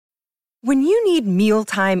When you need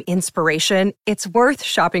mealtime inspiration, it's worth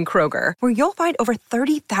shopping Kroger, where you'll find over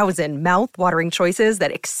 30,000 mouth-watering choices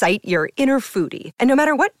that excite your inner foodie. And no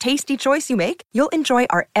matter what tasty choice you make, you'll enjoy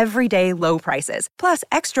our everyday low prices, plus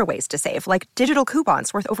extra ways to save, like digital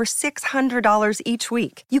coupons worth over $600 each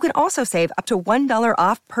week. You can also save up to $1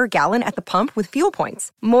 off per gallon at the pump with fuel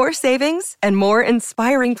points. More savings and more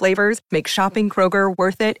inspiring flavors make shopping Kroger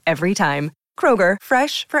worth it every time. Kroger,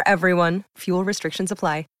 fresh for everyone. Fuel restrictions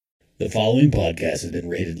apply. The following podcast has been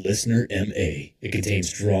rated Listener MA. It contains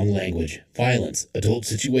strong language, violence, adult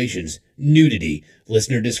situations, nudity.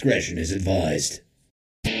 Listener discretion is advised.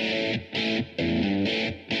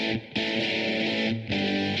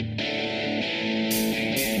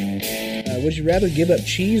 Would you rather give up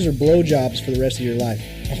cheese or blowjobs for the rest of your life?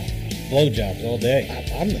 Blowjobs all day.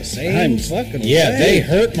 I'm the same. I'm fucking Yeah, way. they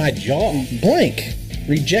hurt my jaw. Blank.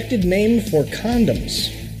 Rejected name for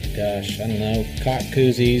condoms. Gosh, I don't know. Cock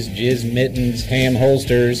koozies, jizz mittens, ham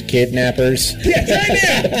holsters, kidnappers. Yeah, try it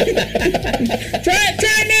now! Try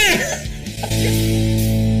it now!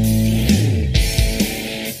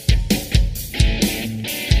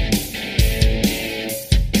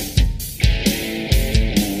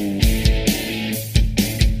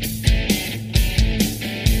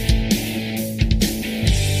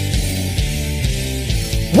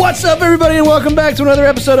 What's up, everybody, and welcome back to another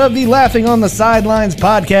episode of the Laughing on the Sidelines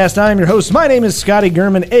podcast. I'm your host. My name is Scotty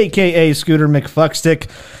Gurman, a.k.a. Scooter McFuckstick,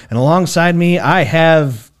 and alongside me, I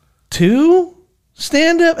have two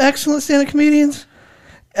excellent stand-up comedians.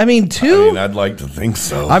 I mean, I'd like to think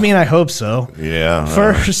so. I hope so. Yeah.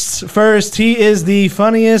 First, he is the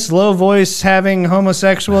funniest, low-voice having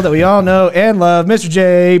homosexual that we all know and love, Mr.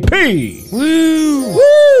 JP. Woo!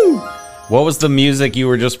 Woo! What was the music you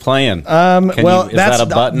were just playing? Is that a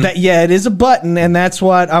button? Yeah, it is a button, and that's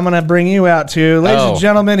what I'm going to bring you out to. Ladies and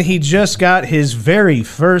gentlemen, he just got his very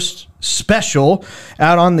first special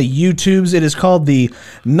out on the YouTubes. It is called the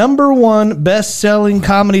 #1 best-selling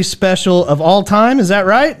comedy special of all time. Is that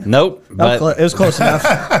right? Nope. But It was close enough.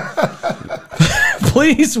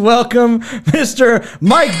 Please welcome Mr.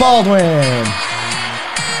 Mike Baldwin.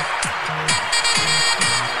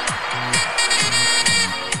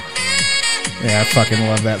 Yeah, I fucking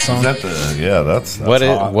love that song. Is that that's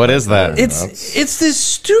what is that? It's this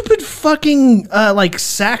stupid fucking like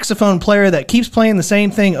saxophone player that keeps playing the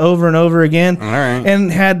same thing over and over again. All right.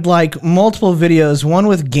 And had like multiple videos, one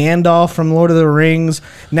with Gandalf from Lord of the Rings.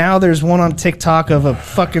 Now there's one on TikTok of a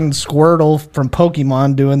fucking Squirtle from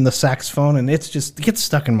Pokemon doing the saxophone, and it gets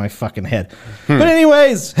stuck in my fucking head. But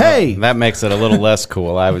anyways, hey. That makes it a little less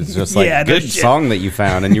cool. I was just like, Yeah, good song that you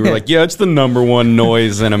found. And you were like, yeah, it's the #1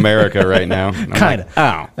 noise in America right now. Kind of.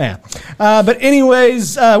 Oh. Yeah. But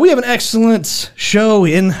anyways, we have an excellent show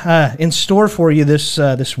in store for you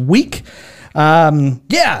this week.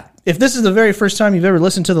 Yeah. If this is the very first time you've ever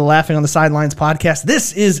listened to the Laughing on the Sidelines podcast,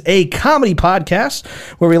 this is a comedy podcast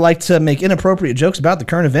where we like to make inappropriate jokes about the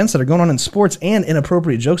current events that are going on in sports and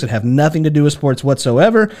inappropriate jokes that have nothing to do with sports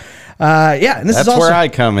whatsoever. And this That's is also where I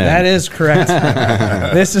come in. That is correct.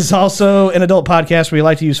 This is also an adult podcast where we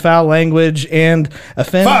like to use foul language and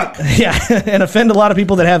offend. Fuck! Yeah, and offend a lot of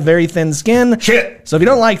people that have very thin skin. Shit! So if you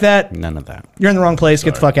don't like that, None of that. you're in the wrong place.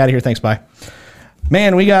 Get the fuck out of here. Thanks. Bye.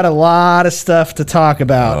 Man, we got a lot of stuff to talk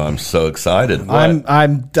about. I'm so excited.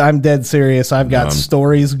 I'm dead serious. I've got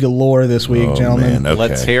stories galore this week, gentlemen. Man, okay.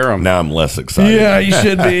 Let's hear 'em. Now I'm less excited. Yeah, you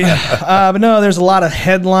should be. But no, there's a lot of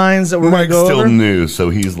headlines that we're going to Mike's go still over. new, so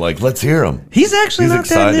he's like, let's hear him. He's actually not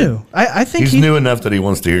excited. that new. I think He's new enough that he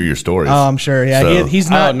wants to hear your stories. Oh, I'm sure. Yeah, So- he's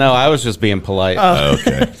Oh, not. no, I was just being polite.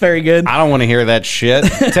 Okay. Very good. I don't want to hear that shit.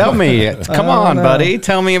 Tell me. Come on, buddy.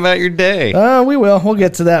 Tell me about your day. We will. We'll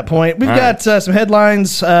get to that point. We've got some headlines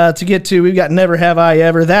to get to. We've got Never Have I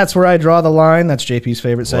Ever. That's where I draw the line. That's JP's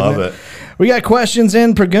favorite segment. Love it. We got questions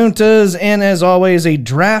and preguntas, and as always, a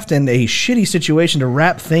draft and a shitty situation to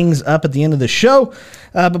wrap things up at the end of the show.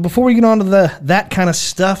 But before we get on to that kind of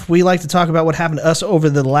stuff, we like to talk about what happened to us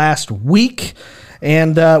over the last week.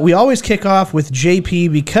 And we always kick off with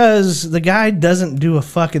JP because the guy doesn't do a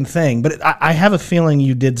fucking thing. But I have a feeling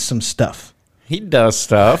you did some stuff. He does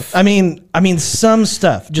stuff. I mean, some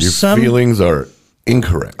stuff. Just Your some feelings are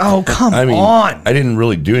incorrect. Oh, come I mean, on. I didn't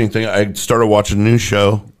really do anything. I started watching a new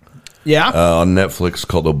show Yeah. on Netflix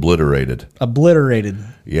called Obliterated. Obliterated.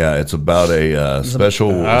 Yeah, it's about a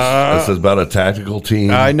special. It says about a tactical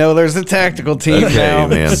team. I know there's a tactical team Okay, now.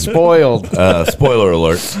 man. Spoiled. Spoiler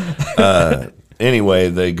alert. Anyway,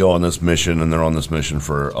 they go on this mission, and they're on this mission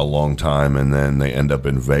for a long time, and then they end up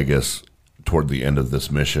in Vegas toward the end of this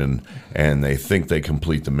mission, and they think they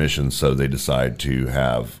complete the mission, so they decide to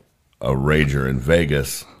have a rager in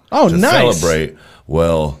Vegas Oh, to nice. celebrate.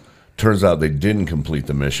 Well, turns out they didn't complete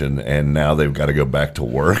the mission, and now they've got to go back to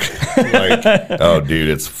work. Like, oh, dude,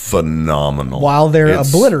 it's phenomenal. While they're It's-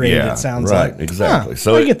 obliterated, yeah, it sounds right, like. exactly. Huh,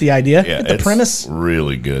 So I get the idea. Yeah, Get the it's premise.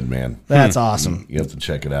 really good, man. That's awesome. You have to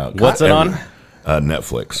check it out. What's it on?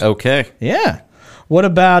 Netflix. Okay. Yeah. What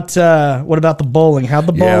about the bowling? How'd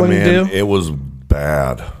the Yeah, bowling man, do? it was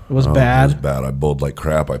bad. It was It bad? was bad. I bowled like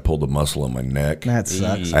crap. I pulled a muscle in my neck. That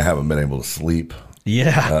sucks. I haven't been able to sleep.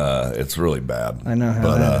 Yeah. It's really bad. I know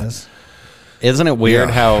how that is. Isn't it weird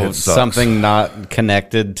Yeah, how it sucks. something not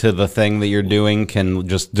connected to the thing that you're doing can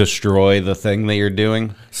just destroy the thing that you're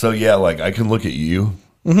doing? So yeah, like I can look at you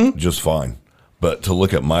just fine, but to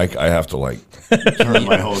look at Mike, I have to like turn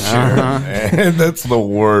my whole chair, and that's the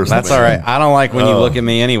worst. That's man. all right. I don't like when you look at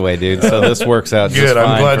me anyway, dude. So this works out just Good. fine.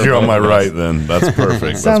 I'm glad for you're on both my of us. right. Then that's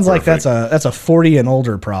perfect. Sounds like that's a 40 and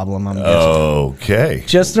older problem. I'm guessing. okay.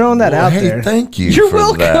 Just throwing that Well, out hey, there. thank you. You're for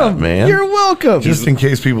welcome, that, man. You're welcome. Just in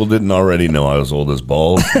case people didn't already know I was old as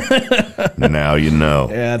balls, now you know.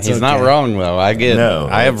 yeah, it's He's not okay. wrong though. I get. No,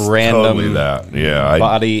 I have it's random totally that. Yeah,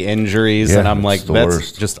 body injuries, Yeah, and I'm like, it's the that's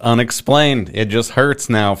worst. just unexplained. It just hurts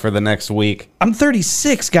now for the next week. I'm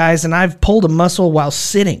 36, guys, and I've pulled a muscle while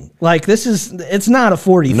sitting. Like it's not a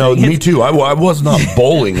 40 No, thing. me too. I was not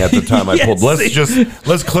bowling at the time I pulled. Yes.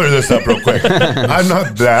 Let's clear this up real quick. I'm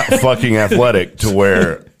not that fucking athletic to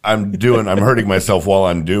where I'm hurting myself while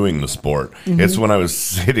I'm doing the sport. It's when I was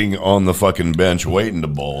sitting on the fucking bench waiting to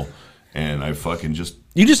bowl, and I fucking just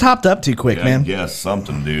You just hopped up too quick, man. Yes,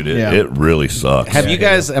 something, dude. Yeah. It really sucks. Have you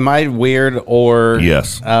guys? Am I weird or?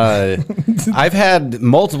 Yes. I've had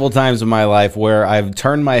multiple times in my life where I've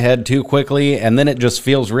turned my head too quickly, and then it just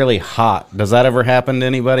feels really hot. Does that ever happen to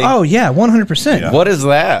anybody? Oh yeah, 100%. What is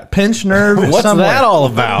that? Pinched nerve. What's somewhere. that all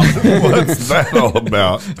about? What's that all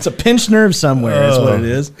about? It's a pinched nerve somewhere. Is what it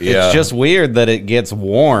is. Yeah. It's just weird that it gets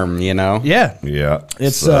warm, you know? Yeah. Yeah.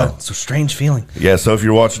 It's a strange feeling. Yeah, so if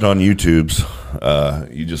you're watching on YouTube's,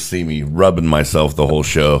 you just see me rubbing myself the whole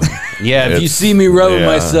show. Yeah, if you It's- see me rubbing yeah,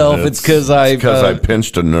 myself, it's because I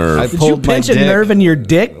pinched a nerve. Did you pulled my pinch a dick. nerve in your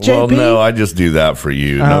dick, JP? Well, no, I just do that for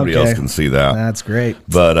you. Nobody Okay. else can see that. That's great.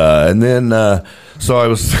 But and then so I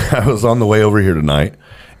was on the way over here tonight,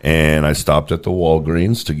 and I stopped at the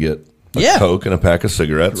Walgreens to get a Coke and a pack of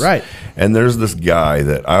cigarettes. Right. And there's this guy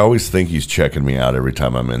that I always think he's checking me out every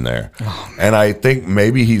time I'm in there, and I think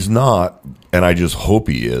maybe he's not, and I just hope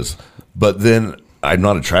he is. But then I'm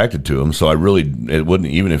not attracted to him, so it wouldn't,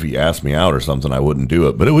 even if he asked me out or something, I wouldn't do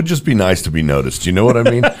it. But it would just be nice to be noticed. You know what I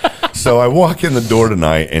mean? So I walk in the door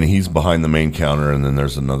tonight, and he's behind the main counter, and then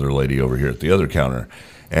there's another lady over here at the other counter.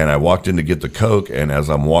 And I walked in to get the Coke, and as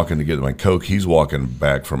I'm walking to get my Coke, he's walking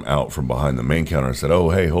back from behind the main counter. I said, "Oh,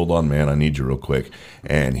 hey, hold on, man, I need you real quick."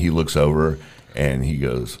 And he looks over, and he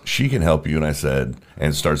goes, "She can help you." And I said,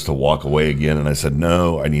 and starts to walk away again. And I said,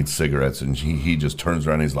 "No, I need cigarettes." And he just turns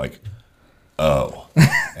around, and he's like, "Oh,"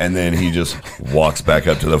 and then he just walks back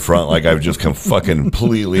up to the front like I've just fucking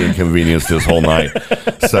completely inconvenienced his whole night.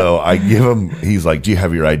 So I give him, he's like, "Do you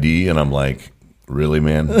have your ID?" And I'm like, "Really,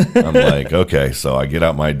 man?" I'm like, "Okay." So I get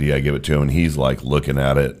out my ID, I give it to him, and he's like looking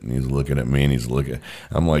at it, and he's looking at me, and he's looking.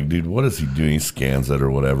 I'm like, "Dude, what is he doing?" He scans it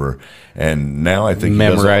or whatever. And now I think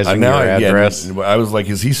Memorizing your address. I was like,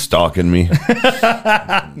 "Is he stalking me?"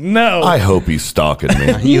 No. I hope he's stalking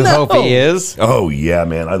me. You hope he is? Oh yeah,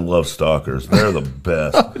 man! I love stalkers. They're the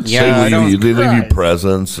best. Yeah, they leave you Christ.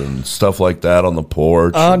 presents and stuff like that on the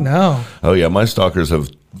porch. Oh no. Oh yeah, my stalkers have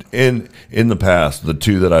in the past. The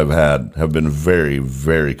two that I've had have been very,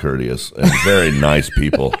 very courteous and very nice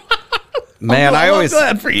people. Man, I always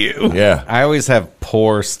glad for you. Yeah, I always have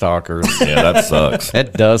poor stalkers. yeah, that sucks.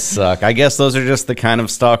 It does suck. I guess those are just the kind of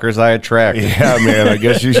stalkers I attract. Yeah, man. I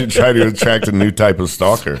guess you should try to attract a new type of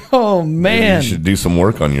stalker. Oh man. You should do some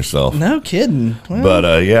work on yourself. No kidding. Well,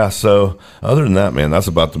 But yeah, so other than that, man, that's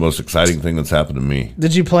about the most exciting thing that's happened to me.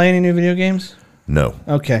 did you play any new video games? No.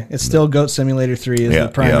 Okay, it's still Goat Simulator 3 is the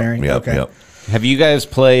primary. Okay. Yep. Have you guys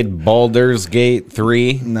played Baldur's Gate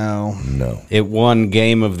 3? No. No. It won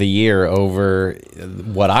Game of the Year over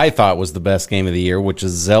what I thought was the best game of the year, which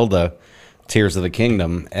is Zelda Tears of the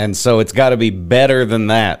Kingdom. And so it's got to be better than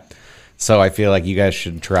that. So I feel like you guys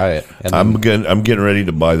should try it. And I'm getting ready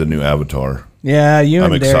to buy the new Avatar. Yeah, you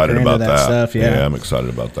I'm and Derek excited are into about that. stuff. Yeah. I'm excited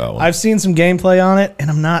about that one. I've seen some gameplay on it,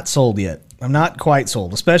 and I'm not sold yet. I'm not quite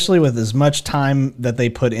sold, especially with as much time that they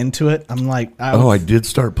put into it. I'm like, I did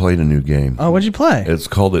start playing a new game. oh, what'd you play? It's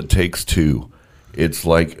called It Takes Two. It's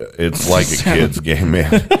like a kid's game,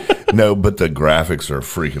 man. No, but the graphics are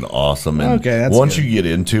freaking awesome. And Okay, that's once good. you get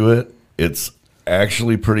into it, it's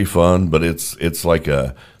actually pretty fun, but it's like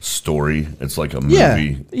a story. It's like a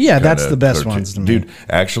movie. Yeah, that's kinda the best cartoon. ones to me. Dude,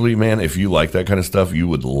 actually, man, if you like that kind of stuff, you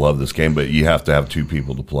would love this game, but you have to have 2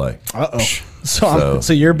 people to play.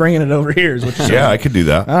 So you're bringing it over here is what you're saying? Yeah, I could do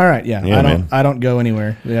that. All right, yeah. man. I don't go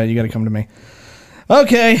anywhere. Yeah, you got to come to me.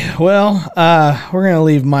 Okay, well, we're going to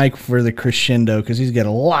leave Mike for the crescendo because he's got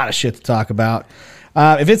a lot of shit to talk about.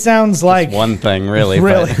 If it sounds like One thing, really.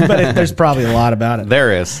 but there's probably a lot about it.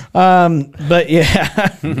 There is. But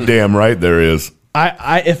yeah, Damn right there is.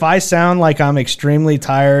 if I sound like I'm extremely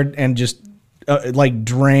tired and just like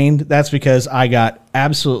drained, that's because I got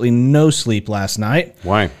absolutely no sleep last night.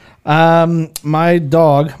 Why? My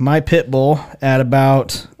dog, my pit bull, at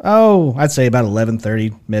about I'd say about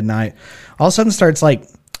 11:30 midnight, all of a sudden starts like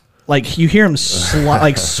you hear him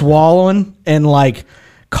like swallowing and like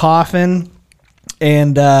coughing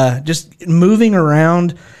and just moving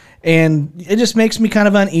around, and it just makes me kind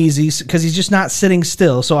of uneasy because he's just not sitting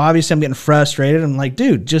still. So obviously I'm getting frustrated. I'm like,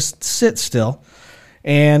 dude, just sit still.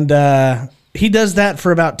 And he does that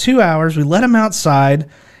for about 2 hours. We let him outside.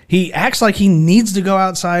 He acts like he needs to go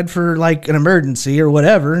outside for like an emergency or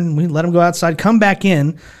whatever, and we let him go outside, come back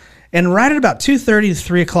in, and right at about 2:30 to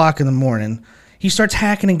 3 o'clock in the morning, he starts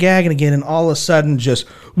hacking and gagging again, and all of a sudden just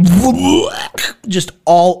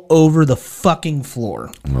all over the fucking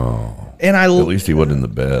floor. Oh. And At least he wasn't in the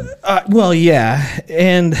bed. well, yeah,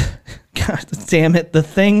 and God damn it, the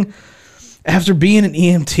thing, after being an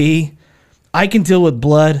EMT, I can deal with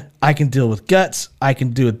blood, I can deal with guts, I can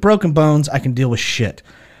deal with broken bones, I can deal with shit.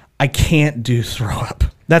 I can't do throw up.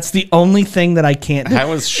 That's the only thing that I can't do.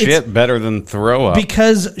 How is shit better than throw up?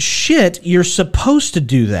 Because shit, you're supposed to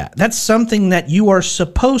do that. That's something that you are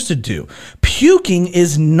supposed to do. Puking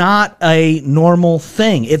is not a normal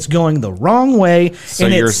thing. It's going the wrong way,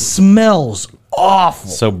 and it smells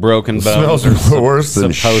awful. So broken bones Smells are worse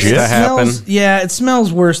than supposed shit. to happen. It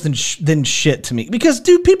smells worse than shit to me. Because,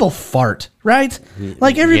 dude, people fart, right?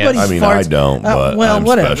 Like, everybody farts. I mean, I don't, but I'm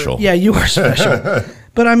whatever. special. Yeah, you are special.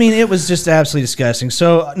 But, I mean, it was just absolutely disgusting.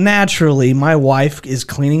 So, naturally, my wife is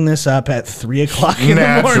cleaning this up at 3 o'clock in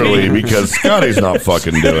the morning. Because Scotty's not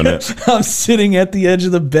fucking doing it. I'm sitting at the edge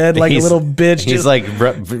of the bed like a little bitch. He's like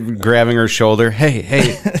grabbing her shoulder.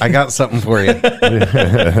 Hey, I got something for you.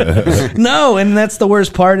 No, and that's the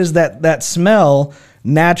worst part is that smell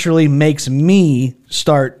naturally makes me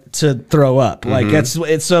start to throw up. Like it's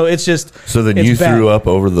just. So then it's you bad. threw up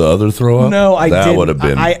over the other throw up? No, I didn't. That would have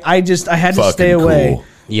been. I had to stay fucking away. cool.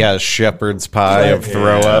 Yeah, shepherd's pie of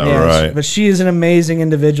throw up. Yeah, right. But she is an amazing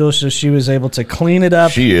individual, so she was able to clean it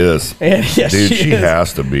up. She is. And, yeah, Dude, she is.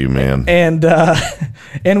 has to be, man.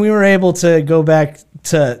 And we were able to go back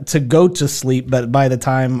to go to sleep, but by the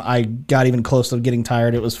time I got even close to getting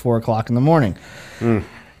tired, it was 4 o'clock in the morning.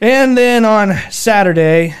 And then on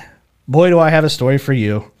Saturday, boy, do I have a story for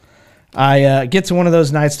you. I get to one of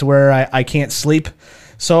those nights to where I can't sleep.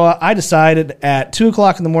 So I decided at 2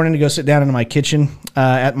 o'clock in the morning to go sit down in my kitchen,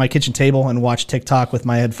 at my kitchen table, and watch TikTok with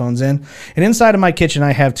my headphones in. And inside of my kitchen,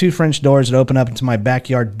 I have 2 French doors that open up into my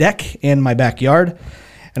backyard deck in my backyard.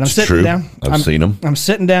 And I'm sitting down. I've seen them. I'm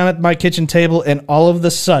sitting down at my kitchen table, and all of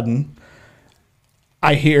a sudden,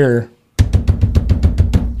 I hear,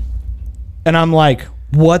 and I'm like,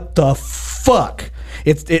 "What the fuck?"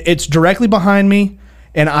 It's directly behind me,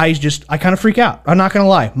 and I kind of freak out. I'm not gonna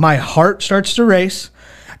lie. My heart starts to race.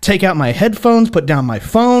 Take out my headphones, put down my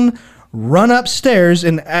phone, run upstairs,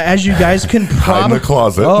 and as you guys can Hide in probably the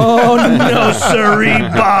closet. Oh no, sirree,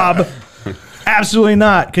 Bob. Absolutely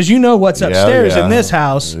not, because you know what's upstairs in this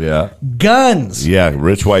house. Yeah. Guns. Yeah,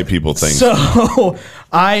 rich white people things. So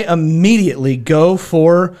I immediately go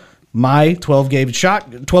for my 12 gauge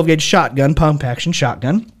shotgun, pump action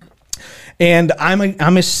shotgun. And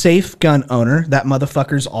I'm a safe gun owner. That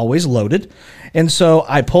motherfucker's always loaded. And so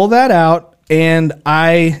I pull that out, and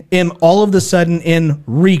I am all of a sudden in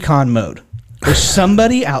recon mode. There's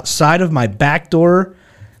somebody outside of my back door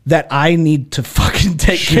that I need to fucking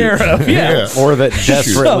take care of. Yeah. Or that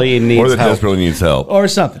desperately needs help. Or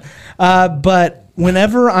something. But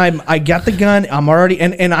whenever I got the gun, I'm already,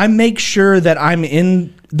 and I make sure that I'm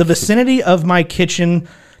in the vicinity of my kitchen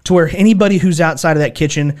to where anybody who's outside of that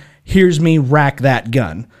kitchen hears me rack that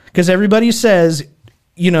gun. Because everybody says,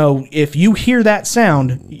 if you hear that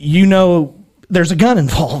sound, there's a gun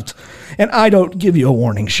involved. And I don't give you a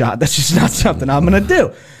warning shot. That's just not something I'm going to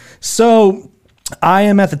do. So I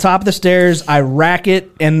am at the top of the stairs. I rack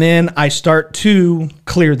it, and then I start to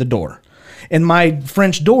clear the door. And my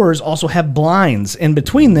French doors also have blinds in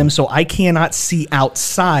between them, so I cannot see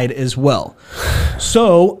outside as well.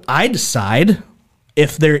 So I decide,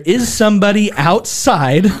 if there is somebody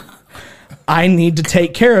outside, I need to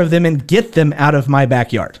take care of them and get them out of my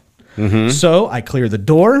backyard. So I clear the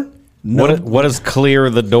door. What does clear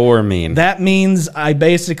the door mean? That means I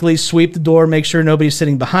basically sweep the door, make sure nobody's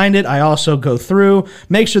sitting behind it. I also go through,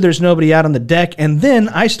 make sure there's nobody out on the deck, and then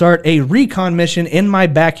I start a recon mission in my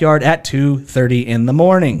backyard at 2:30 in the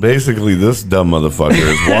morning. Basically, this dumb motherfucker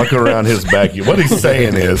is walking around his backyard. What he's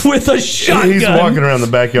saying is, With a shotgun. he's walking around the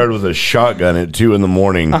backyard with a shotgun at 2 in the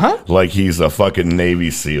morning, like he's a fucking Navy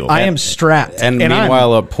SEAL. I am strapped. And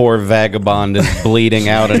meanwhile, a poor vagabond is bleeding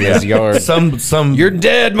out in his yard. Some You're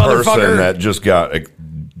dead, motherfucker. that just got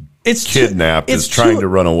it's kidnapped is trying to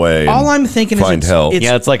run away. All I'm thinking is find help.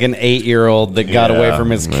 It's like an 8-year-old that got away from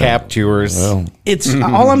his captors. Well, It's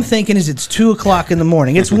all I'm thinking is it's 2:00 in the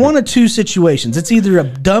morning. It's one of two situations. It's either a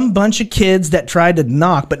dumb bunch of kids that tried to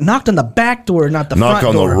knock, but knocked on the back door, not the front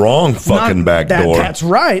door. Knock on the wrong fucking back door. That's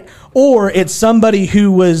right. Or it's somebody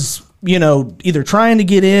who was, either trying to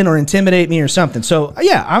get in or intimidate me or something. So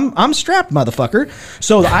yeah, I'm strapped, motherfucker.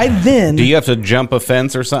 So I then Do you have to jump a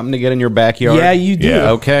fence or something to get in your backyard? Yeah, you do. Yeah.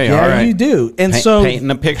 Okay, yeah, all right. you do. And so painting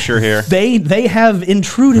a picture here. They have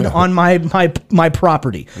intruded on my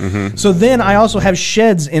property. So then I also have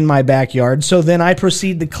sheds in my backyard. So then I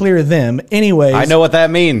proceed to clear them. Anyways, I know what that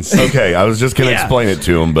means. okay, I was just going to Yeah. explain it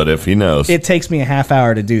to him, but if he knows. it takes me a half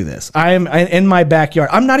hour to do this. I'm in my backyard.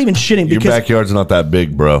 I'm not even shitting Your because backyard's not that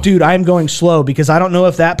big, bro. dude, I'm going slow because I don't know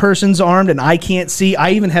if that person's armed and I can't see.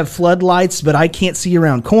 I even have floodlights, but I can't see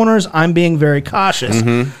around corners. I'm being very cautious.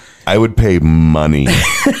 I would pay money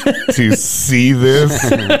to see this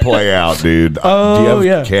play out, dude. Do you have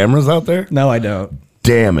yeah. cameras out there? No, I don't.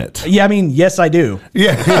 Damn it. Yeah, I mean, yes, I do.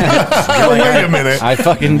 Yeah. Wait a minute. I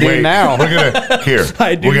fucking do now. We're gonna here.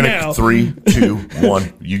 I do We're gonna now. 3, 2,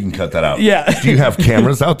 1. You can cut that out. Yeah. Do you have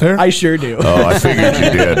cameras out there? I sure do. Oh, I figured you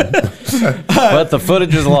did. But the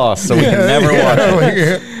footage is lost, so we can never watch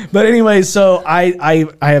it. But anyway, so I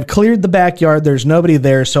have cleared the backyard. There's nobody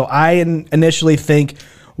there. So I initially think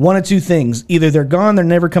one of two things. Either they're gone, they're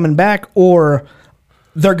never coming back, or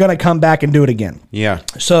they're going to come back and do it again. Yeah.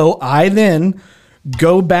 So I then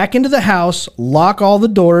go back into the house, lock all the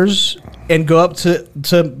doors, and go up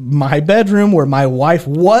to my bedroom where my wife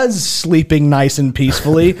was sleeping nice and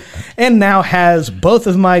peacefully and now has both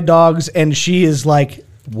of my dogs, and she is like,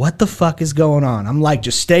 what the fuck is going on? I'm like,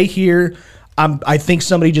 just stay here. I think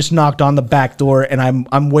somebody just knocked on the back door, and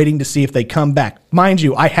I'm waiting to see if they come back. Mind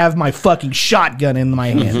you, I have my fucking shotgun in my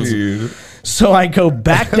hands. So I go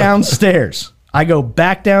back downstairs.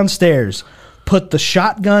 Put the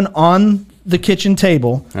shotgun on the kitchen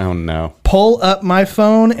table, Oh, no. pull up my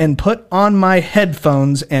phone and put on my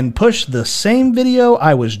headphones and push the same video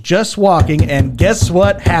I was just walking, and guess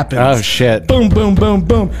what happens? Oh, shit. Boom, boom, boom,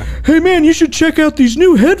 boom. Hey, man, you should check out these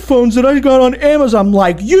new headphones that I got on Amazon. I'm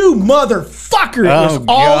like, you motherfucker. It was Oh,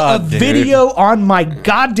 all God, a dude. video on my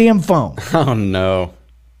goddamn phone. Oh, no.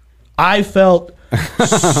 I felt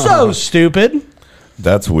so stupid.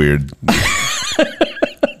 That's weird.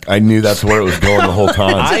 I knew that's where it was going the whole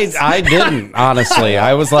time. I didn't, honestly.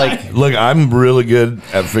 I was like, Look, I'm really good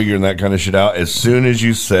at figuring that kind of shit out. As soon as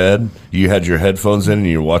you said you had your headphones in and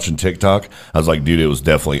you're watching TikTok, I was like, dude, it was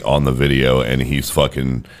definitely on the video, and he's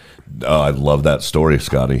fucking. I love that story,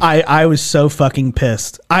 Scotty. I was so fucking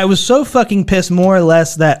pissed. I was so fucking pissed, more or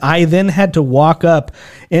less, that I then had to walk up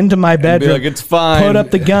into my bedroom, like, "It's fine." put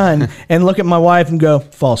up the gun, and look at my wife and go,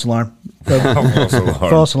 false alarm.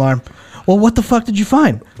 False alarm. Well, what the fuck did you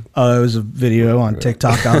find? Oh, it was a video on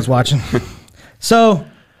TikTok I was watching. So,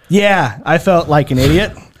 yeah, I felt like an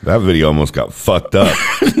idiot. That video almost got fucked up.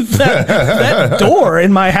 That door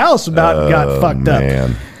in my house about got fucked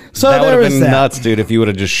Man. up. So that would there have was been that. nuts, dude, if you would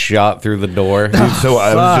have just shot through the door So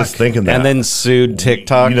I was just thinking that. and then sued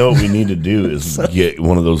TikTok. You know what we need to do is get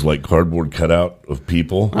one of those like cardboard cutout of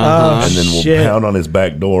people, Oh, and then we'll shit. pound on his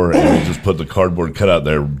back door, and we'll just put the cardboard cutout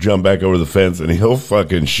there, jump back over the fence, and he'll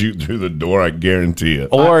fucking shoot through the door. I guarantee it.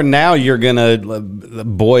 Or now you're gonna the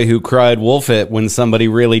boy who cried wolf it when somebody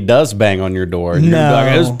really does bang on your door. And you're No.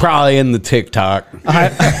 like, it was probably in the TikTok.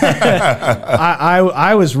 I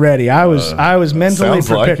was ready. I was mentally sounds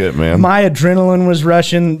like prepared. it, man. My adrenaline was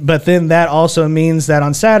rushing, but then that also means that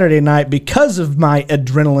on Saturday night, because of my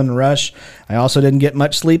adrenaline rush, I also didn't get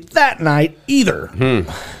much sleep that night either.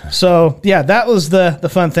 So yeah, that was the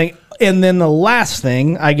fun thing. And then the last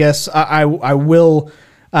thing, I guess I will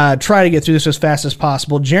try to get through this as fast as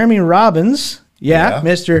possible. Jeremy Robbins. Yeah,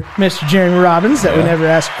 Yeah. Mr. Jeremy Robbins, that we never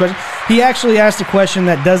asked a question. He actually asked a question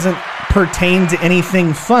that doesn't pertain to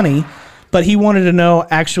anything funny, but he wanted to know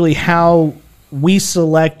actually how we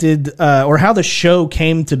selected or how the show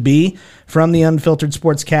came to be from the Unfiltered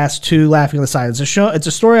Sportscast to Laughing on the Side. It's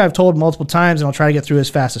a story I've told multiple times, and I'll try to get through as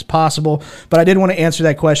fast as possible. But I did want to answer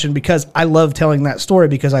that question because I love telling that story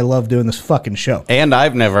because I love doing this fucking show. And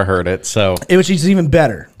I've never heard it, so. It was just even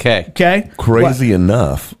better. Okay? Crazy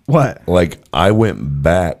enough. What? Like, I went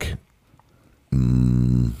back, I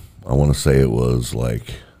want to say it was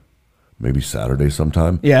like maybe Saturday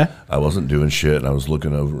sometime. Yeah. I wasn't doing shit, and I was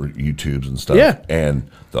looking over YouTubes and stuff. Yeah. And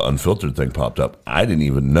the Unfiltered thing popped up. I didn't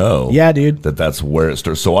even know. Yeah, dude. That's where it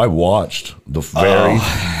started. So I watched the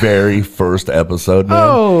very first episode, man.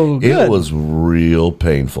 Oh, good. It was real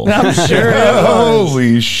painful. I'm sure it was.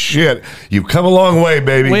 Holy shit. You've come a long way,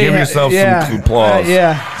 baby. Give yourself some applause.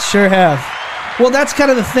 Yeah, sure have. Well, that's kind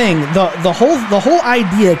of the thing. The whole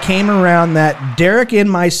idea came around that Derek and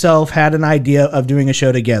myself had an idea of doing a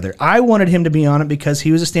show together. I wanted him to be on it because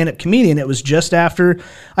he was a stand-up comedian. It was just after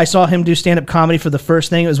I saw him do stand-up comedy for the first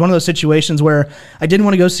thing. It was one of those situations where I didn't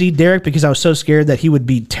want to go see Derek because I was so scared that he would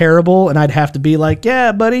be terrible and I'd have to be like,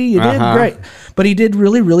 yeah, buddy, you did great. But he did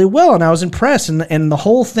really, really well, and I was impressed. And the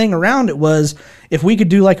whole thing around it was, if we could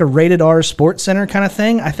do like a rated R Sports Center kind of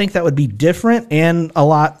thing, I think that would be different and a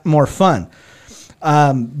lot more fun.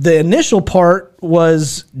 The initial part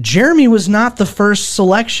was Jeremy was not the first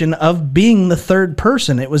selection of being the third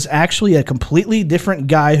person. It was actually a completely different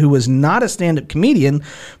guy who was not a stand-up comedian,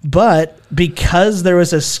 but because there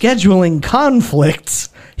was a scheduling conflict,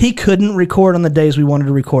 he couldn't record on the days we wanted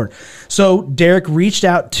to record. So Derek reached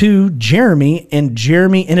out to Jeremy, and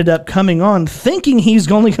Jeremy ended up coming on thinking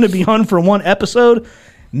he's only going to be on for one episode.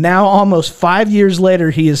 Now, almost 5 years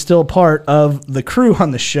later, he is still part of the crew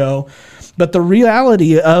on the show. But the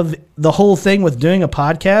reality of the whole thing with doing a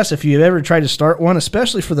podcast, if you've ever tried to start one,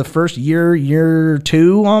 especially for the first year or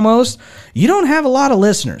two almost, you don't have a lot of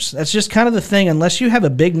listeners. That's just kind of the thing. Unless you have a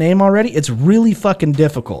big name already, it's really fucking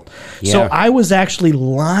difficult. Yeah. So I was actually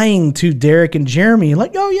lying to Derek and Jeremy,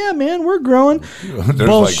 like, oh yeah, man, we're growing. There's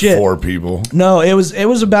Bullshit. like 4 people. No, it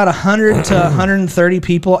was about 100 to 130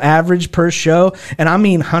 people average per show. And I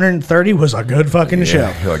mean, 130 was a good fucking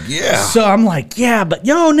show. You're like, yeah. So I'm like, yeah, but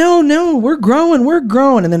no, we're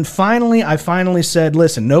growing. And then I finally said,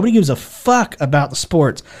 listen, nobody gives a fuck about the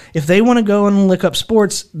sports. If they want to go and look up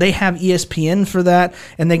sports, they have ESPN for that,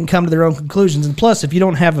 and they can come to their own conclusions. And plus, if you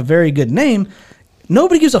don't have a very good name,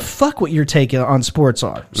 nobody gives a fuck what your take on sports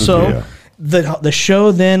are. So the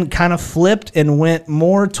show then kind of flipped and went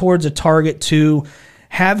more towards a target to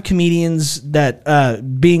have comedians that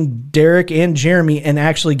being Derek and Jeremy and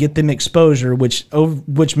actually get them exposure, which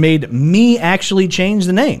made me actually change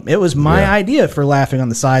the name. It was my idea for Laughing on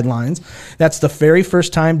the Sidelines. That's the very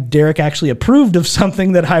first time Derek actually approved of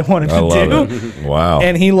something that I wanted to do. It. Wow.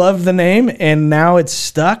 And he loved the name, and now it's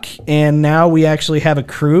stuck, and now we actually have a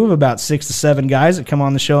crew of about 6 to 7 guys that come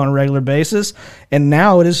on the show on a regular basis, and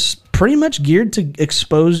now it is pretty much geared to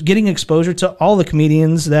getting exposure to all the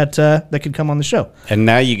comedians that could come on the show. And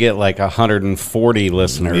now you get like 140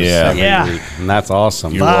 listeners every week, and that's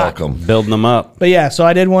awesome. You're welcome. Building them up. But yeah, so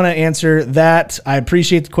I did want to answer that. I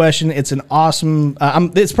appreciate the question. It's an awesome,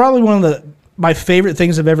 it's probably one of my favorite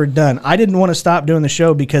things I've ever done. I didn't want to stop doing the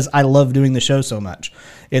show because I love doing the show so much.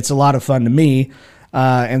 It's a lot of fun to me.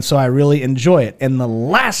 And so I really enjoy it. And the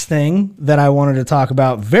last thing that I wanted to talk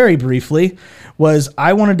about very briefly was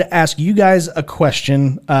I wanted to ask you guys a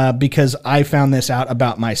question because I found this out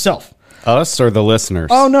about myself. Us or the listeners?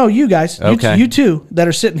 Oh, no, you guys. Okay. You two that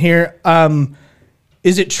are sitting here.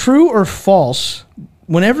 Is it true or false?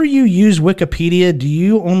 Whenever you use Wikipedia, do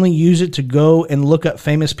you only use it to go and look up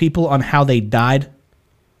famous people on how they died?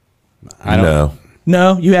 I don't know.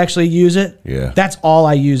 No, you actually use it? Yeah. That's all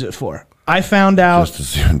I use it for. I found out Just to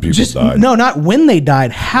see when people died. No, not when they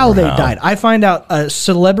died, how they died. I find out a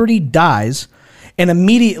celebrity dies, and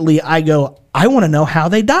immediately I go, I want to know how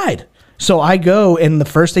they died. So I go, and the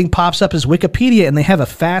first thing pops up is Wikipedia, and they have a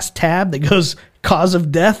fast tab that goes cause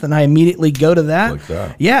of death, and I immediately go to that. Like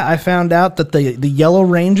that. Yeah, I found out that the Yellow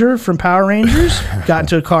Ranger from Power Rangers got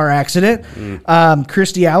into a car accident.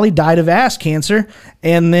 Kirstie Alley died of ass cancer,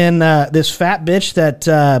 and then this fat bitch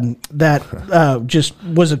that just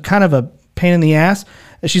was a kind of a pain in the ass.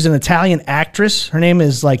 She's an Italian actress. Her name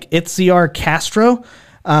is like Itziar Castro.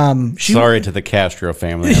 Sorry to the Castro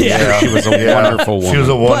family. Sure she was a wonderful woman. She was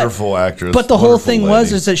a wonderful actress. But the whole thing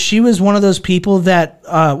lady. is that she was one of those people that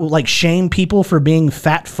like shame people for being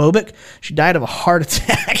fat phobic. She died of a heart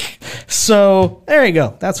attack. So there you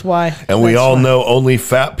go. That's why. And we all know only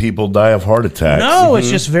fat people die of heart attacks. No, it's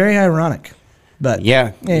just very ironic. But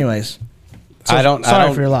Yeah. anyways.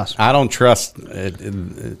 sorry for your loss. I don't trust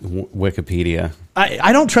Wikipedia.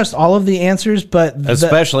 I don't trust all of the answers, but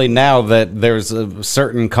especially now that there's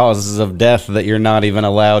certain causes of death that you're not even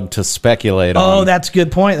allowed to speculate on. Oh, that's a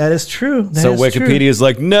good point. That is true. So Wikipedia is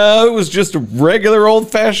like, no, it was just a regular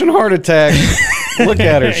old-fashioned heart attack. Look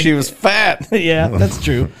at her. She was fat. Yeah, that's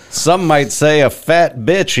true. Some might say a fat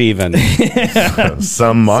bitch even.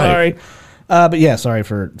 Some might. Sorry. But yeah, sorry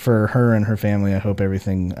for her and her family. I hope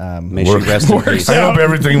everything may she rest in peace. I hope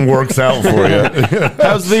everything works out for you.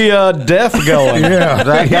 How's the death going? Yeah.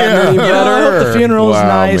 That got any better? I hope the funeral is Wow,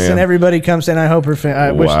 nice man. and everybody comes in. I hope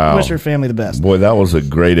her wish her family the best. Boy, that was a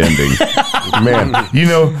great ending. Man,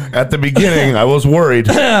 at the beginning, I was worried,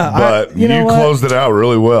 but you know what? closed it out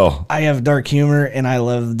really well. I have dark humor, and I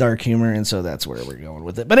love dark humor, and so that's where we're going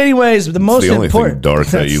with it. But anyways, the most the only important thing dark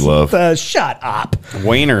that you love. Shut up.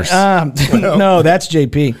 Wieners. No, that's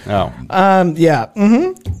JP. Oh. Yeah.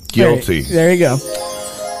 Mm-hmm. Guilty. There you go.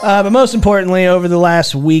 But most importantly, over the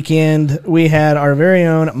last weekend, we had our very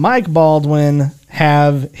own Mike Baldwin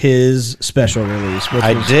have his special release.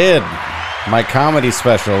 I did. My comedy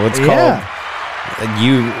special. It's called...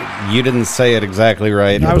 You didn't say it exactly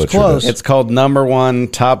right. I was close. It's called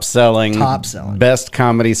 #1 top selling best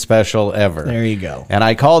comedy special ever. There you go. And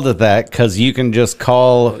I called it that because you can just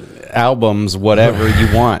call albums whatever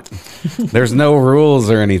you want. There's no rules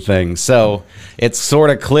or anything. So it's sort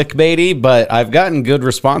of clickbaity, but I've gotten good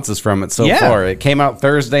responses from it so far. It came out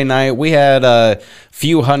Thursday night. We had a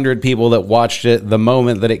few hundred people that watched it the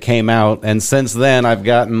moment that it came out. And since then, I've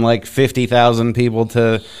gotten like 50,000 people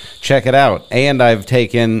to check it out. And I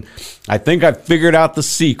think I've figured out the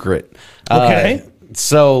secret. Okay.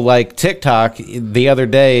 So, like TikTok, the other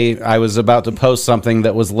day, I was about to post something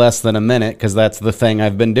that was less than a minute because that's the thing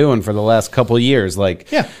I've been doing for the last couple of years. Like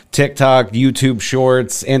TikTok, YouTube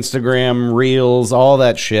Shorts, Instagram Reels, all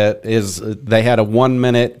that shit they had a 1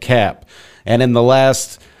 minute cap. And in the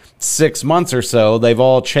last 6 months or so, they've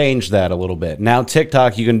all changed that a little bit. Now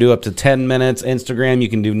TikTok, you can do up to 10 minutes. Instagram, you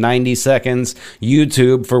can do 90 seconds.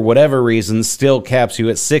 YouTube, for whatever reason, still caps you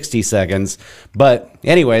at 60 seconds. But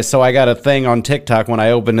anyway, so I got a thing on TikTok when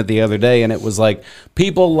I opened it the other day, and it was like,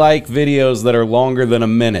 people like videos that are longer than a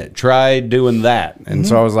minute. Try doing that. And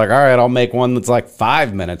so I was like, all right, I'll make one that's like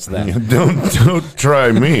 5 minutes then. Don't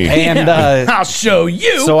try me. And I'll show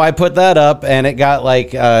you. So I put that up, and it got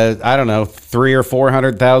like, I don't know, 300,000 or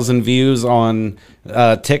 400,000 views on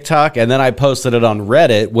TikTok. And then I posted it on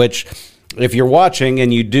Reddit, which if you're watching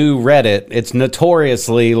and you do Reddit, it's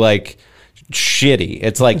notoriously like shitty.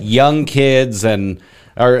 It's like young kids or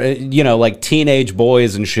like teenage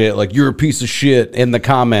boys and shit, like you're a piece of shit in the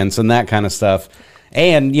comments and that kind of stuff.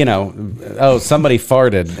 And, somebody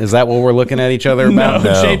farted. Is that what we're looking at each other about?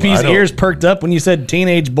 No, JP's ears perked up when you said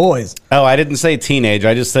teenage boys. Oh, I didn't say teenage.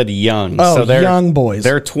 I just said young. Oh, so they're young boys.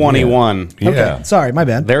 They're 21. Yeah. Okay, sorry, my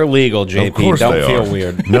bad. They're legal, JP. Of course Don't they feel are.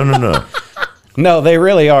 weird. No. No, they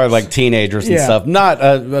really are like teenagers and stuff. Not,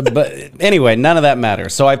 but anyway, none of that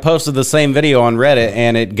matters. So I posted the same video on Reddit,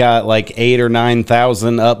 and it got like 8,000 or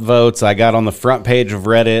 9,000 upvotes. I got on the front page of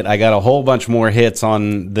Reddit. I got a whole bunch more hits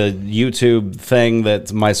on the YouTube thing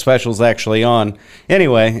that my special's actually on.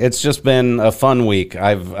 Anyway, it's just been a fun week.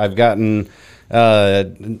 I've gotten.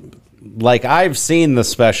 I've seen the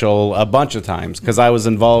special a bunch of times because I was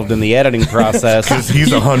involved in the editing process. Because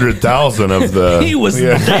he's 100,000 of the... He was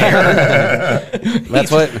there.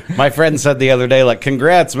 That's what my friend said the other day, like,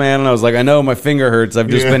 congrats, man. And I was like, I know my finger hurts. I've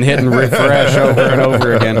just been hitting refresh over and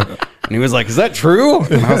over again. And he was like, is that true?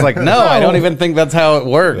 And I was like, no, I don't even think that's how it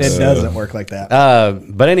works. It doesn't work like that.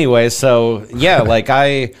 But anyway, so, yeah, like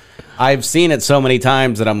I've seen it so many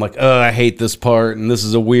times that I'm like, oh, I hate this part, and this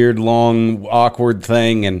is a weird, long, awkward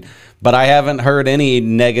thing, but I haven't heard any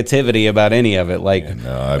negativity about any of it.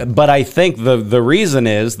 But I think the reason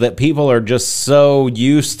is that people are just so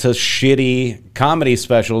used to shitty comedy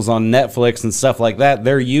specials on Netflix and stuff like that.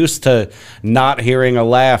 They're used to not hearing a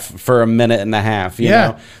laugh for a minute and a half, you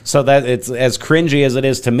know? So that it's as cringy as it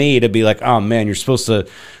is to me to be like, oh man, you're supposed to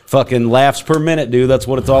fucking laughs per minute, dude. That's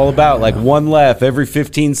what it's all about. Like one laugh every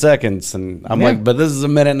 15 seconds. And I'm like, but this is a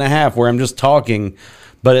minute and a half where I'm just talking,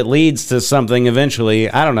 but it leads to something eventually.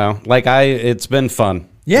 I don't know. It's been fun.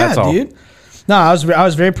 Yeah, that's all. dude. No, I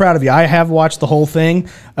was very proud of you. I have watched the whole thing.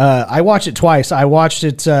 I watched it twice. I watched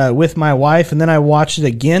it with my wife, and then I watched it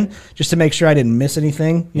again just to make sure I didn't miss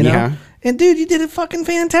anything. You know. Yeah. And dude, you did a fucking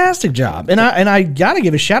fantastic job. And I gotta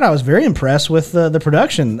give a shout out. I was very impressed with the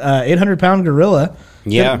production. 800-pound gorilla.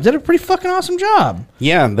 Yeah, did a pretty fucking awesome job.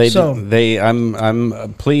 Yeah,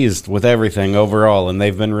 I'm pleased with everything overall, and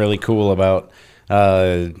they've been really cool about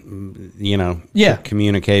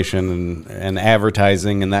communication and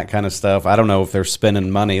advertising and that kind of stuff. I don't know if they're spending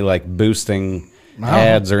money like boosting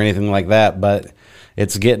ads or anything like that, but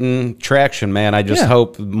it's getting traction, man. I just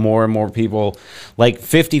hope more and more people, like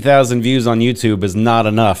 50,000 views on YouTube is not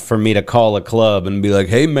enough for me to call a club and be like,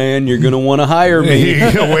 hey, man, you're going to want to hire me.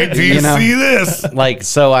 Wait till you see this. Like,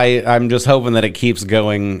 so I'm just hoping that it keeps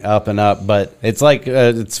going up and up. But it's like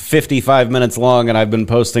it's 55 minutes long, and I've been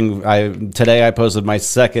posting. Today I posted my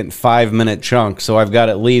second 5-minute chunk, so I've got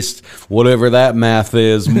at least whatever that math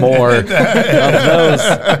is more of those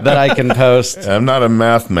that I can post. I'm not a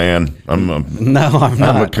math man. I'm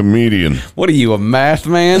I'm a comedian. What are you, a math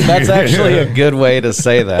man? That's actually a good way to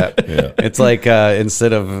say that. Yeah. It's like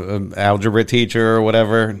instead of algebra teacher or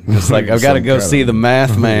whatever, it's like I've got to go see the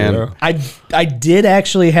math man. Yeah. I did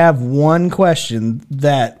actually have one question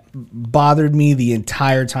that bothered me the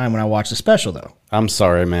entire time when I watched the special, though. I'm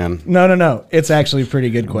sorry, man. No. It's actually a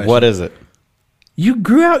pretty good question. What is it? You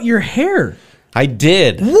grew out your hair. I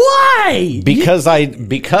did. Why? Because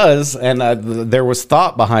there was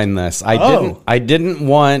thought behind this. I didn't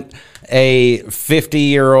want a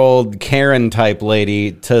 50-year-old Karen type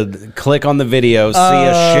lady to click on the video, see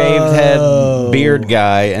a shaved head beard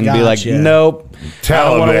guy, and be like, nope. Taliban. I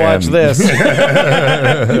don't want to watch this.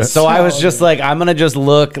 So I was just like, I'm gonna just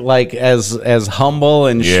look like as humble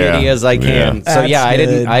and shitty as I can. So I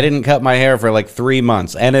didn't cut my hair for like 3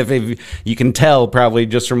 months, and if you can tell probably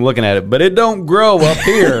just from looking at it, but it don't grow up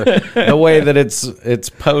here the way that it's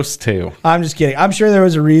supposed to. I'm just kidding. I'm sure there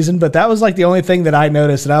was a reason, but that was like the only thing that I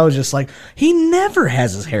noticed, and I was just like, he never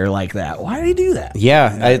has his hair like that. Why did he do that?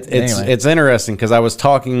 Yeah, it's interesting because I was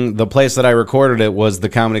talking. The place that I recorded it was the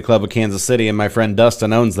Comedy Club of Kansas City, and my friend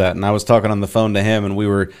Dustin owns that, and I was talking on the phone to him,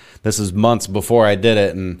 and this is months before I did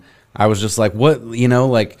it, and I was just like, what,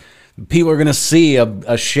 like people are going to see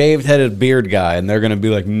a shaved-headed beard guy, and they're going to be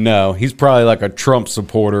like, no, he's probably like a Trump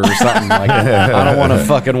supporter or something. Like, I don't want to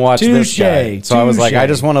fucking watch this guy. So I was like, I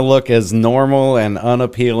just want to look as normal and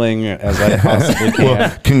unappealing as I possibly can.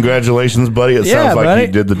 Well, congratulations, buddy. It sounds like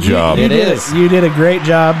you did the job. You did a great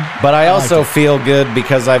job. But I also feel good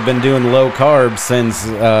because I've been doing low carb since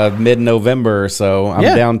mid-November, so I'm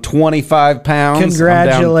down 25 pounds.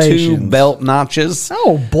 Congratulations. I'm down 2 belt notches.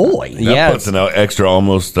 Oh, boy. That puts an extra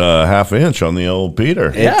almost half inch on the old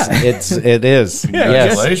Peter. It is.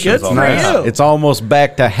 Congratulations. Yes. On that. It's almost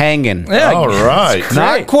back to hanging. Yeah, all right.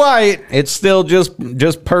 Not quite. It's still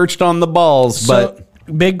just perched on the balls, but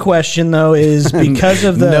big question though is because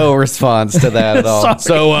of the no response to that at all.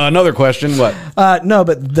 So another question, what? No,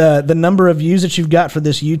 but the number of views that you've got for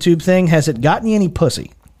this YouTube thing, has it gotten you any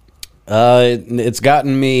pussy? It's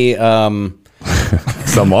gotten me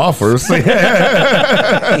some offers.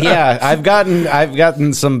 Yeah, I've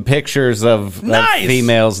gotten some pictures of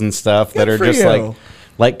females and stuff that are just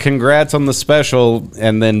like congrats on the special,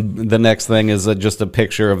 and then the next thing is just a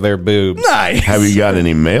picture of their boobs. Nice. Have you got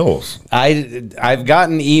any mails? I've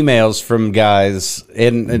gotten emails from guys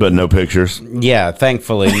but no pictures. Yeah,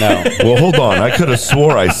 thankfully no. Well, hold on. I could have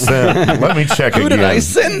swore I sent. Let me check again. Who did I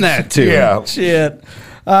send that to? Yeah. Shit.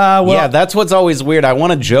 Yeah, that's what's always weird. I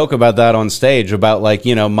want to joke about that on stage about my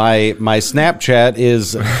Snapchat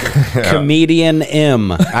is Comedian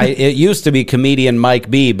M. It used to be Comedian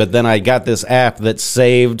Mike B, but then I got this app that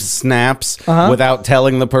saved snaps without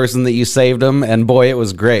telling the person that you saved them, and boy, it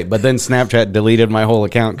was great. But then Snapchat deleted my whole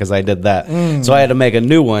account because I did that. So I had to make a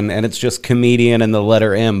new one, and it's just Comedian and the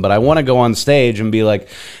letter M. But I want to go on stage and be like,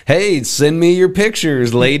 hey, send me your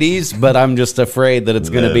pictures, ladies. But I'm just afraid that it's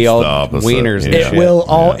going to be all wieners and shit. It will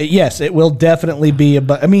yes, it will definitely be.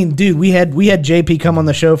 I mean, dude, we had JP come on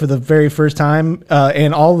the show for the very first time,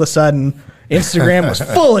 and all of a sudden, Instagram was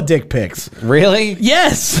full of dick pics. Really?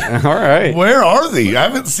 Yes. All right. Where are they? I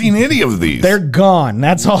haven't seen any of these. They're gone.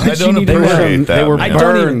 That's all that you need to know. They were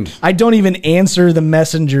burned. I don't even answer the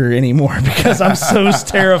messenger anymore because I'm so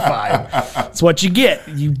terrified. It's what you get.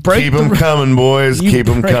 You break. Keep them coming, boys. Keep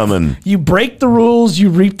them coming. You break the rules, you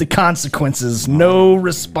reap the consequences. No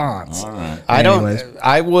response. All right.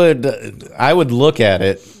 I would look at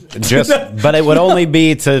it. But it would only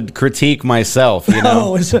be to critique myself, you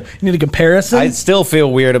know. You need a comparison? I still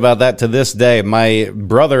feel weird about that to this day. My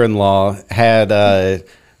brother-in-law had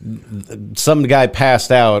some guy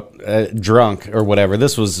passed out drunk or whatever.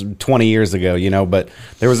 This was 20 years ago, you know, but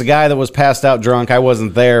there was a guy that was passed out drunk. I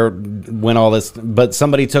wasn't there when all this, but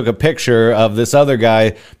somebody took a picture of this other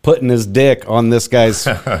guy putting his dick on this guy's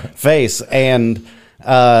face, and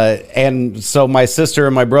so my sister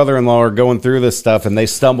and my brother-in-law are going through this stuff, and they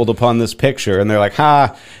stumbled upon this picture, and they're like,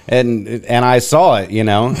 and I saw it, you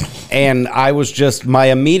know, and I was just, my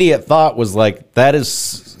immediate thought was like, that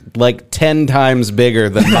is like 10 times bigger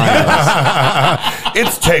than mine is.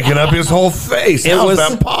 It's taken up his whole face. How's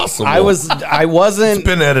that possible? I wasn't. It's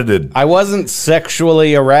been edited. I wasn't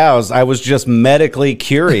sexually aroused. I was just medically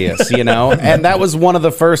curious, And that was one of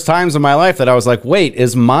the first times in my life that I was like, wait,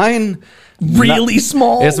 is mine really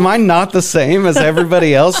small? Is mine not the same as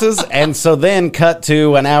everybody else's? And so then cut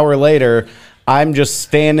to an hour later, I'm just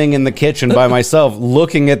standing in the kitchen by myself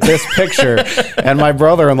looking at this picture, and my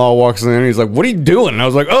brother-in-law walks in and he's like, "What are you doing?" And I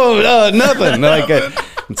was like, nothing.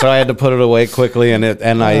 And so I had to put it away quickly, and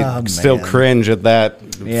I still cringe at that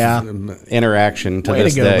interaction to Way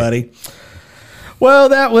this to go, day. buddy. Well,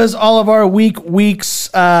 that was all of our weeks.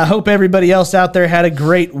 Hope everybody else out there had a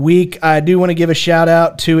great week. I do want to give a shout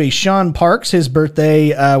out to a Sean Parks. His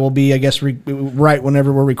birthday will be, I guess, right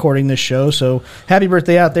whenever we're recording this show. So happy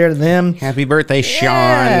birthday out there to them. Happy birthday, Sean.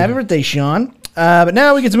 Yeah, happy birthday, Sean. But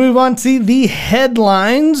now we get to move on to the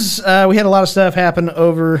headlines. We had a lot of stuff happen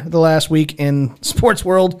over the last week in sports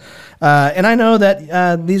world. And I know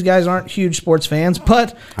that these guys aren't huge sports fans,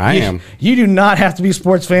 but I am. You do not have to be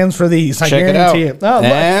sports fans for these. I Check guarantee it it. out. Oh,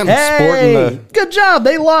 And sporting good job.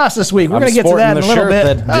 They lost this week. We're going to get to that in a little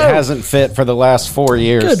bit. That hasn't fit for the last 4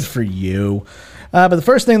 years. Good for you. But the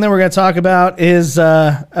first thing that we're going to talk about is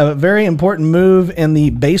a very important move in the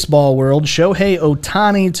baseball world. Shohei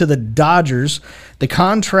Ohtani to the Dodgers. The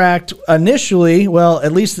contract initially, well,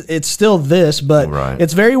 at least it's still this, but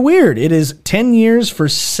It's very weird. It is 10 years for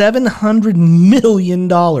 $700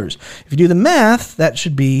 million. If you do the math, that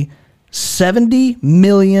should be $70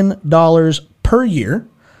 million per year.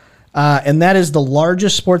 And that is the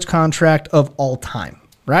largest sports contract of all time,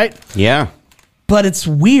 right? Yeah. But it's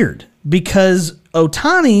weird because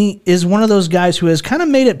Ohtani is one of those guys who has kind of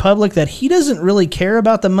made it public that he doesn't really care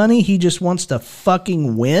about the money. He just wants to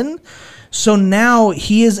fucking win. So now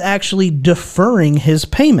he is actually deferring his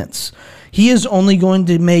payments. He is only going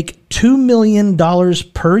to make $2 million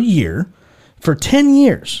per year for 10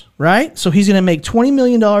 years, right? So he's going to make $20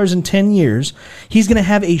 million in 10 years. He's going to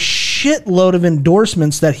have a shitload of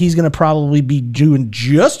endorsements that he's going to probably be doing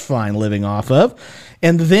just fine living off of.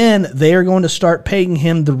 And then they are going to start paying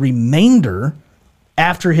him the remainder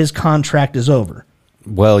after his contract is over.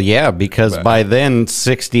 Well, yeah, because by then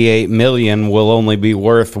 $68 million will only be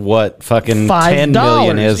worth what fucking $10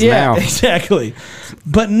 million is now. Exactly.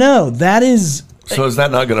 But no, that is. So is that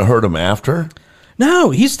not going to hurt him after? No,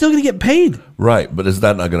 he's still going to get paid. Right, but is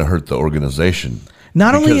that not going to hurt the organization?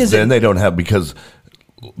 Not because only is then it, they don't have, because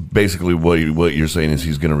basically what you're saying is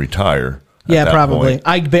he's going to retire. Yeah, probably.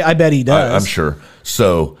 I bet he does. I'm sure.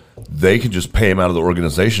 So they can just pay him out of the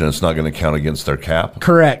organization, and it's not going to count against their cap.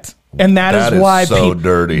 Correct. And that is why so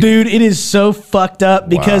dirty. Dude, it is so fucked up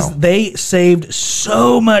because they saved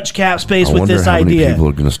so much cap space with this idea. I wonder how many people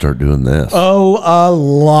are going to start doing this. Oh, a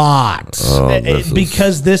lot.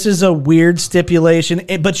 Because this is a weird stipulation,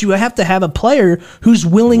 but you have to have a player who's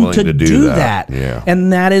willing to do that. Yeah.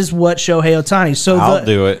 And that is what Shohei Ohtani. So I'll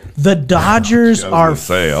do it. The Dodgers are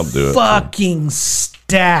I'll do it. fucking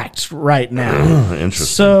stacked right now. Interesting.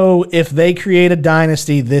 So if they create a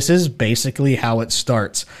dynasty, this is basically how it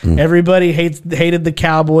starts. Everybody hated the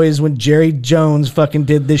Cowboys when Jerry Jones fucking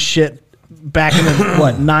did this shit back in the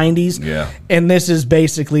 90s. Yeah. And this is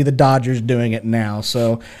basically the Dodgers doing it now.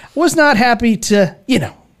 So was not happy to, hear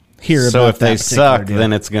about that. So if they suck, deal.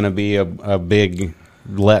 then it's going to be a big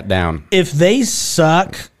letdown. If they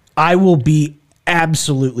suck, I will be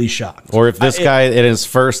absolutely shocked. Or if this guy in his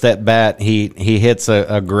first at bat, he hits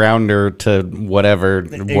a grounder to whatever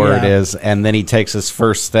word is, and then he takes his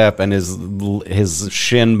first step, and his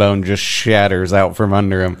shin bone just shatters out from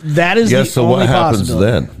under him. That is so only what happens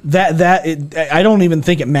then? I don't even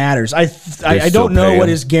think it matters. I don't know what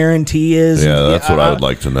his guarantee is. Yeah, that's what I would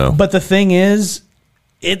like to know. But the thing is,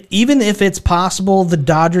 even if it's possible, the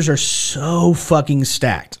Dodgers are so fucking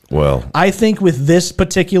stacked. Well, I think with this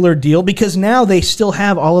particular deal, because now they still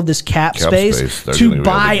have all of this cap space to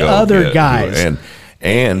buy other guys.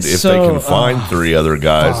 And if they can find three other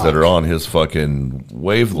guys that are on his fucking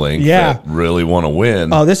wavelength that really want to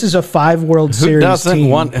win. Oh, this is a 5 World Series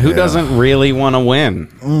team. Who doesn't really want to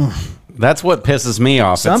win? That's what pisses me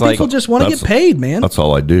off. Some people just want to get paid, man. That's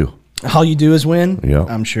all I do. All you do is win? Yeah.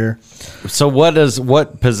 I'm sure. So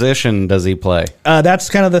what position does he play? That's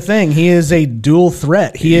kind of the thing. He is a dual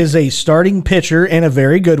threat. He is a starting pitcher and a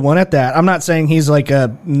very good one at that. I'm not saying he's like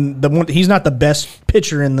he's not the best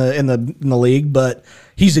pitcher in the league, but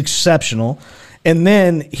he's exceptional. And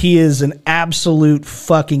then he is an absolute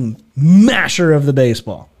fucking masher of the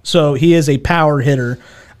baseball. So he is a power hitter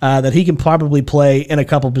that he can probably play in a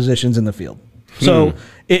couple positions in the field. So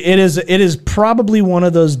it is probably one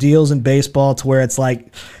of those deals in baseball to where it's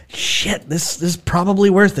like, shit, this is probably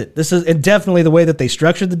worth it. This is, and definitely the way that they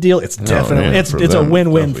structured the deal, it's definitely it's a them,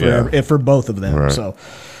 win-win yeah. for both of them. Right. So,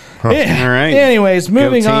 All right. anyways,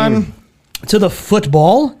 moving team. on to the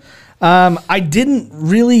football. I didn't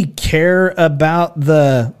really care about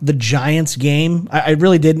the Giants game. I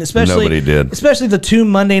really didn't, especially Nobody did. Especially the 2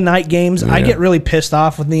 Monday night games. I Yeah. get really pissed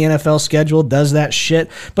off when the NFL schedule does that shit.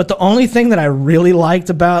 But the only thing that I really liked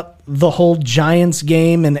about the whole Giants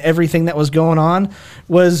game and everything that was going on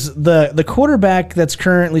was the quarterback that's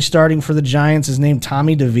currently starting for the Giants is named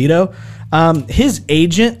Tommy DeVito. His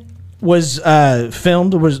agent was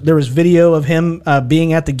filmed. There was video of him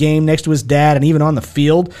being at the game next to his dad and even on the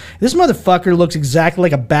field. This motherfucker looks exactly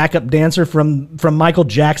like a backup dancer from Michael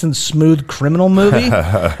Jackson's Smooth Criminal movie.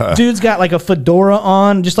 Dude's got like a fedora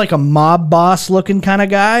on, just like a mob boss looking kind of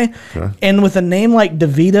guy. And with a name like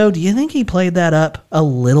DeVito, do you think he played that up a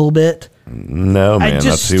little bit? No, man.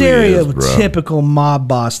 Just that's who he is, bro. stereotypical mob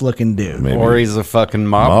boss looking dude. Maybe. Or he's a fucking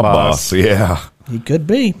mob boss. Yeah. He could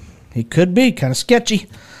be. Kind of sketchy.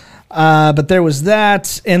 But there was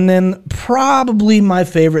that. And then probably my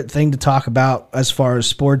favorite thing to talk about as far as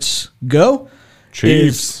sports go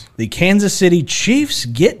Chiefs. is the Kansas City Chiefs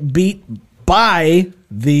get beat by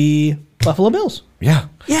the Buffalo Bills. Yeah.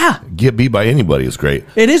 Yeah, Get beat by anybody is great.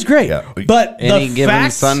 it is great. Yeah. But Any the given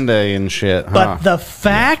fact, Sunday and shit, huh? But the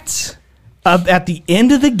fact of at the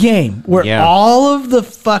end of the game where Yeah. all of the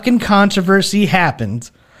fucking controversy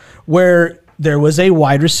happened, where there was a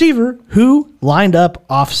wide receiver who lined up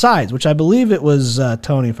offsides, which I believe it was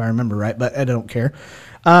Tony, if I remember right, but I don't care.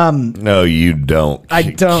 No, you don't. I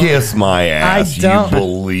don't. Kiss my ass. I don't. You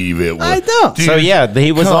believe it was. I don't. So, yeah,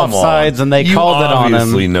 he was come offsides, on. and they You called it on him.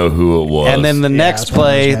 obviously know who it was. and then the next that's one of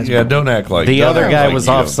those play, guys. yeah, don't act like the don't other act guy like was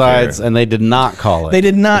you don't offsides, care. and they did not call it. They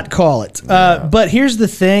did not call it. But here's the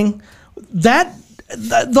thing: that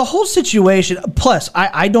the whole situation. Plus,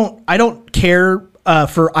 I don't care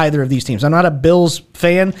for either of these teams. I'm not a Bills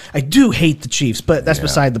fan. I do hate the Chiefs, but that's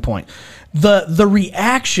beside the point. The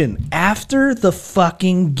reaction after the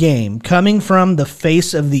fucking game coming from the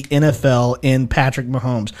face of the NFL in Patrick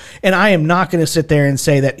Mahomes. And I am not going to sit there and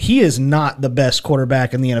say that he is not the best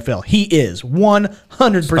quarterback in the NFL. He is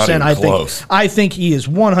 100%. even close. I think he is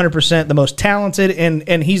 100% the most talented,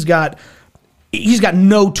 and he's got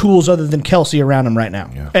no tools other than Kelsey around him right now.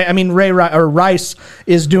 Yeah. I mean, Rice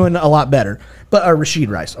is doing a lot better, but Rashid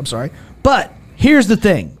Rice, I'm sorry. But here's the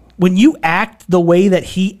thing: when you act the way that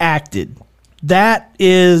he acted, that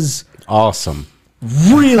is Awesome.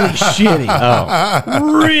 really shitty.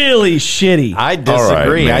 Really shitty. I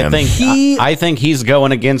disagree. man. I think he's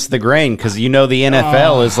going against the grain because the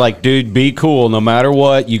NFL is like, dude, be cool no matter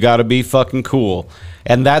what. You got to be fucking cool.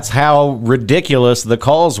 And that's how ridiculous the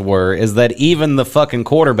calls were, is that even the fucking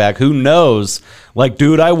quarterback who knows, like,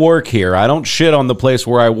 dude, I work here. I don't shit on the place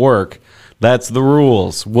where I work. That's the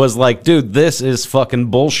rules. Was like, dude, this is fucking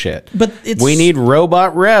bullshit. But it's- we need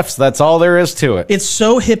robot refs. That's all there is to it. It's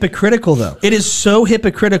so hypocritical, though. It is so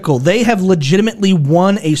hypocritical. They have legitimately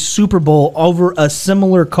won a Super Bowl over a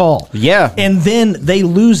similar call. Yeah. And then they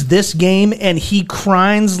lose this game, and he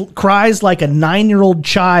cries like a 9-year-old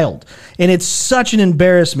child. And it's such an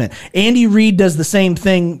embarrassment. Andy Reid does the same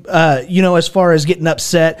thing, as far as getting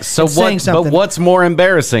upset. So and saying what? something. But what's more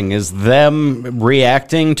embarrassing is them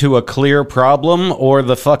reacting to a clear problem or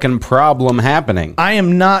the fucking problem happening. I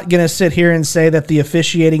am not going to sit here and say that the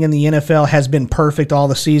officiating in the NFL has been perfect all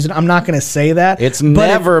the season. I'm not going to say that. It's but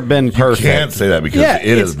never been perfect. Can't say that because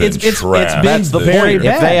it has been trash. been That's the very point.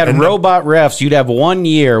 bad. If they had And robot refs, you'd have 1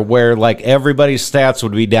 year where like everybody's stats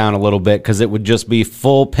would be down a little bit because it would just be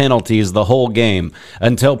full penalties the whole game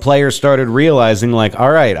until players started realizing like,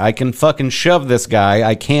 all right, I can fucking shove this guy.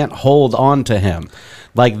 I can't hold on to him.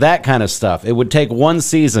 Like that kind of stuff. It would take 1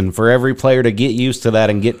 season for every player to get used to that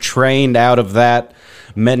and get trained out of that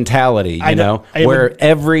mentality, where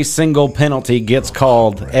every single penalty gets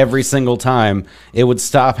called every single time. It would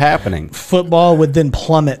stop happening. Football would then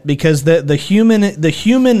plummet because the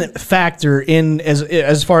human factor in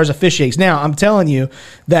as far as officiates. Now, I'm telling you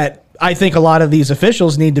that I think a lot of these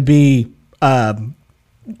officials need to be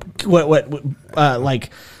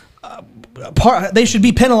they should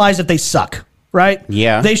be penalized if they suck, right?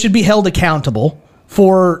 Yeah. They should be held accountable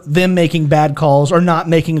for them making bad calls or not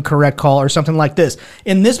making a correct call or something like this.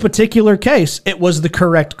 In this particular case, it was the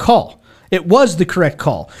correct call. It was the correct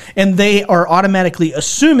call. And they are automatically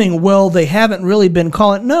assuming, well, they haven't really been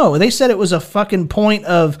calling. No, they said it was a fucking point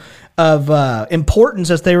of importance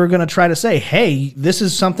as they were going to try to say, hey, this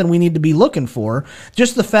is something we need to be looking for.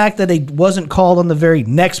 Just the fact that it wasn't called on the very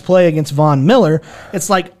next play against Von Miller, it's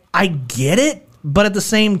like, I get it, but at the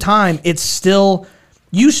same time, it's still,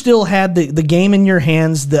 you still had the game in your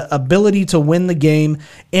hands, the ability to win the game,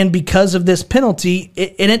 and because of this penalty,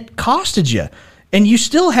 it costed you. And you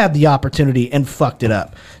still had the opportunity and fucked it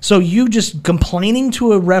up. So you just complaining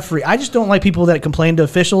to a referee. I just don't like people that complain to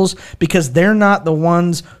officials because they're not the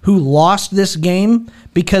ones who lost this game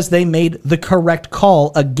because they made the correct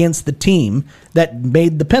call against the team that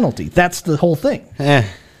made the penalty. That's the whole thing.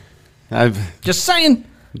 Just saying.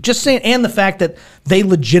 And the fact that they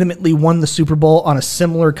legitimately won the Super Bowl on a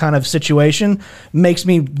similar kind of situation makes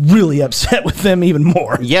me really upset with them even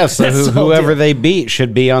more. Yes, so whoever they beat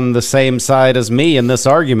should be on the same side as me in this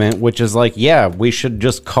argument, which is like, yeah, we should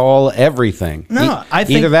just call everything. No, I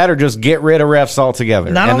think either that or just get rid of refs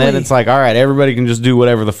altogether. Then it's like, all right, everybody can just do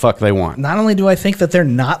whatever the fuck they want. Not only do I think that they're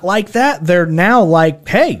not like that, they're now like,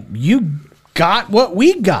 hey, you got what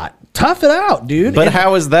we got. Tough it out, dude. But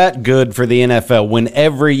how is that good for the NFL when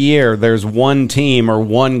every year there's one team or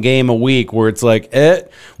one game a week where it's like,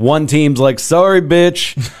 one team's like, sorry,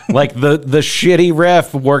 bitch. Like the shitty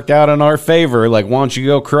ref worked out in our favor. Like, why don't you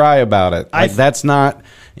go cry about it? Like, that's not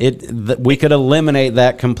it. We could eliminate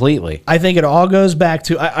that completely. I think it all goes back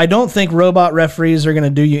to, I don't think robot referees are going to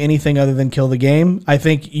do you anything other than kill the game. I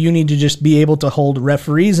think you need to just be able to hold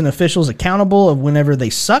referees and officials accountable of whenever they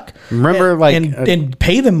suck. Remember, and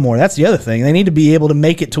pay them more. That's the other thing. They need to be able to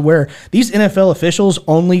make it to where these NFL officials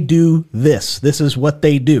only do this. This is what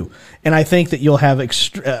they do. And I think that you'll have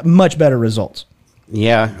much better results.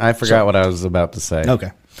 Yeah, I forgot what I was about to say.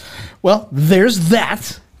 Okay. Well, there's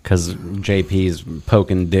that. Because JP's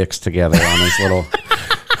poking dicks together on his little...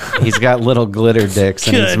 He's got little glitter dicks,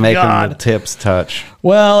 and he's making the tips touch.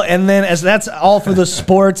 Well, and then as that's all for the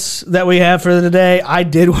sports that we have for today, I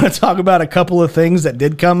did want to talk about a couple of things that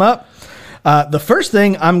did come up. The first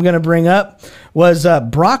thing I'm going to bring up was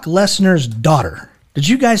Brock Lesnar's daughter. Did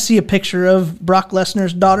you guys see a picture of Brock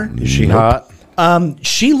Lesnar's daughter? Is she hot?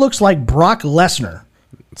 She looks like Brock Lesnar.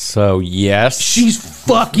 So, yes. She's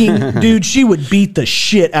fucking... dude, she would beat the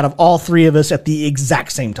shit out of all three of us at the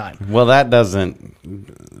exact same time. Well, that doesn't...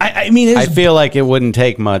 I mean, I feel like it wouldn't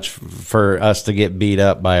take much for us to get beat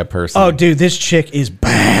up by a person. Oh, dude, this chick is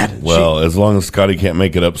bad. Well, as long as Scotty can't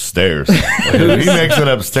make it upstairs. If he makes it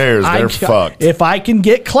upstairs, they're fucked. If I can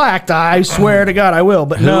get clacked, I swear to God I will.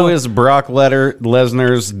 But Who is Brock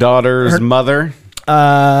Lesnar's daughter's mother?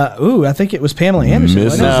 I think it was Pamela Anderson.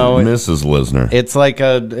 Mrs. Lesnar. It's like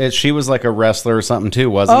she was like a wrestler or something too,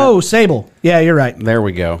 wasn't it? Oh, Sable. Yeah, you're right. There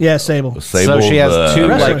we go. Yeah, Sable. Sable, so she has two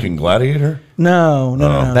American Gladiator? No.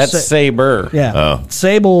 That's Saber. Yeah.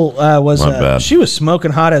 Sable was she was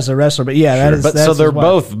smoking hot as a wrestler, but yeah, sure. That's so they're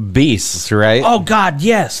both beasts, right? Oh God,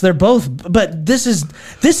 yes, they're both. But this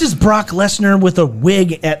is Brock Lesnar with a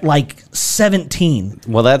wig at like 17.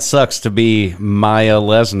 Well, that sucks to be Maya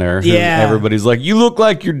Lesnar. Yeah, everybody's like, you look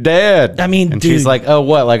like your dad. I mean, and she's like, oh,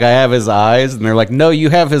 what? Like I have his eyes, and they're like, no, you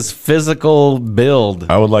have his physical build.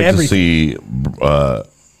 I would like to see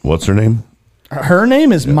what's her name? Her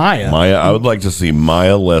name is Maya. I would like to see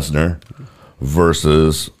Maya Lesnar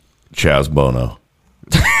versus Chaz Bono.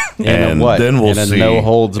 And then we'll see no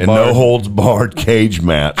holds barred cage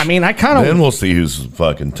match. I mean, then we'll see who's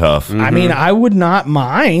fucking tough. Mm-hmm. I mean, I would not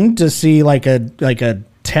mind to see like a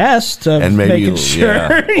test of and maybe, making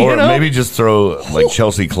sure, or maybe just throw like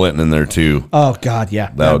Chelsea Clinton in there too. Oh God,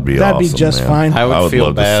 yeah, that would be that'd awesome, be just man. fine. I would feel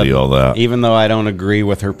love bad to see all that, even though I don't agree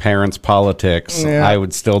with her parents' politics. Yeah. I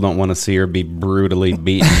would still don't want to see her be brutally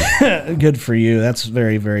beaten. Good for you. That's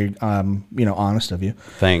very, very, honest of you.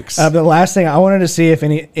 Thanks. The last thing I wanted to see if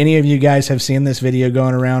any of you guys have seen this video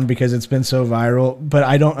going around because it's been so viral, but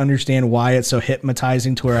I don't understand why it's so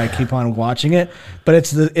hypnotizing to where I keep on watching it. But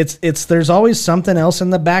there's always something else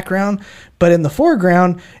in the background. But in the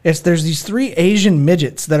foreground, there's these three Asian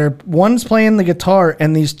midgets that are, one's playing the guitar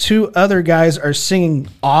and these two other guys are singing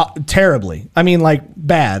terribly. I mean, like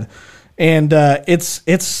bad. And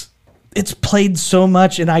it's played so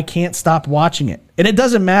much and I can't stop watching it. And it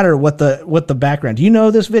doesn't matter what the background. Do you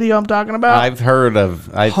know this video I'm talking about? I've heard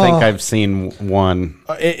of. I think I've seen one.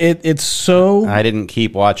 It's so. I didn't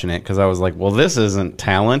keep watching it because I was like, well, this isn't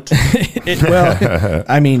talent. Well,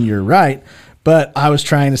 I mean, you're right. But I was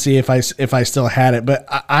trying to see if I still had it. But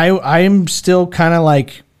I'm still kind of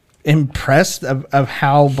like impressed of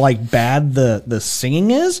how like bad the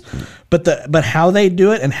singing is. But how they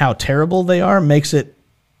do it and how terrible they are makes it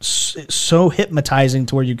so hypnotizing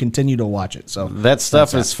to where you continue to watch it. So that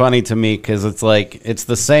stuff is funny to me because it's like it's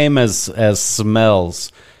the same as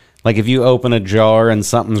smells. Like if you open a jar and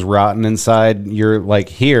something's rotten inside, you're like,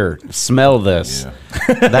 here, smell this.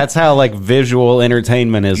 That's how like visual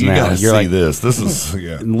entertainment is You now. gotta You're see like, this. This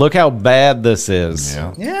is look how bad this is.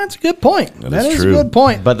 yeah. Yeah, that's a good point. That is true. a good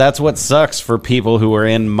point. But that's what sucks for people who are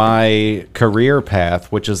in my career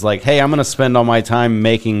path, which is like, hey, I'm going to spend all my time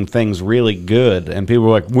making things really good. And people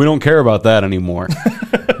are like, we don't care about that anymore.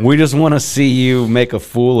 We just want to see you make a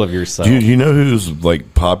fool of yourself. Dude, you know who's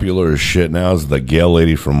like popular as shit now is the Gale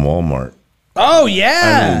lady from Walmart. Oh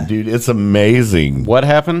yeah. I mean, dude, it's amazing. What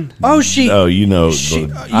happened? Oh, she. Oh, you know, She,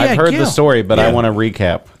 the- yeah, I've heard Gail. the story, but I Yeah. want to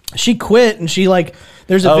recap. She quit and she like.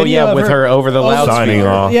 There's a Oh, video yeah, of with her over the loudspeaker. signing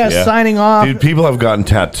off. Yeah, signing off. Dude, people have gotten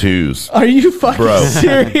tattoos. Are you fucking Bro,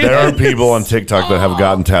 serious? there are people on TikTok that have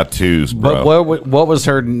gotten tattoos, bro. But what was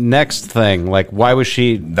her next thing? Like, why was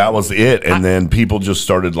she? That was it, and then people just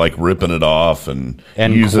started like ripping it off and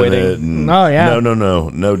using quitting. it. And, Oh, yeah.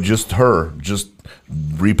 no, just her, just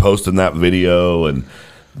reposting that video, and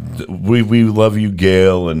we love you,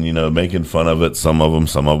 Gail, and you know, making fun of it. Some of them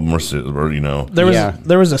are, you know,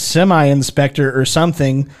 There was a semi inspector or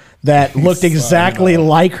something that looked exactly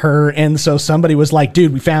like her, and so somebody was like,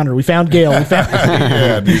 "Dude, we found her. We found Gail. We found."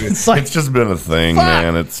 yeah, dude, It's like- it's just been a thing, Fuck.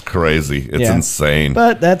 man. It's crazy. It's Yeah. insane.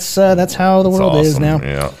 But that's how the It's world is awesome. now.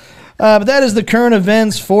 Yeah. But that is the current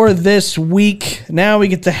events for this week. Now we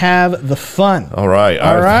get to have the fun. All right.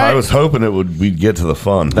 All right. I was hoping we'd get to the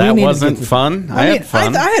fun. That need to wasn't get to- fun. I mean, had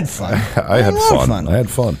fun. I had fun. I had a lot of fun. I had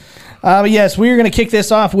fun. But yes, we are going to kick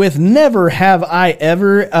this off with Never Have I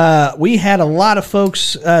Ever. We had a lot of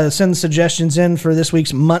folks send suggestions in for this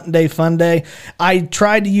week's Monday Fun Day. I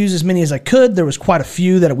tried to use as many as I could. There was quite a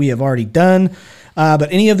few that we have already done.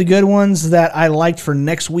 But any of the good ones that I liked for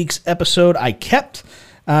next week's episode, I kept.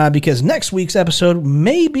 Because next week's episode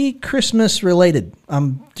may be Christmas related.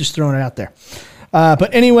 I'm just throwing it out there.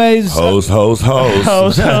 But anyways, Hose. hose.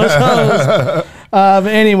 But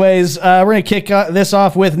anyways, we're going to kick this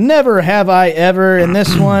off with Never Have I Ever. And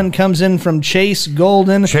this one comes in from Chase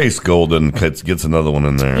Golden. Chase Golden gets another one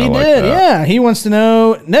in there. He I like did, that. yeah. He wants to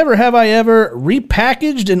know, never have I ever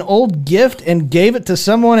repackaged an old gift and gave it to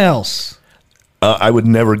someone else. I would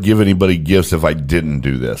never give anybody gifts if I didn't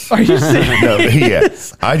do this. Are you serious? No, yeah.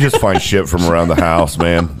 I just find shit from around the house,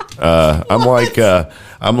 man.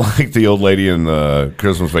 I'm like the old lady in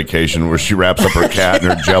Christmas Vacation where she wraps up her cat in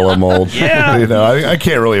her Jell-O mold. Yeah. You know, I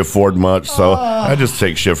can't really afford much, so I just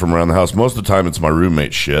take shit from around the house. Most of the time, it's my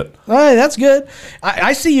roommate's shit. All right, that's good.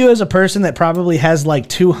 I see you as a person that probably has like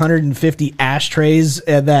 250 ashtrays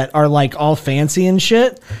that are like all fancy and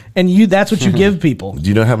shit, and that's what you give people. Do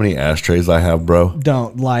you know how many ashtrays I have, bro?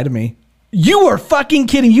 Don't lie to me. You are fucking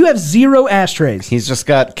kidding. You have 0 ashtrays. He's just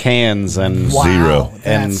got cans and Wow, Zero.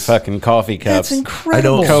 and that's- fucking coffee That's cups.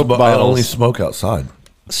 incredible. Coke I bottles. only smoke outside.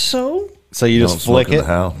 So, So you Don't just smoke flick in it. the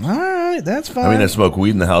house. all right, that's fine. I mean, I smoke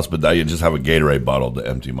weed in the house, but I just have a Gatorade bottle to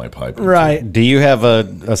empty my pipe into. Right. Do you have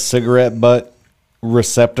a cigarette butt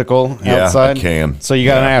receptacle Yeah, outside? I can. So you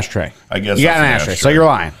got Yeah. an ashtray. I guess you got that's an an ashtray. So ashtray. you're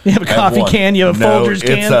lying. You have a I have coffee one. can. You have a No, Folgers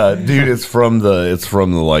can. dude, it's from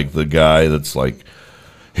the like the guy that's like,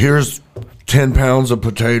 here's 10 pounds of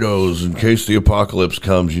potatoes in case the apocalypse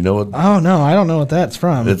comes. You know what? Oh no, I don't know what that's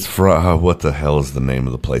from. It's from what the hell is the name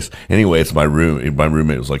of the place? Anyway, it's my room. My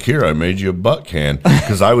roommate was like, "Here, I made you a butt can,"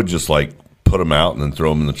 because I would just like put them out and then throw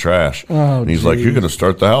them in the trash. Oh, and he's like, "You're going to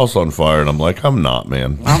start the house on fire," and I'm like, "I'm not,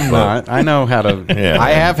 man. I'm not. I know how to. Yeah.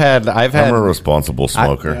 I've had I'm a responsible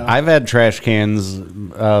smoker." I've had trash cans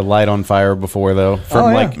light on fire before though,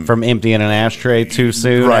 from yeah. from emptying an ashtray too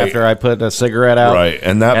soon Right. after I put a cigarette out. Right,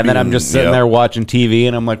 and that then I'm being- just sitting yeah. there watching TV,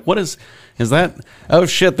 and I'm like, what is that? Oh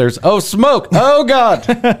shit! There's smoke! Oh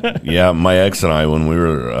god! Yeah, my ex and I, when we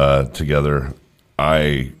were together,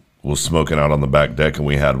 I was smoking out on the back deck, and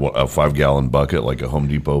we had a 5-gallon bucket, like a Home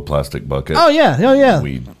Depot plastic bucket. oh yeah.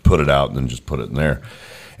 We put it out and then just put it in there.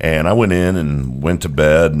 And I went in and went to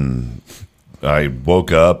bed, and I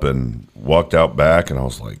woke up and walked out back, and I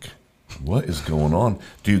was like, what is going on?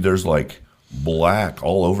 Dude, there's like black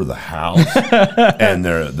all over the house. And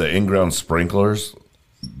the in-ground sprinklers,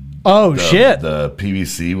 Oh shit. the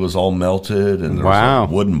PVC was all melted, and there Wow.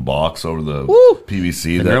 was a wooden box over the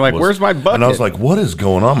PVC. And you're like, "Where's my And I bucket?" was like, what is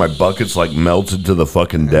going on? My bucket's like melted to the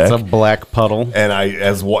fucking deck. It's a black puddle. And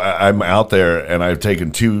I'm out there, and I've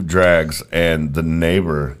taken 2 drags, and the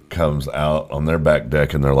neighbor comes out on their back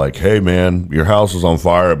deck, and they're like, "Hey, man, your house is on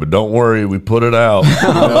fire, but don't worry, we put it out."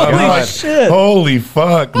 I'm like, shit. holy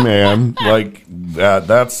fuck, man! Like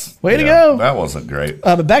that's Way to go. That wasn't great.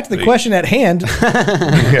 But back to the question at hand.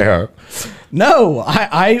 Yeah, No,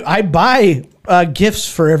 I buy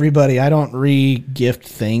gifts for everybody. I don't re-gift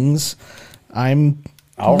things. I'm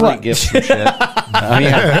I'll What? re-gift some shit.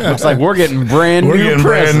 Yeah, looks like we're getting brand We're new getting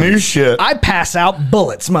presents. brand new shit. I pass out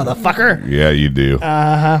bullets, motherfucker. Yeah, you do.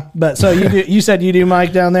 But so you said you do,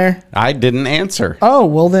 Mike, down there? I didn't answer. Oh,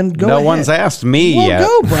 well then go no ahead. one's asked me Well, yet.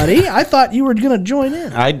 go, buddy. I thought you were going to join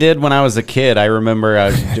in. I did when I was a kid. I remember I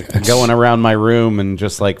was going around my room and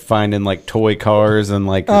just like finding like toy cars and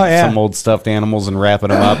like Oh, yeah. some old stuffed animals and wrapping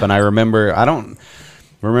them up. And I remember, I don't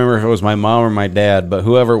remember if it was my mom or my dad, but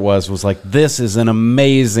whoever it was like, this is an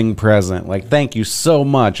amazing present. Like, thank you so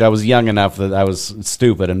much. I was young enough that I was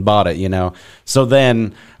stupid and bought it, you know? So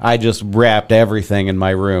then I just wrapped everything in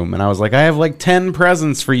my room and I was like, I have like 10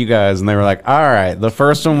 presents for you guys. And they were like, all right, the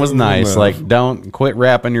first one was nice. Like, don't quit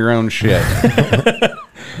wrapping your own shit.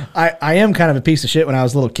 I am kind of a piece of shit when I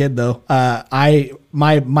was a little kid, though.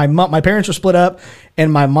 My parents were split up,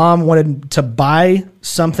 and my mom wanted to buy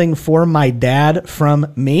something for my dad from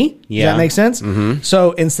me. Does Yeah. that make sense? Mm-hmm.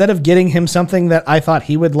 So instead of getting him something that I thought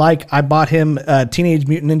he would like, I bought him Teenage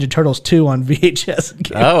Mutant Ninja Turtles 2 on VHS. and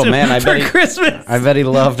gave Oh, it to man, him I for bet he- Christmas. I bet he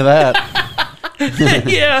loved that.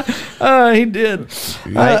 Yeah, he did,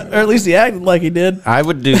 or at least he acted like he did. I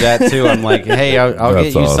would do that too. I'm like, hey, I'll get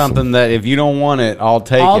That's you awesome. something that if you don't want it, I'll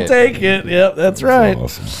take it. I'll take it. Yep, that's right.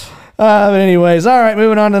 Awesome. But anyways, all right,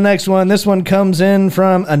 moving on to the next one. This one comes in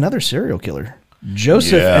from another serial killer,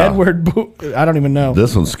 Joseph Yeah. Edward. I don't even know.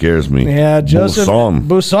 This one scares me. Yeah, Joseph Buson.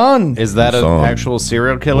 Buson. Is that an Son. actual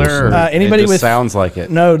serial killer? Or Anybody it just with sounds like it.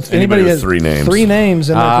 No, anybody with has three names. 3 names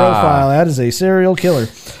in their profile. That is a serial killer.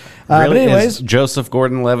 But Really? anyways, Is Joseph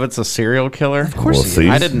Gordon-Levitt's a serial killer? Of Well, see,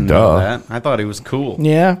 I didn't know that. I thought he was cool.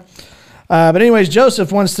 yeah. But anyways,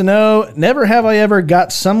 Joseph wants to know: never have I ever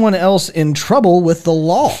got someone else in trouble with the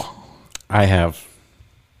law. I have.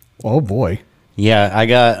 Oh boy. Yeah, I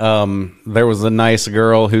got. There was a nice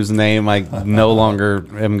girl whose name I no longer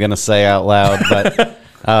am gonna say out loud, but.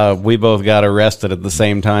 We both got arrested at the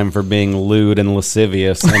same time for being lewd and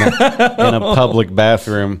lascivious in a public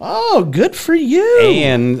bathroom. Oh, good for you.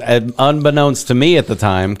 And unbeknownst to me at the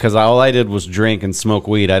time, because all I did was drink and smoke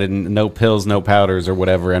weed. I didn't, no pills, no powders or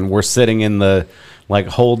whatever. And we're sitting in the like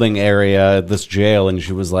holding area at this jail, and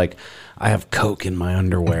she was like, I have coke in my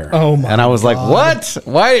underwear. Oh, my And I was like, what?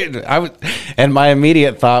 Why? And my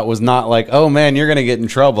immediate thought was not like, oh man, you're gonna get in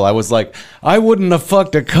trouble. I was like, I wouldn't have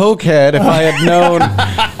fucked a cokehead if I had known.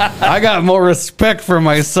 I got more respect for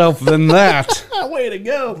myself than that. Way to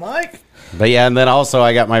go, Mike. But yeah, and then also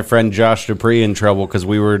I got my friend Josh Dupree in trouble because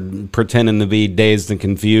we were pretending to be dazed and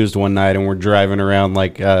confused one night, and we're driving around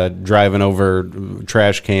like driving over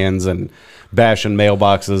trash cans and bashing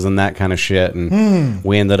mailboxes and that kind of shit, and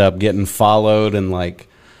we ended up getting followed and like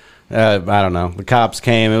I don't know, the cops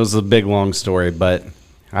came. It was a big long story, but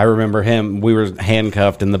I remember him. We were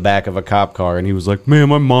handcuffed in the back of a cop car, and he was like, "Man,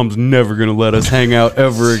 my mom's never gonna let us hang out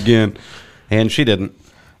ever again," and she didn't.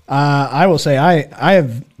 I will say I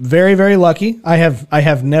have very, very lucky. I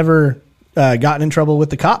have never gotten in trouble with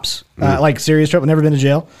the cops, like serious trouble. Never been to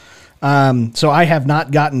jail. So I have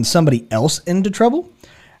not gotten somebody else into trouble.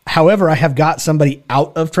 However, I have got somebody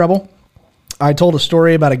out of trouble. I told a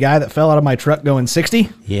story about a guy that fell out of my truck going 60.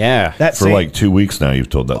 Yeah, That For same, like 2 weeks now, you've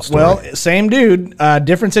told that story. well, same dude,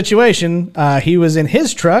 different situation. He was in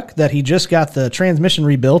his truck that he just got the transmission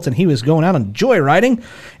rebuilt, and he was going out on joyriding,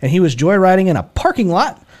 and he was joyriding in a parking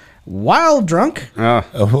lot while drunk.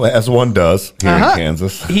 as one does here in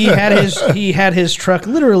Kansas. he had his truck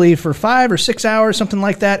literally for 5 or 6 hours, something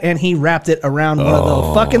like that, and he wrapped it around one of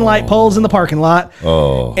the fucking light poles in the parking lot.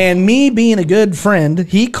 And me being a good friend,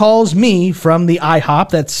 he calls me from the IHOP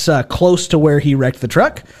that's close to where he wrecked the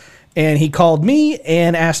truck. And he called me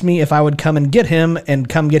and asked me if I would come and get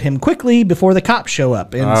him quickly before the cops show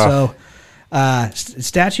up. And so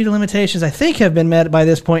statute of limitations, I think, have been met by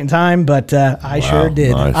this point in time, but I sure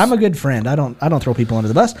did. nice. I'm a good friend. I don't throw people under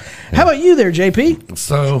the bus. How about you there, JP?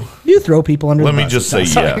 So You throw people under the let bus. me just say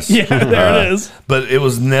Sorry. yes. Yeah, there it is. But it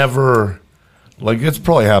was never like it's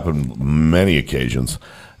probably happened many occasions.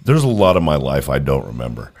 There's a lot of my life I don't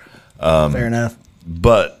remember. Fair enough.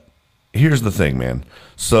 But here's the thing, man.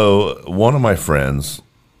 So one of my friends,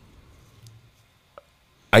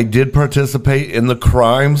 I did participate in the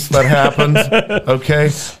crimes that happened, okay?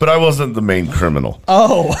 But I wasn't the main criminal.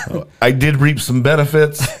 Oh, I did reap some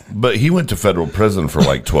benefits, but he went to federal prison for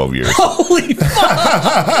like 12 years. holy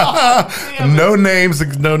fuck. No names.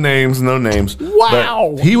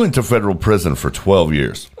 Wow. But he went to federal prison for 12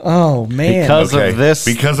 years. Oh, man. Because of this.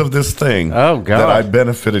 Because of this thing Oh, God. that I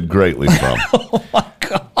benefited greatly from. Oh, my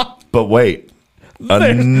God. But wait,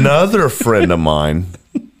 another friend of mine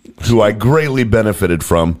who I greatly benefited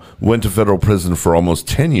from went to federal prison for almost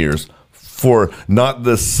 10 years for not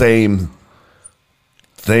the same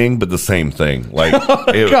thing, but the same thing. Like,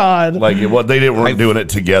 God. They weren't doing it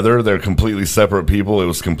together. They're completely separate people. It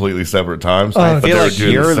was completely separate times. I but feel they were like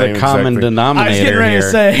doing you're same the common exact thing. I was denominator getting ready here.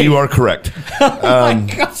 to say. You are correct.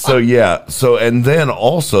 So and then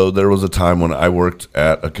also there was a time when I worked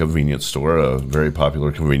at a convenience store, a very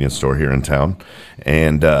popular convenience store here in town,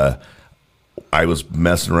 and I was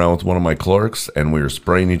messing around with one of my clerks, and we were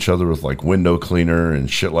spraying each other with like window cleaner and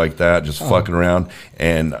shit like that, just fucking around.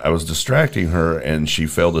 And I was distracting her, and she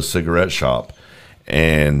failed a cigarette shop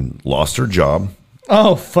and lost her job,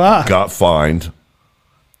 Oh, fuck. got fined,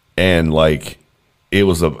 and like it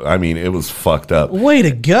was fucked up. Way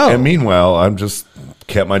to go. And meanwhile, I'm just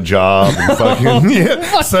kept my job and fucking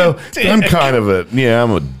yeah. So I'm kind of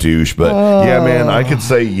I'm a douche, but yeah, man, I could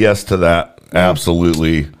say yes to that.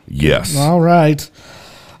 Absolutely, yes. All right.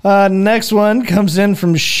 Next one comes in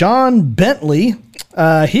from Sean Bentley.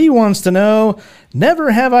 He wants to know,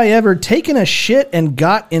 never have I ever taken a shit and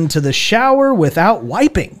got into the shower without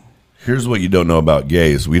wiping. Here's what you don't know about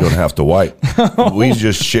gays: we don't have to wipe. We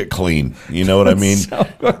just shit clean. You know what I mean? I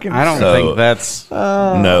don't think that's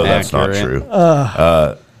No, that's not accurate. true.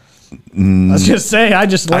 I was just say, I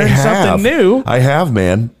just learned something new. I have,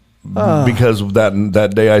 man. Because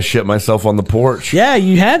that day I shit myself on the porch. Yeah,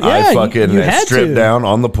 you had. Yeah, I fucking you had stripped to. down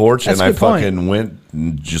on the porch, That's and a I good point. fucking went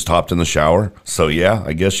and just hopped in the shower. So yeah,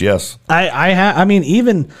 I guess yes. I mean,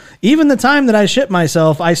 even the time that I shit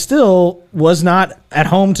myself, I still was not at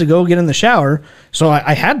home to go get in the shower, so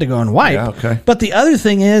I had to go and wipe. Yeah, okay. But the other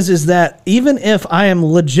thing is that even if I am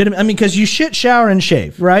legitimate, I mean, because you shit, shower, and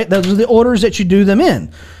shave, right? Those are the orders that you do them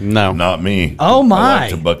in. No. Not me. Oh, my. I like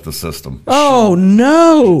to buck the system. Oh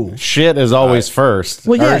no! Shit is always first.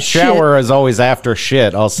 Well, yeah, Or shower is always after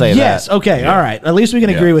shit. I'll say Yes. that. Okay. All right. At least we can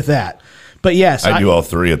agree with that. But yes, I do all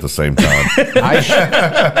three at the same time.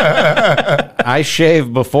 I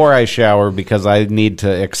shave before I shower because I need to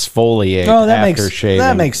exfoliate Oh, that after makes- shaving.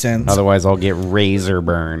 that makes sense. Otherwise, I'll get razor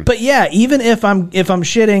burn. But yeah, even if I'm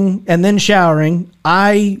shitting and then showering,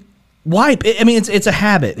 I wipe. I mean, it's a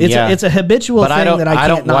habit. It's a habitual thing that I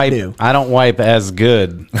can't not do. I don't wipe as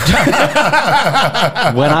good.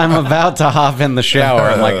 When I'm about to hop in the shower,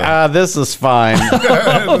 I'm like, this is fine.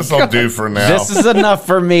 This'll do for now. This is enough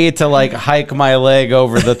for me to like hike my leg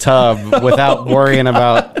over the tub without worrying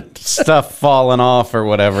about stuff falling off or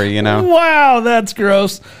whatever, you know? Wow, that's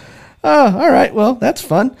gross. All right. Well, that's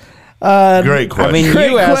fun. Great question. I mean,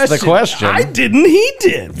 Great you asked the question. I didn't. He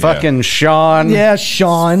did. Fucking Sean. Yeah,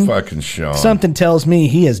 Sean. fucking Sean. Something tells me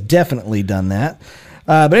he has definitely done that.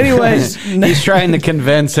 But anyways, He's trying to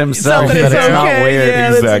convince himself something that is it's not okay. weird. Yeah,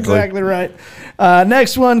 that's Exactly. exactly right.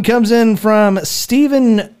 Next one comes in from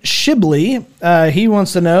Stephen Shibley. He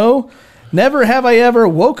wants to know, never have I ever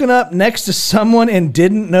woken up next to someone and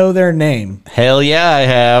didn't know their name. Hell yeah, I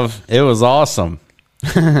have. It was awesome.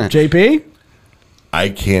 JP? I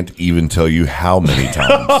can't even tell you how many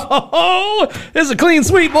times. Oh, this is a clean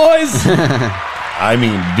sweep, boys. I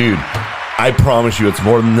mean, dude, I promise you it's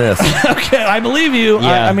more than this. Okay, I believe you.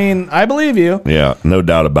 Yeah. I mean, I believe you. Yeah, no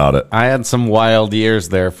doubt about it. I had some wild years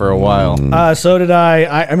there for a while. So did I.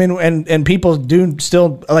 I mean, and people do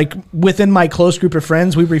still, like, within my close group of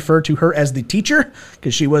friends, we refer to her as the teacher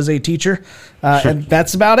because she was a teacher. And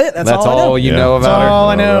that's about it. That's all I know. you Yeah. know That's about her. all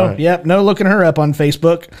I know. right. Yep. No looking her up on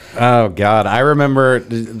Facebook. Oh God, I remember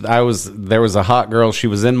there was a hot girl. She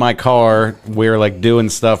was in my car. We were like doing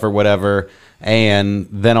stuff or whatever, and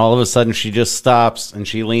then all of a sudden she just stops and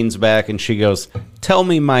she leans back and she goes, "Tell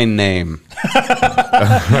me my name."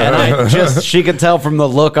 And she could tell from the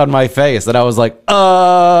look on my face that I was like,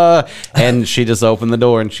 and she just opened the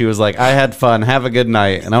door and she was like, "I had fun. Have a good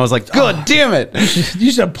night." And I was like, "God damn it."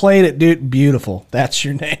 You should have played it, dude. Beautiful. That's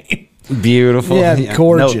your name. Beautiful. Yeah,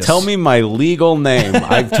 gorgeous. No, tell me my legal name.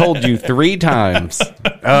 I've told you 3 times.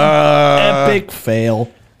 Epic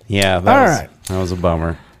fail. Yeah, All right. that was a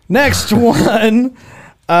bummer. Next one.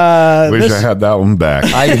 Wish I had that one back.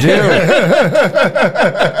 I do.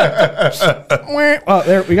 Oh,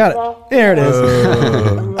 there we got it. There it is.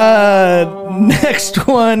 Next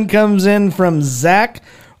one comes in from Zach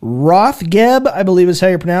Rothgeb, I believe is how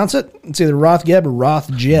you pronounce it. It's either Rothgeb or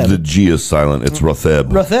Rothjeb. The G is silent. It's Rotheb.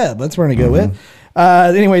 Rotheb, that's what we're going to go with.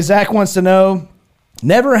 Anyway, Zach wants to know,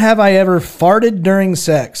 never have I ever farted during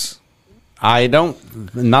sex. I don't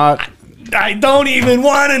even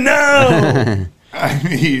want to know. I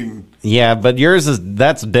mean, Yeah, but that's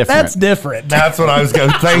different. That's different. that's what I was going.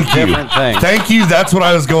 Thank you. Different thing. Thank you. That's what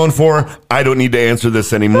I was going for. I don't need to answer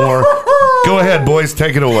this anymore. Go ahead, boys.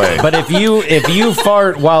 Take it away. But if you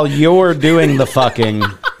fart while you're doing the fucking,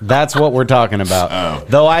 That's what we're talking about.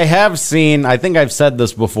 Though I have seen, I think I've said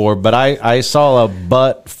this before, but I saw a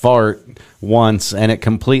butt fart once, and it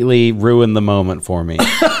completely ruined the moment for me.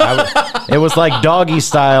 It was like doggy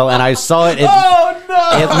style, and I saw it.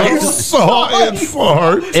 I saw it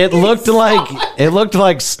fart. It looked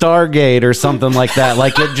like Stargate or something like that.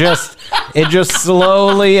 Like it just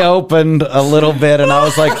slowly opened a little bit, and I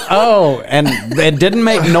was like, oh, and it didn't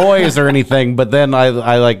make noise or anything. But then I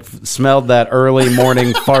like smelled that early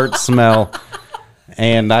morning fart smell.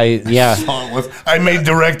 And I made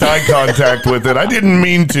direct eye contact with it. I didn't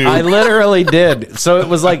mean to. I literally did. So it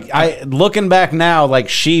was like, looking back now, like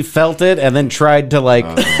she felt it and then tried to like,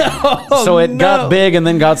 so it got big and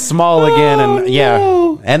then got small again. And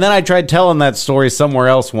and then I tried telling that story somewhere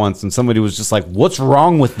else once, and somebody was just like, what's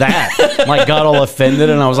wrong with that? Like got all offended,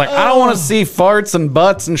 and I was like, I don't want to see farts and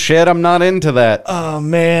butts and shit. I'm not into that. Oh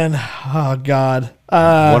man. Oh God.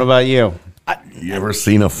 What about you? You ever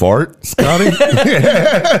seen a fart, Scotty?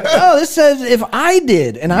 Oh, this says if I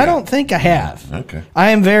did, and I don't think I have. Okay.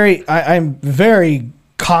 I'm very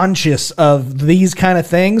conscious of these kind of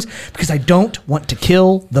things because I don't want to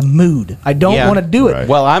kill the mood. I don't want to do it. Right.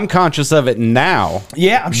 Well, I'm conscious of it now.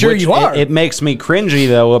 Yeah, I'm sure which you are. It makes me cringy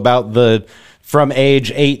though about the from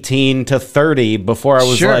age 18 to 30 before I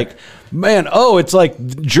was Sure. like, man, it's like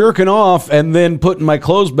jerking off and then putting my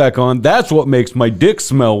clothes back on. That's what makes my dick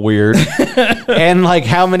smell weird. And like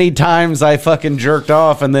how many times I fucking jerked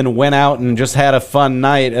off and then went out and just had a fun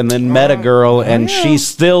night and then met a girl and she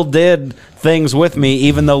still did things with me,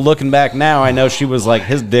 even though looking back now, I know she was like,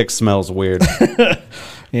 his dick smells weird.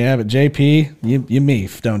 Yeah, but JP, you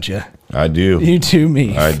meef, don't you? I do. You too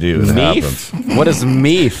meef. I do. It happens. Meef? What is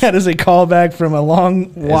meef? That is a callback from a long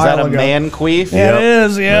while Is that a ago. man queef? Yeah, Yep. it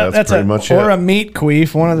is. Yeah, That's pretty much or it. a meat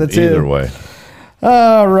queef, one of the two. Either way.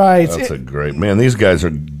 All right. That's a great man. These guys are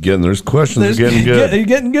getting their questions are getting You're good.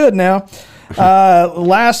 getting good now.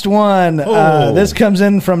 Last one. This comes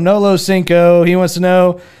in from Nolo Cinco. He wants to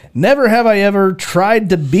know, never have I ever tried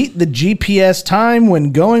to beat the GPS time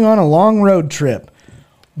when going on a long road trip.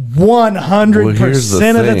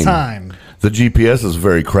 100% of the thing. time. The GPS is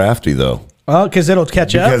very crafty though. Well, because it'll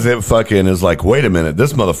catch up. Because it fucking is like, wait a minute,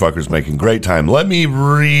 this motherfucker's making great time. Let me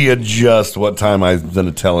readjust what time I'm going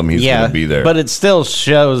to tell him he's going to be there. But it still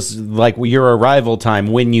shows like your arrival time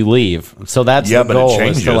when you leave. So that's the but it goal is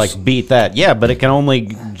changes. to like beat that. Yeah, but it can only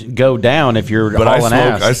go down if you're But hauling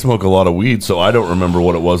ass. I smoke a lot of weed, so I don't remember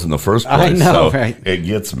what it was in the first place. I know, so right? It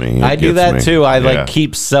gets me. I do that too. I Yeah. like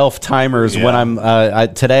keep self timers when I'm.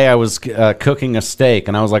 Today I was cooking a steak,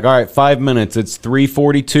 and I was like, "All right, 5 minutes. It's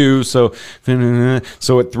 3:42, so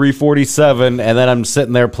at 3:47, and then I'm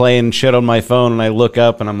sitting there playing shit on my phone, and I look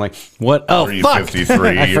up, and I'm like, "What? Oh fuck!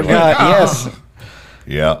 3:53. I You're forgot." like, Yes.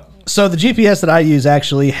 Yeah. So the GPS that I use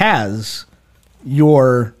actually has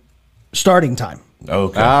your starting time.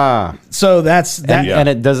 Okay. Ah. So that's that. And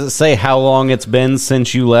it does it say how long it's been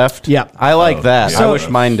since you left? Yeah. I like that. yeah. I wish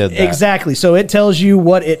mine did that. Exactly. So it tells you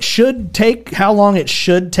what it should take, how long it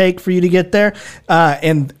should take for you to get there,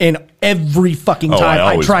 and every fucking Oh, time I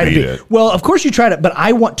I always try to beat be. it. Well, of course you tried it, but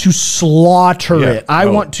I want to slaughter it. I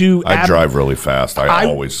want to. I drive really fast. I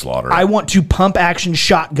always slaughter it. I want to pump action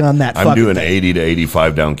shotgun that. I'm fucking doing thing. 80 to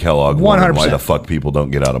 85 down Kellogg. wondering Why 100%. the fuck people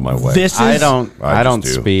don't get out of my way? This is. I don't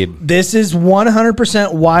just do. speed. This is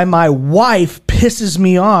 100% why my wife pisses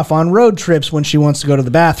me off on road trips when she wants to go to the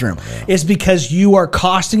bathroom. It's because you are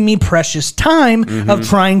costing me precious time of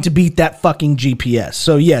trying to beat that fucking GPS.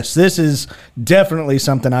 So yes, this is definitely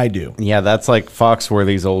something I do. Yeah, that's like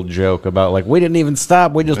Foxworthy's old joke about like, we didn't even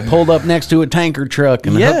stop. We just pulled up next to a tanker truck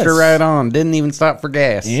and hooked her right on. Didn't even stop for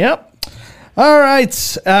gas. Yep. All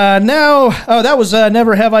right. Now, that was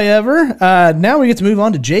Never Have I Ever. Now we get to move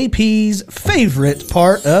on to JP's favorite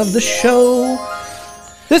part of the show.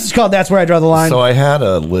 This is called That's Where I Draw the Line. So I had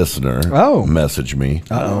a listener Oh. message me,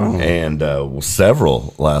 and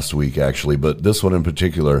several last week actually, but this one in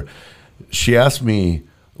particular, she asked me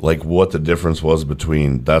like what the difference was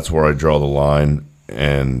between That's Where I Draw the Line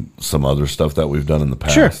and some other stuff that we've done in the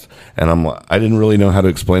past. Sure. And I didn't really know how to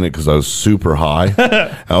explain it because I was super high.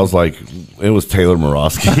 I was like, it was Taylor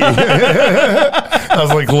Morosky. I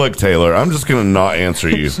was like, look, Taylor, I'm just going to not answer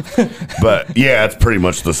you. But yeah, it's pretty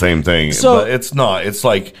much the same thing. So- but it's not. It's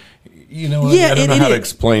like You know, I don't know how to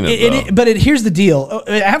explain it, but here's the deal.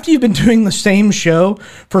 After you've been doing the same show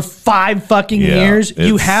for 5 fucking years,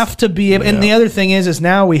 you have to be able, and the other thing is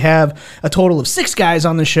now we have a total of 6 guys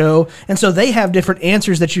on the show, and so they have different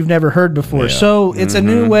answers that you've never heard before. So it's a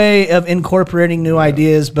new way of incorporating new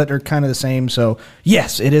ideas, but are kind of the same. So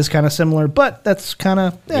yes, it is kind of similar, but that's kind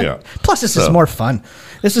of, Plus this is more fun.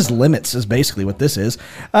 This is limits is basically what this is.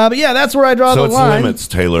 But yeah, that's where I draw the line. So it's limits,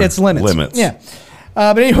 Taylor. It's limits. Limits. Yeah.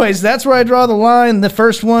 But anyways, that's where I draw the line. The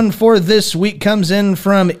first one for this week comes in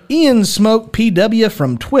from Ian Smoke PW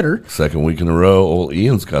from Twitter. Second week in a row, old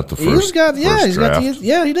Ian's got the first.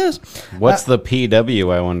 He does. What's the PW?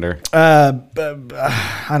 I wonder.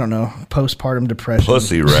 I don't know. Postpartum depression.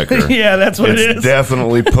 Pussy wrecker. Yeah, that's what it is.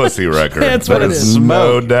 Definitely pussy wrecker. That's what it is.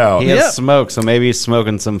 No doubt. He has smoke, so maybe he's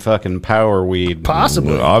smoking some fucking power weed.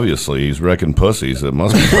 Possibly. Well, obviously, he's wrecking pussies. It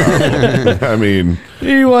must be powerful. I mean,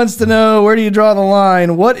 he wants to know, where do you draw the line?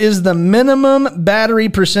 What is the minimum battery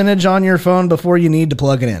percentage on your phone before you need to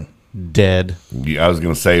plug it in? Dead. I was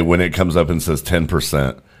going to say, when it comes up and says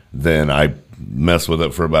 10%, then I mess with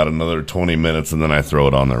it for about another 20 minutes, and then I throw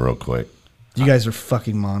it on there real quick. You guys are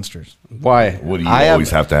fucking monsters. Why? What do you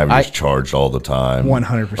always have to have yours charged all the time?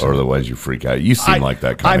 100%. Or otherwise you freak out. You seem like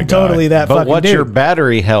that kind of guy. I'm totally that but fucking what's dude. your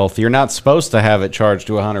battery health? You're not supposed to have it charged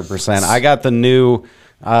to 100%. I got the new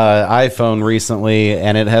iPhone recently,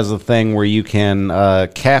 and it has a thing where you can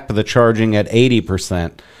cap the charging at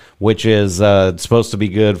 80%, which is supposed to be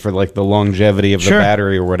good for like the longevity of the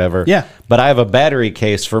battery or whatever. Yeah. But I have a battery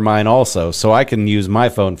case for mine also, so I can use my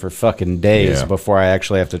phone for fucking days before I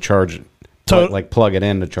actually have to charge it. Plug it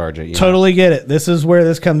in to charge it. Totally get it. This is where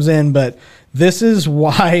this comes in, but this is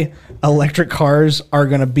why electric cars are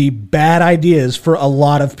going to be bad ideas for a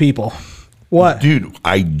lot of people. What? Dude,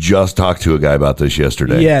 I just talked to a guy about this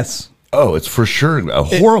yesterday. Yes. Oh, it's for sure a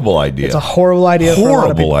horrible idea. It's a horrible idea.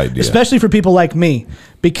 Horrible idea. Especially for people like me,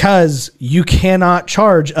 because you cannot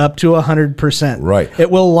charge up to 100%. Right.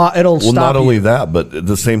 It'll stop not only you. that, but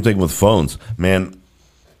the same thing with phones. Man,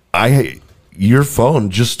 your phone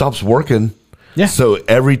just stops working. Yeah. So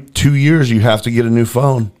every 2 years you have to get a new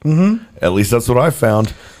phone. Mm-hmm. At least that's what I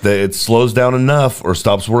found. That it slows down enough or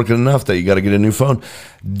stops working enough that you got to get a new phone.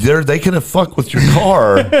 They can fuck with your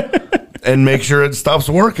car and make sure it stops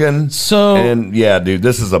working. And yeah, dude,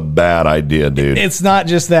 this is a bad idea, dude. It's not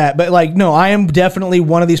just that, but like, no, I am definitely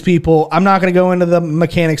one of these people. I'm not going to go into the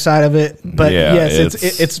mechanic side of it, but yes,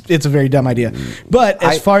 it's a very dumb idea. But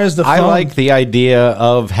as far as the phone, I like the idea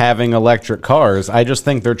of having electric cars. I just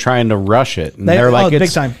think they're trying to rush it. And they're like,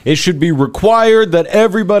 big time. It should be required that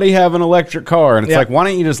everybody have an electric car. And it's like, why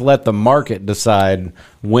don't you just let the market decide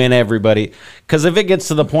when everybody, because if it gets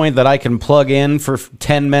to the point that I can plug in for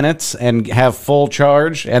 10 minutes and have full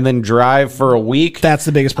charge and then drive for a week, that's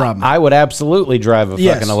the biggest problem. I would absolutely drive a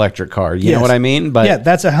fucking electric car. You know what I mean? But yeah,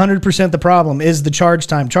 that's 100% the problem is the charge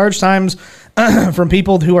time. Charge times from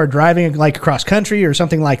people who are driving like cross country or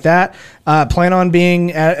something like that, plan on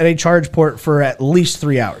being at a charge port for at least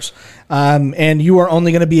 3 hours. And you are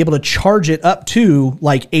only going to be able to charge it up to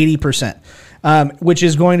like 80%. Which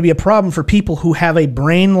is going to be a problem for people who have a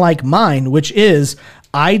brain like mine, which is,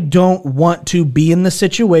 I don't want to be in the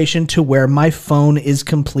situation to where my phone is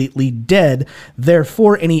completely dead.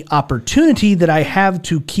 Therefore, any opportunity that I have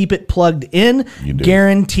to keep it plugged in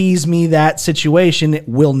guarantees me that situation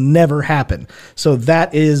will never happen. So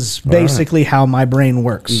that is basically how my brain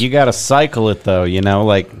works. You got to cycle it though,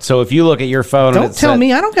 like, so if you look at your phone, don't tell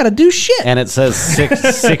me I don't got to do shit. And it says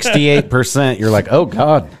 68%, you're like, oh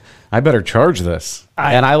God, I better charge this.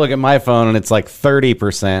 And I look at my phone and it's like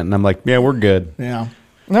 30%, and I'm like, yeah, we're good. Yeah.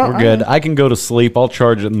 No, we're good. I can go to sleep. I'll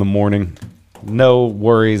charge it in the morning. No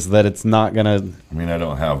worries that it's not going to. I mean, I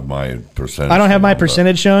don't have my percentage. I don't have my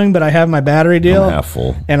percentage showing, but I have my battery deal. I'm half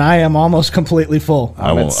full. And I am almost completely full.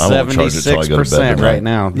 I'm at 76% right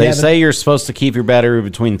now. They say you're supposed to keep your battery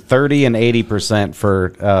between 30 and 80%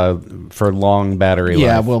 for long battery life.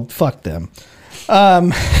 Yeah, well, fuck them.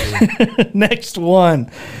 Next one.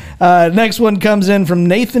 Next one comes in from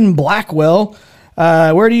Nathan Blackwell.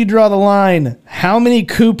 Where do you draw the line? How many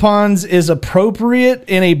coupons is appropriate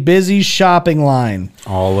in a busy shopping line?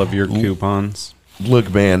 All of your coupons.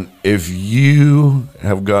 Look, man, if you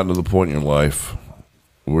have gotten to the point in your life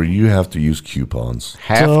where you have to use coupons.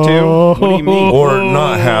 Have to? What do you mean? Or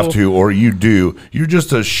not have to, or you do. You're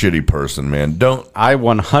just a shitty person, man. I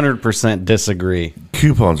 100% disagree.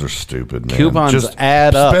 Coupons are stupid, man. Coupons just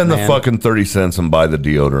add up, spend man. the fucking 30 cents and buy the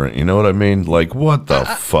deodorant. You know what I mean? Like, what the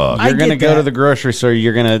fuck? You're going to go to the grocery store.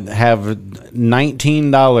 You're going to have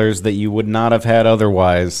 $19 that you would not have had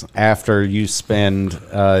otherwise after you spend,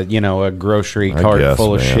 a grocery cart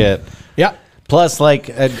full of shit. Yeah. Plus, like,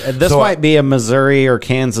 this So might be a Missouri or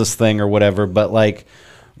Kansas thing or whatever, but like,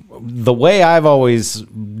 the way I've always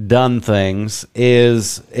done things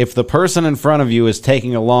is if the person in front of you is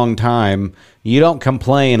taking a long time, you don't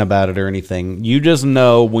complain about it or anything. You just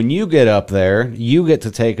know when you get up there, you get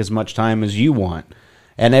to take as much time as you want.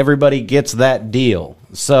 And everybody gets that deal.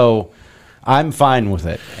 So I'm fine with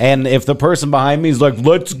it. And if the person behind me is like,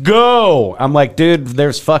 let's go, I'm like, dude,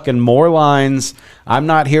 there's fucking more lines. I'm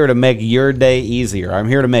not here to make your day easier. I'm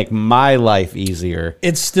here to make my life easier.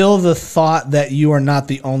 It's still the thought that you are not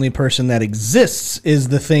the only person that exists is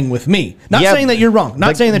the thing with me. Not Yeah, saying that you're wrong.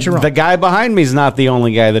 Not saying that you're wrong. The guy behind me is not the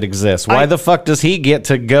only guy that exists. Why the fuck does he get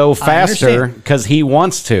to go faster understand. because he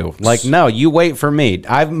wants to? Like, no, you wait for me.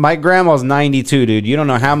 My grandma's 92, dude. You don't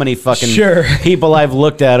know how many fucking Sure. people I've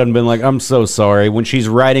looked at and been like, I'm so sorry, when she's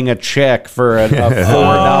writing a check for a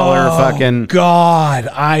 $4 fucking... God,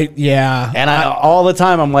 And all the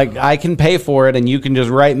time, I'm like, I can pay for it, and you can just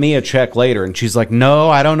write me a check later. And she's like, no,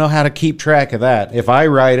 I don't know how to keep track of that. If I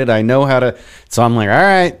write it, I know how to. So I'm like, all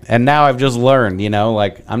right. And now I've just learned,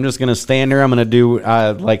 like, I'm just going to stand there. I'm going to do,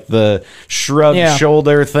 like, the shrugged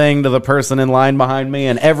shoulder thing to the person in line behind me.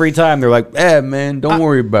 And every time they're like, man, don't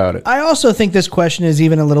worry about it. I also think this question is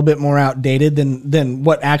even a little bit more outdated than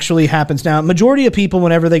what actually happens now. Majority of people,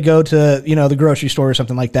 whenever they go to, the grocery store or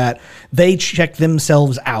something like that, they check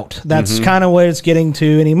themselves out. That's kind of what it's getting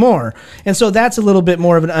to anymore. And so that's a little bit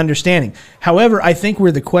more of an understanding. However, I think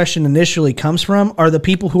where the question initially comes from are the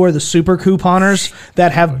people who are the super couponers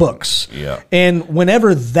that have books. Yeah. And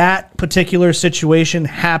whenever that particular situation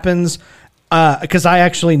happens, because I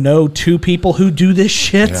actually know two people who do this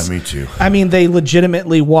shit. Yeah, me too. I mean, they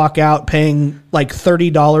legitimately walk out paying like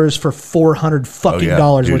 $30 for $400 fucking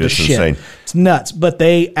dollars Dude, worth of it's shit. insane. It's nuts. But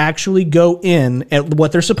they actually go in at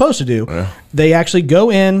what they're supposed to do. Yeah. They actually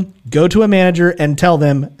go in, go to a manager, and tell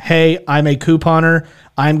them, "Hey, I'm a couponer.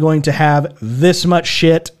 I'm going to have this much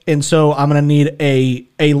shit, and so I'm going to need a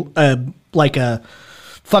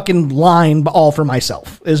fucking line all for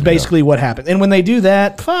myself," is basically what happened. And when they do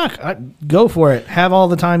that, go for it. Have all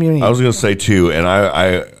the time you need. I was going to say too, and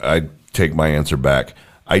I take my answer back.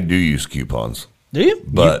 I do use coupons. Do you?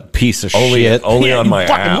 But You piece of shit. Only Yeah, on you my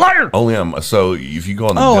fucking app. liar. Only on so if you go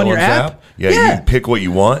on the on your Dillon's app? yeah, Yeah. you pick what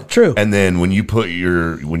you want. True. And then when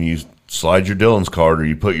you slide your Dillon's card or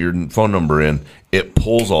you put your phone number in, it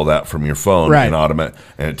pulls all that from your phone Right. and automatic,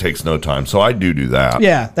 and it takes no time. So I do that.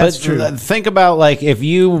 Yeah, that's But true. Think about, like, if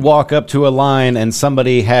you walk up to a line and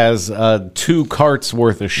somebody has 2 carts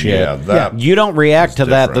worth of shit. Yeah, that you don't react to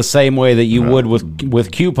that different. the same way that you would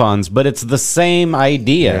with coupons, but it's the same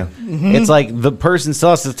idea. It's like the person still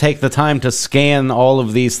has to take the time to scan all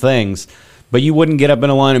of these things, but you wouldn't get up in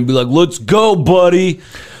a line and be like, "Let's go, buddy."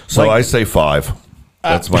 So I say 5.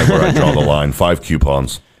 That's where I draw the line. 5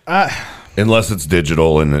 coupons. Unless it's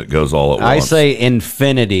digital and it goes all at once. I say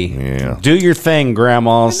infinity. Yeah. Do your thing,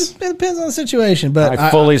 grandmas. It depends on the situation, but I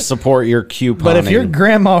fully support your couponing. But if your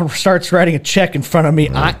grandma starts writing a check in front of me,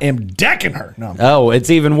 I am decking her. No, Oh, it's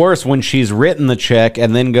even worse when she's written the check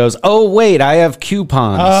and then goes, "Oh, wait, I have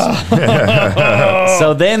coupons."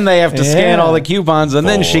 So then they have to scan Yeah. all the coupons, and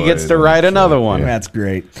then she gets to Boy, write another one. that's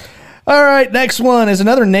great. All right, next one is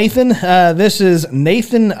another Nathan. This is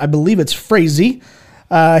Nathan. I believe it's Frazee.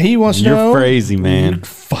 He wants to You're know. crazy, man.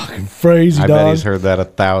 Fucking Frazee, I dog. bet he's heard that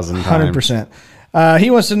 1,000 times. 100%. He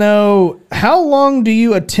wants to know, how long do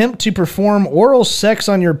you attempt to perform oral sex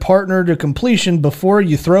on your partner to completion before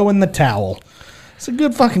you throw in the towel? It's a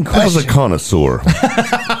good fucking As a question. connoisseur,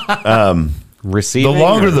 Receiving the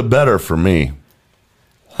longer or- the better for me.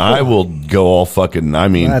 I will go all fucking. I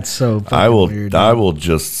mean, That's so fucking I will. weird, I will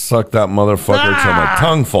just suck that motherfucker till my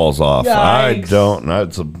tongue falls off. I Yikes.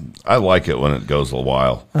 don't. I like it when it goes a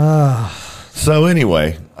while. So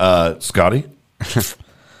anyway, Scotty. Scott's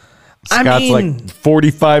I mean- like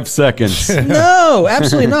 45 seconds. No,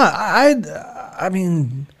 absolutely not. I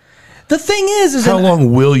mean, the thing is How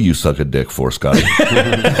long will you suck a dick for, Scotty?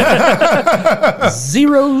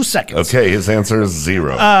 0 seconds. Okay, his answer is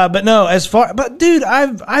 0. But no, but dude,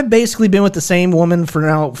 I've basically been with the same woman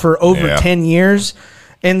for over Yeah. 10 years.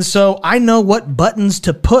 And so I know what buttons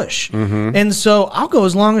to push. Mm-hmm. And so I'll go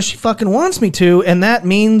as long as she fucking wants me to. And that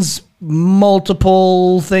means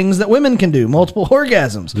multiple things that women can do, multiple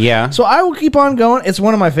orgasms. Yeah. So I will keep on going. It's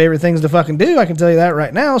one of my favorite things to fucking do. I can tell you that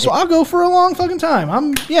right now. So I'll go for a long fucking time.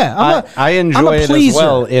 I enjoy it as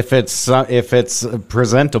well if it's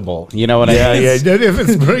presentable. You know what I mean? If it's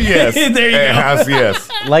yes, There you go. yes.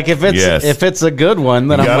 Like if it's Yes. if it's a good one,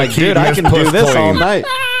 then You I'm gotta like, keep dude, I his can do puss this all clean. night.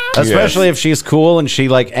 Especially if she's cool and she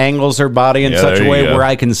like angles her body in Yeah, such a there you way go. where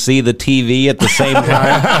I can see the TV at the same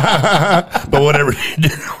time. But whatever you do,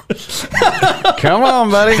 Come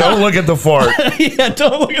on, buddy. don't look at the fart. Yeah,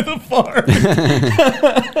 don't look at the far.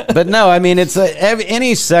 But no, I mean, it's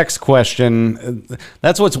any sex question.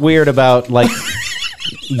 That's what's weird about like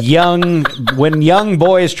when young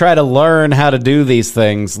boys try to learn how to do these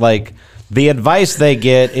things, like the advice they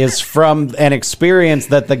get is from an experience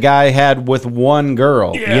that the guy had with one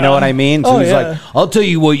girl. You know what I mean? So Oh, he's yeah. like, I'll tell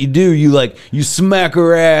you what you do. You smack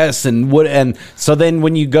her ass and so then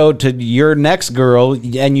when you go to your next girl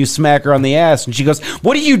and you smack her on the ass and she goes,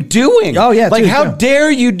 what are you doing? Oh, yeah, Like, dude, how yeah. dare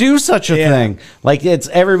you do such a Yeah. thing? Like,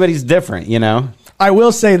 everybody's different, you know? I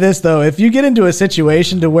will say this though: if you get into a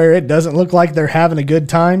situation to where it doesn't look like they're having a good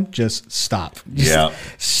time, just stop. Just Yeah.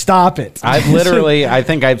 stop it. I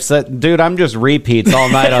think I've said, dude, I'm just repeats all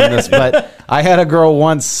night on this, but I had a girl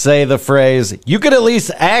once say the phrase, you could at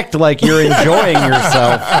least act like you're enjoying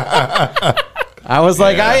yourself. I was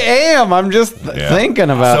like, I am. I'm just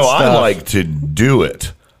thinking about So stuff. I like to do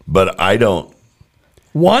it, but I don't.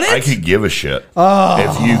 Want it? I could give a shit. Oh,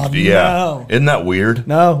 if you, no. Isn't that weird?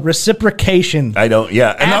 No reciprocation. I don't.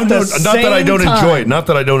 Yeah, and At not the that I same don't enjoy time. it. Not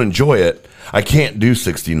that I don't enjoy it. I can't do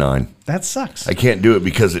 69. That sucks. I can't do it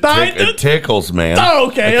because it tickles, man. Oh,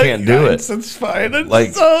 okay. I can't do it. That's fine. It's, Like,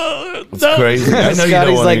 It's crazy. I know you don't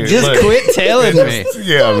Scotty's want like, to just quit telling me.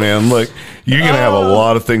 Yeah, man. Look, you're gonna have a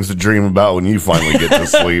lot of things to dream about when you finally get to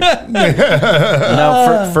sleep.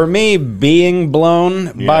 No, for me, being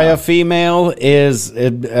blown by a female is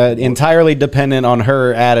entirely dependent on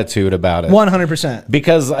her attitude about it. 100%.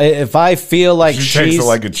 Because if I feel like She takes she's it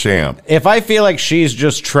like a champ. if I feel like she's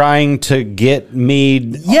just trying to get me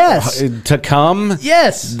Yes. to come,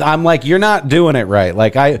 Yes. I'm like, you're not doing it right.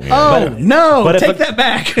 Like Oh, no. but if Take a- that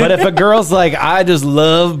back. but if a girl's like, I just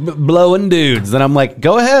love blowing dudes, then I'm like,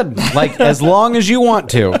 go ahead. Like, as long as you want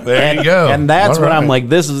to. There you go. And that's All when I'm right. like,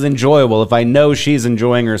 this is enjoyable. If I know she's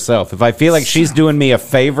enjoying herself. If I feel like she's doing me a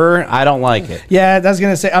favor, I don't like it. Yeah, I was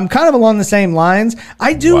gonna say I'm kind of along the same lines.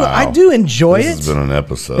 I do Wow. enjoy This has it. been an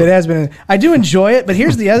episode. It has been. I do enjoy it, but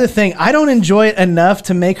here's the other thing: I don't enjoy it enough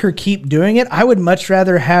to make her keep doing it. I would much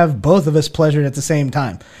rather have both of us pleasured at the same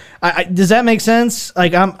time. Does that make sense?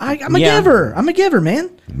 Like I'm a Yeah. giver. I'm a giver, man.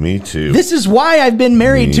 Me too. This is why I've been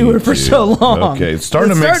married to Me her for too. so long. Okay, it's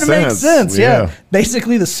starting to make sense. Yeah. Yeah.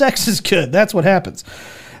 Basically, the sex is good. That's what happens.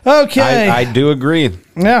 Okay. I do agree.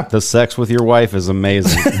 Yeah. The sex with your wife is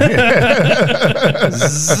amazing.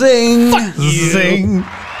 Zing. Zing.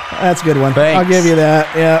 That's a good one. Thanks. I'll give you that.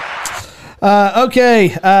 Yeah.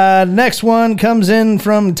 Okay. Next one comes in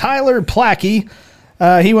from Tyler Plackey.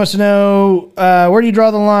 He wants to know where do you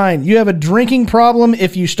draw the line? You have a drinking problem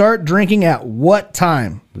if you start drinking at what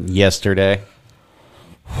time? Yesterday.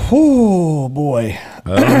 Oh boy.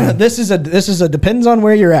 This is a depends on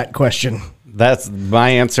where you're at question. That's my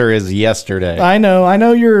answer is yesterday. I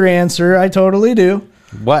know your answer. I totally do.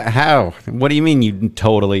 What? How? What do you mean you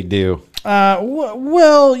totally do?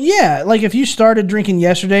 Well, yeah. Like if you started drinking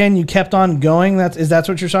yesterday and you kept on going, that's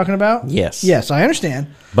what you're talking about? Yes. Yes, I understand.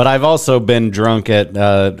 But I've also been drunk at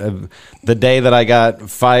the day that I got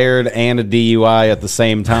fired and a DUI at the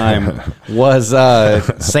same time was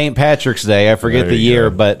St. Patrick's Day. I forget There the you year,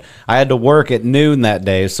 go. but I had to work at noon that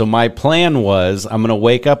day. So my plan was I'm going to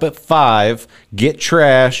wake up at 5, get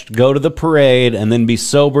trashed, go to the parade, and then be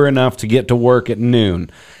sober enough to get to work at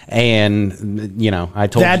noon. And, you know, I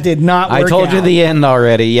told That you, did not I work told you out. the end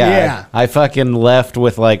already. Yeah. Yeah. I fucking left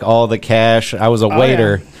with like all the cash. I was a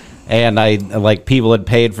waiter. yeah. And I like people had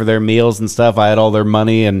paid for their meals and stuff. I had all their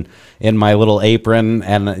money and in my little apron,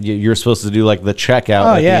 and you're supposed to do like the checkout. Oh,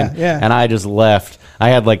 at the yeah, end. yeah. And I just left. I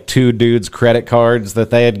had like 2 dudes' credit cards that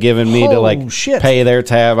they had given me to Oh, like shit. pay their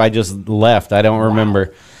tab. I just left. I don't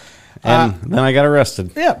remember. And then I got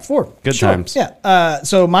arrested. Yeah, 4. Good Sure. times. Yeah.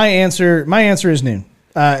 So my answer is noon.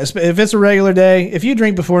 If it's a regular day, if you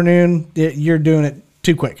drink before noon, you're doing it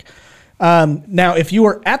too quick. Now, if you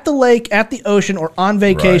are at the lake, at the ocean, or on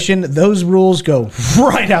vacation, those rules go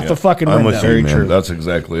right out the fucking I'm window. with you, man. That's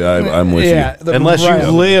exactly. I'm with Yeah, you. the- Unless right.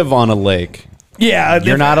 you live on a lake. Yeah,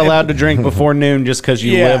 You're not allowed to drink before noon just because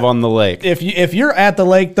you Yeah. live on the lake. If you're at the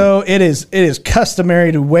lake though, it is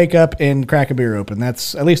customary to wake up and crack a beer open.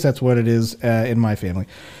 That's what it is in my family.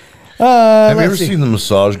 Have you ever seen the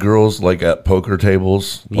massage girls like at poker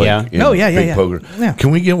tables? Like, Yeah. in Oh, yeah, big yeah. Poker. Yeah. Can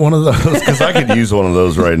we get one of those? Because I could use one of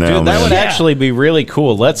those right now, Dude, that man. would actually be really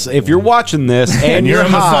cool. If you're watching this and, and you're a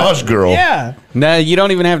hot, massage girl. Yeah. No, you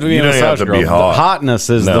don't even have to be You a don't have massage to girl. be hot. The hotness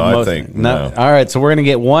is No, the I most. think, no. All right, so we're gonna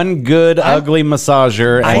get one good ugly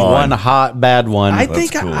massager and one hot bad one. I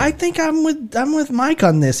think cool. I think I'm with Mike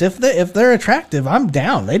on this. If they're attractive, I'm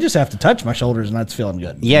down. They just have to touch my shoulders and that's feeling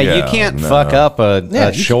good. yeah, you Yeah, can't no. fuck up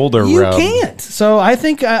a shoulder you rub. can't. So I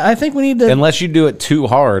think we need to. Unless you do it too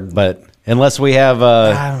hard, but unless we have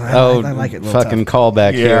I like it a little fucking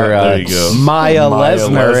callback Yeah, here, there you go. Maya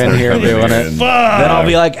Lesnar in here coming doing in. it. Then I'll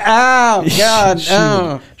be like, ow, God,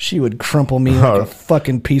 oh. She would crumple me like a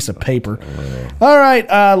fucking piece of paper. All right,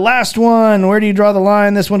 last one. Where do you draw the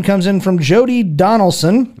line? This one comes in from Jody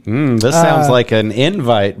Donaldson. This sounds like an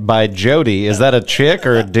invite by Jody. Is that a chick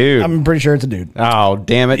or a dude? I'm pretty sure it's a dude. Oh,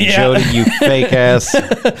 damn it, Yeah. Jody, you fake ass.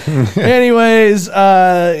 Anyways,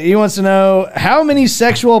 he wants to know how many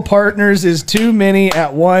sexual partners is too many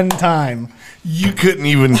at one time. You couldn't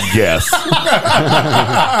even guess.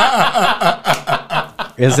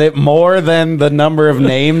 Is it more than the number of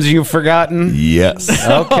names you've forgotten? Yes.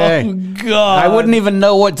 Okay. God, I wouldn't even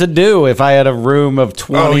know what to do if I had a room of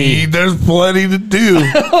 20. There's plenty to do.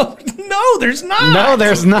 No, there's not. No,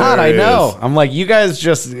 there's not. There I know. is. I'm like, you guys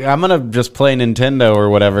I'm going to just play Nintendo or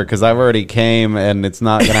whatever because I've already came and it's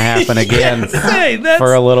not going to happen again Hey, that's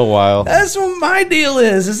for a little while. That's what my deal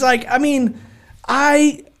is. It's like, I mean,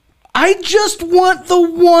 I just want the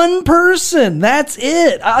one person. That's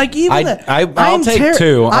it. Like even I'll take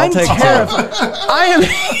two. I'll I'm take two. terrified. I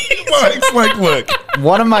am. like, look.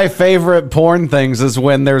 One of my favorite porn things is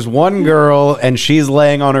when there's one girl and she's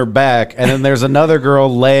laying on her back, and then there's another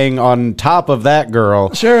girl laying on top of that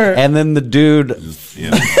girl. Sure. And then the dude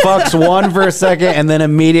fucks one for a second, and then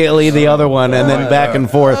immediately the other one, and then back and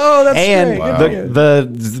forth. Oh, that's and great.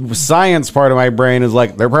 the science part of my brain is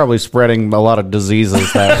like, they're probably spreading a lot of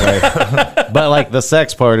diseases that way. But like the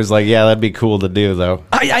sex part is like, yeah, that'd be cool to do though.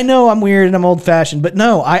 I know I'm weird and I'm old fashioned, but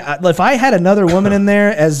no, if I had another woman in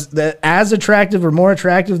there as attractive or more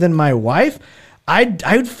attractive than my wife,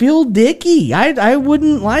 I'd feel dicky. I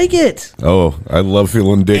wouldn't like it. Oh, I love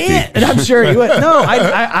feeling dicky. And I'm sure you would. No,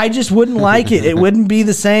 I just wouldn't like it. It wouldn't be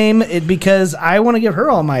the same because I want to give her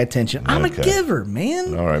all my attention. I'm a giver,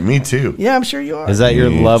 man. All right, me too. Yeah, I'm sure you are. Is that your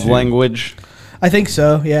Me love too. language? I think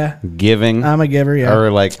so, yeah. Giving? I'm a giver, yeah. Or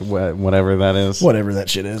like whatever that is. Whatever that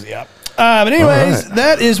shit is, yeah. But anyways,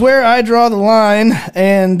 that is where I draw the line.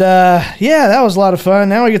 And yeah, that was a lot of fun.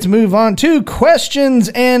 Now we get to move on to questions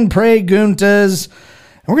and preguntas.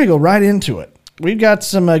 And we're going to go right into it. We've got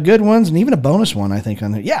some good ones and even a bonus one, I think,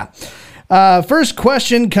 on there. Yeah. First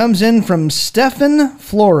question comes in from Stefan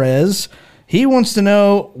Flores. He wants to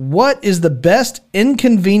know, what is the best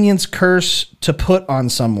inconvenience curse to put on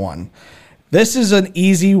someone? This is an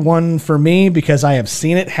easy one for me because I have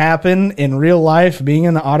seen it happen in real life, being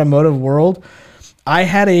in the automotive world. I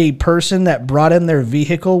had a person that brought in their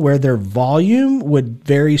vehicle where their volume would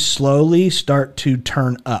very slowly start to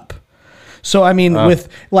turn up. So, I mean,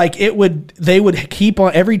 they would keep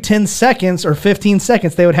on every 10 seconds or 15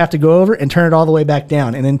 seconds, they would have to go over and turn it all the way back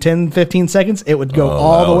down. And in 10, 15 seconds, it would go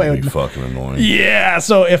all the way. That would be fucking annoying. Yeah.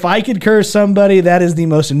 So if I could curse somebody, that is the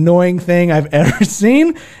most annoying thing I've ever seen.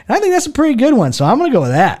 And I think that's a pretty good one. So I'm going to go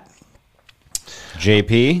with that.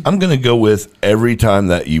 JP? I'm going to go with every time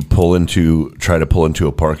that you try to pull into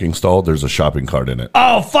a parking stall, there's a shopping cart in it.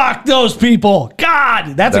 Oh, fuck those people.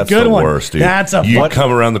 God, that's a good the one. worst, dude. That's a You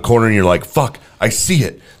come around the corner and you're like, fuck, I see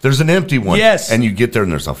it. There's an empty one. Yes. And you get there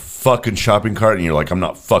and there's a fucking shopping cart and you're like, I'm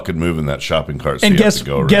not fucking moving that shopping cart. So And you have to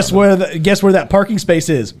go guess around it. where that parking space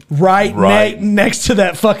is? Right. Next to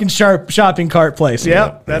that fucking shopping cart place.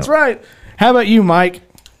 Yep, that's right. How about you, Mike?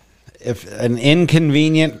 If an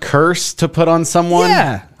inconvenient curse to put on someone,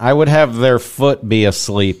 Yeah. I would have their foot be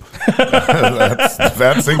asleep.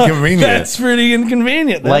 That's inconvenient. That's pretty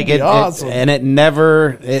inconvenient. That'd Like be it, awesome.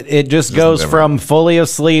 it just goes never- from fully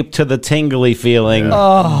asleep to the tingly feeling,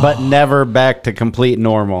 but never back to complete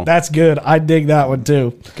normal. That's good. I dig that one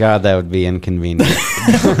too. God, that would be inconvenient.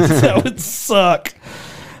 That would suck.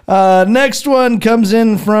 Next one comes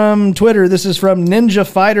in from Twitter. This is from Ninja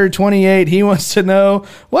Fighter 28. He wants to know,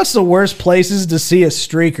 what's the worst places to see a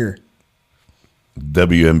streaker?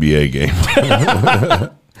 WNBA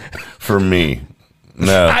game. For me.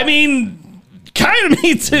 No. I mean, kind of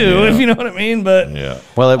me too, if you know what I mean. But Yeah.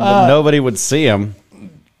 Well, nobody would see him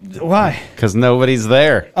why? because nobody's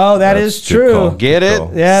there. Oh, that's good true. call. Get it?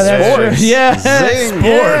 Yeah, that's Sports. true. Yeah, Zing.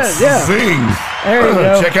 Yeah, yeah. Zing. There you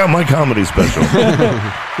go. Check out my comedy special.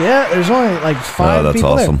 Yeah, there's only like 5 that's people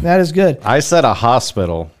awesome. there. That is good. I said a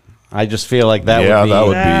hospital. I just feel like that Yeah, would be. that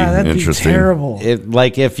would that'd interesting. be terrible.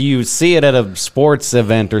 Like if you see it at a sports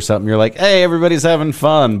event or something, you're like, "Hey, everybody's having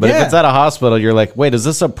fun." But if Yeah. it's at a hospital, you're like, "Wait, is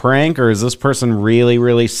this a prank or is this person really,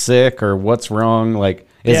 really sick or what's wrong?" Like,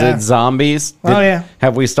 is Yeah. it zombies? Oh, yeah.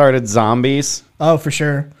 Have we started zombies? Oh, for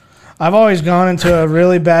sure. I've always gone into a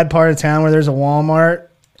really bad part of town where there's a Walmart,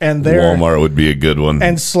 and there Walmart would be a good one.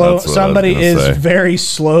 and slow. That's what I was Somebody gonna is say. very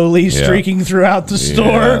slowly streaking throughout the Yeah,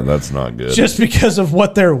 store that's not good. just because of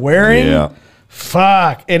what they're wearing. Yeah.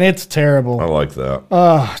 Fuck, and it's terrible. I like that.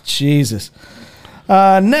 Oh, Jesus.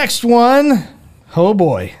 Next one. Oh,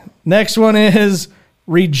 boy. Next one is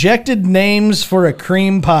rejected names for a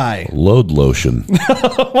cream pie. Load lotion.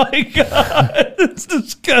 Oh, my God. It's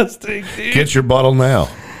disgusting, dude. Get your bottle now.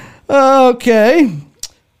 Okay.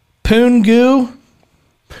 Poon goo.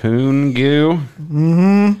 Poon goo.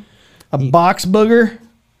 A box booger.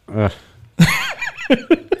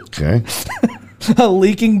 Okay. A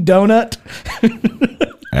leaking donut.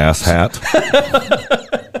 Ass hat.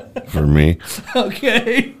 For me.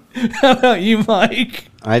 Okay. How about you, Mike?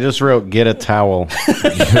 I just wrote "get a towel."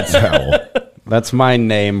 A towel. That's my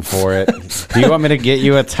name for it. Do you want me to get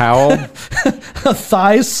you a towel? A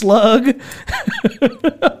thigh slug.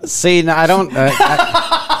 See, no, I don't.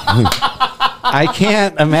 I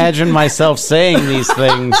can't imagine myself saying these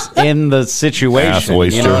things in the situation. Ass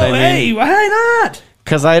oyster. You know what I mean? Hey, why not?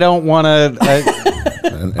 Because I don't want to.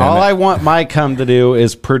 All I want my cum to do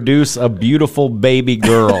is produce a beautiful baby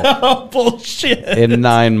girl Oh, bullshit. in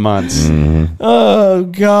 9 months, Oh,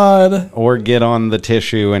 God. or get on the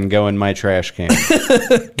tissue and go in my trash can.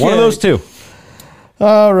 One of those two.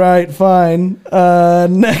 All right, fine.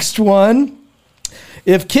 Next one.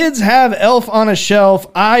 If kids have Elf on a Shelf,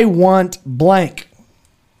 I want blank.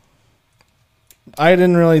 I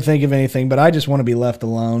didn't really think of anything, but I just want to be left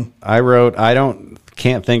alone. I wrote,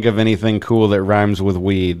 can't think of anything cool that rhymes with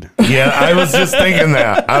weed. Yeah, I was just thinking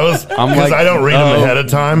that. Because like, I don't read them ahead of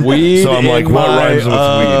time. weed So I'm like, in what my, rhymes with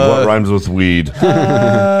weed? What rhymes with weed?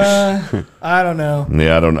 I don't know.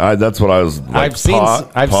 Yeah, I don't. That's what I was. Like, I've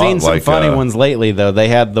seen some like, funny ones lately though. They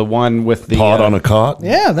had the one with the Pot on a cot.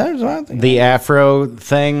 Yeah, that's what I think. the afro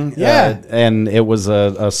thing. Yeah. And it was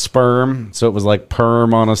a sperm, so it was like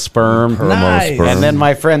perm on a sperm. Perm on a Nice. sperm. And then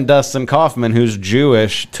my friend Dustin Kaufman, who's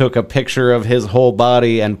Jewish, took a picture of his whole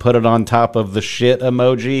body and put it on top of the shit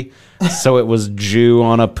emoji. So it was Jew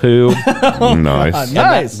on a poo. Nice.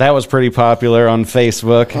 Nice. That was pretty popular on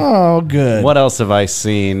Facebook. Oh, good. What else have I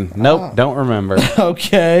seen? Nope, don't remember.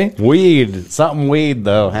 Okay. Weed. Something weed,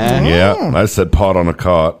 though, huh? Yeah, I said pot on a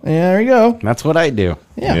cot. Yeah, there you go. That's what I do.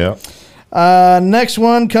 Yeah. Yeah. Next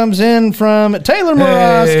one comes in from Taylor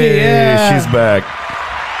Morosky. Hey, Yeah. she's back.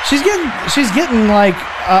 She's getting like,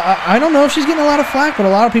 I don't know if she's getting a lot of flack, but a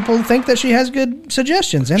lot of people think that she has good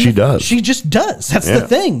suggestions. And She does. She just does. That's Yeah. the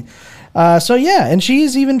thing. So yeah, and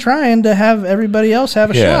she's even trying to have everybody else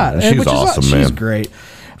have a Yeah, shot. she's which is awesome, She's man. great.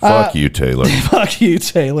 Fuck you, Taylor. Fuck you,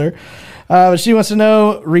 Taylor. But she wants to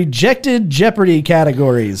know rejected Jeopardy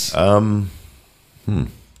categories. Oh,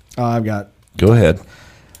 I've got Go ahead.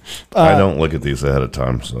 I don't look at these ahead of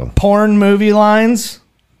time, so. porn movie lines.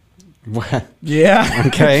 Yeah.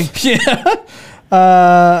 Okay.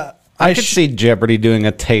 I could see Jeopardy doing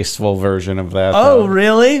a tasteful version of that. Oh, though.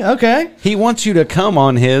 really? Okay. He wants you to come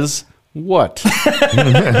on his what?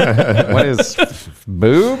 What is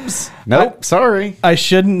boobs? Nope, sorry. I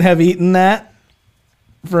shouldn't have eaten that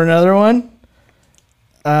for another one.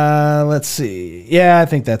 Let's see. Yeah, I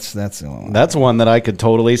think that's the one. That's one that I could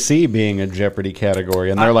totally see being a Jeopardy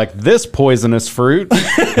category. And they're like, this poisonous fruit.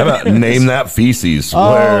 How about name that feces?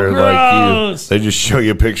 where gross. they just show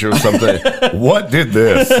you a picture of something. What did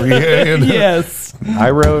this? Yeah, you know. Yes.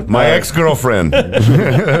 I wrote My ex-girlfriend.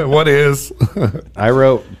 What is? I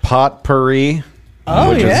wrote potpourri, Oh,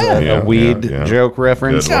 which yeah. is a weed yeah. joke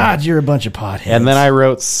reference. Good one. God, you're a bunch of potheads. And then I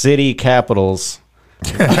wrote city capitals,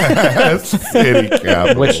 City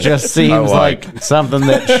capital. which just seems like. like something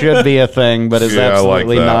that should be a thing, but is Yeah, I like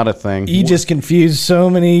absolutely that. not a thing. You just confused so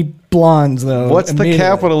many blondes, though. What's the immediately.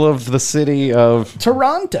 capital of the city of?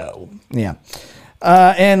 Toronto. Yeah.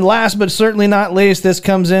 And last but certainly not least, this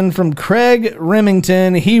comes in from Craig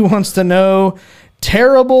Remington. He wants to know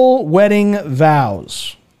terrible wedding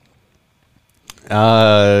vows.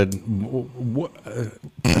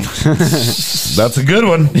 That's a good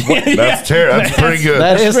one. That's terrible. That's pretty good.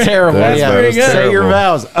 That is terrible. That's Yeah, very good. say your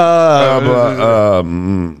vows.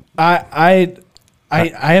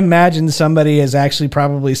 I imagine somebody has actually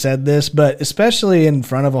probably said this, but especially in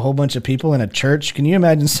front of a whole bunch of people in a church, can you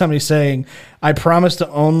imagine somebody saying, I promise to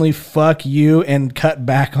only fuck you and cut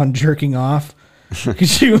back on jerking off?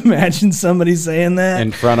 Could you imagine somebody saying that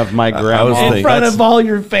in front of my I was grandma. thinking- in front of all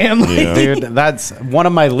your family? Yeah. Dude, that's one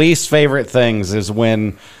of my least favorite things is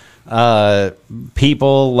when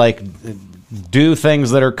people like do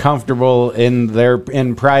things that are comfortable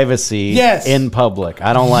in privacy Yes. in public.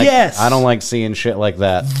 I don't like Yes. I don't like seeing shit like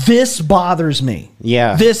that. This bothers me.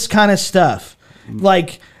 Yeah. This kind of stuff.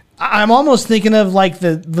 Like, I'm almost thinking of like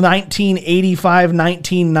the 1985,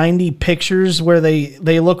 1990 pictures where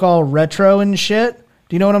they look all retro and shit.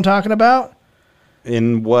 Do you know what I'm talking about?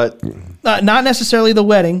 In what Not necessarily the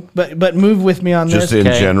wedding, but move with me on Just this. in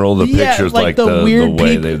Okay. general, the Yeah, pictures, like the weird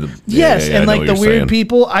way people. they. Yes, I and know like what the you're weird saying.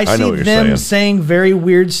 people, I know see what you're them saying very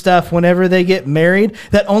weird stuff whenever they get married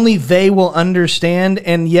that only they will understand,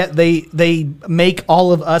 and yet they make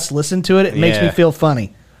all of us listen to it. It makes me Yeah. feel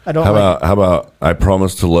funny. I don't How like. about I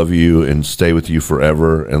promise to love you and stay with you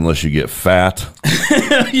forever unless you get fat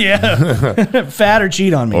Yeah, fat or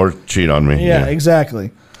cheat on me. or cheat on me. yeah,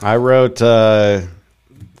 exactly. I wrote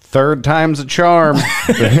third time's a charm.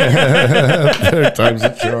 Third time's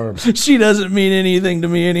a charm. She doesn't mean anything to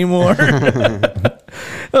me anymore.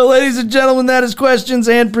 Well, ladies and gentlemen, that is questions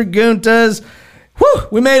and preguntas. Whew,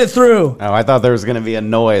 we made it through. Oh, I thought there was going to be a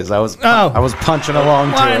noise. I was punching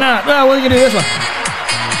along Why to not? Well, we're gonna do this one.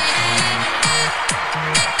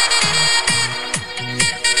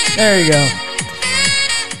 There you go.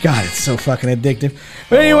 God, it's so fucking addictive.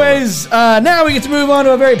 But anyways, now we get to move on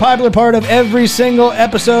to a very popular part of every single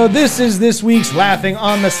episode. This is this week's Laughing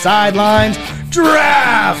on the Sidelines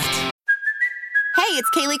Draft. Hey, it's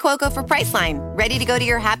Kaylee Cuoco for Priceline. Ready to go to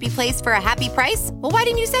your happy place for a happy price? Well, why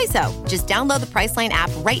didn't you say so? Just download the Priceline app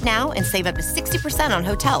right now and save up to 60% on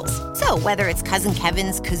hotels. So whether it's Cousin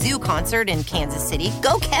Kevin's Kazoo Concert in Kansas City,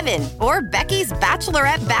 go Kevin, or Becky's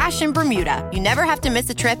Bachelorette Bash in Bermuda, you never have to miss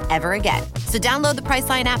a trip ever again. So download the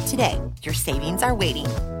Priceline app today. Your savings are waiting.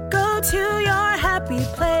 Go to your happy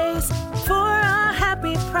place for a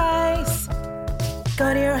happy price.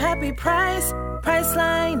 Go to your happy price,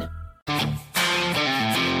 Priceline.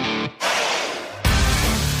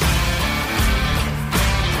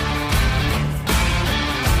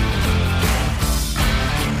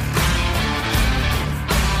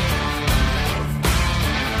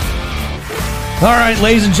 All right,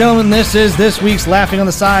 ladies and gentlemen, this is this week's Laughing on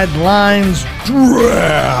the Sidelines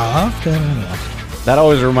Draft. That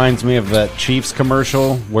always reminds me of that Chiefs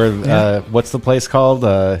commercial where what's the place called?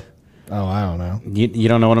 Oh, I don't know. You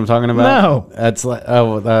don't know what I'm talking about? No. It's like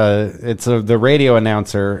it's the radio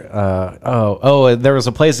announcer. There was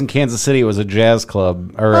a place in Kansas City. It was a jazz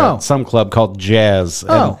club or some club called Jazz.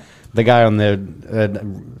 Oh. And the guy on the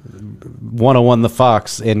 101 The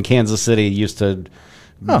Fox in Kansas City used to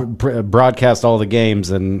broadcast all the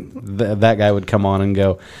games, and that guy would come on and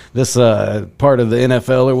go, "This part of the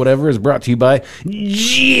NFL or whatever is brought to you by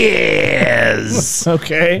Jazz."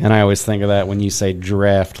 Okay. And I always think of that when you say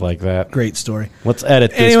draft like that. Great story. Let's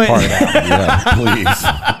edit this Anyway. part out. Yeah, please.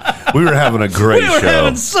 We were having a great We were show.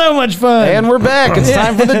 having so much fun. And we're back. It's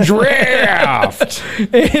time for the draft.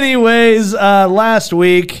 Anyways, last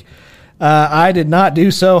week, I did not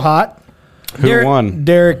do so hot. Who won?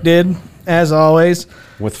 Derek did, as always.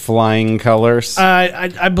 With flying colors.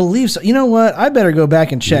 I believe so. You know what? I better go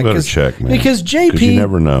back and check. You better check, man. Because 'Cause JP, you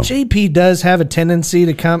never know. JP does have a tendency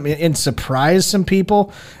to come and surprise some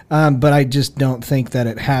people, but I just don't think that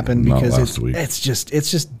it happened Not because last week. it's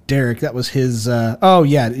just Derek. That was his. Oh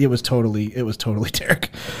yeah, it was totally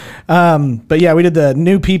Derek. But yeah, we did the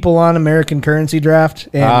new people on American currency draft.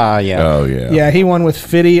 And yeah. Oh, yeah. Yeah, he won with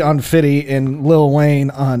Fitty on Fitty and Lil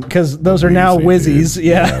Wayne on because those are now Wheezy, Wizzies. dude.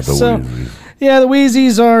 Yeah, Yeah, the so Wheezies. yeah, the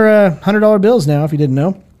Wheezies are $100 bills now. If you didn't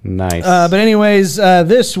know. Nice. But anyways,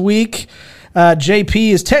 this week,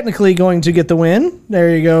 JP is technically going to get the win.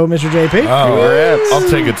 There you go, Mr. JP. I'll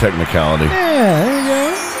take a technicality. Yeah, there you go.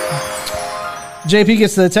 JP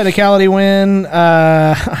gets the technicality win.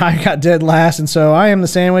 I got dead last, and so I am the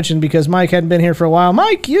sandwich. And because Mike hadn't been here for a while,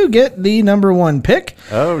 Mike, you get the number one pick.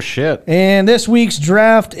 oh, shit. And this week's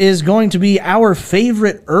draft is going to be our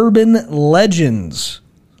favorite urban legends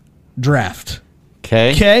draft.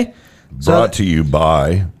 Okay. Okay? Brought to you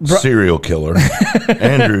by serial killer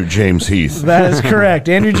Andrew James Heath. That is correct.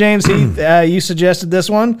 Andrew James Heath, you suggested this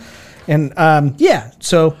one. And yeah,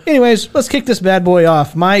 so anyways, let's kick this bad boy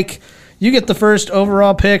off. Mike, you get the first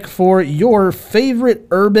overall pick for your favorite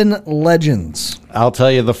urban legends. I'll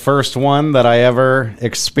tell you the first one that I ever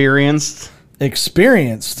experienced,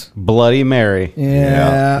 Experienced. Bloody Mary.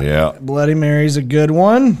 Yeah. Bloody Mary's a good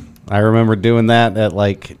one. I remember doing that at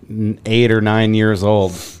like 8 or 9 years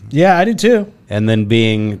old. Yeah, I did too. And then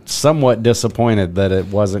being somewhat disappointed that it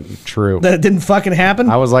wasn't true. That it didn't fucking happen.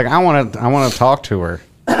 I was like, I want to talk to her.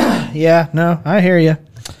 Yeah, no, I hear you.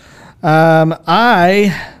 I'm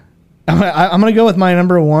gonna go with my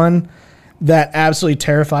number one that absolutely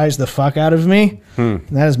terrifies the fuck out of me. And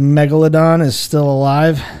that is Megalodon is still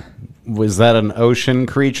alive. Was that an ocean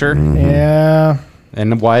creature? Yeah.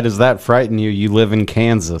 And why does that frighten you? You live in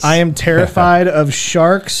Kansas. I am terrified of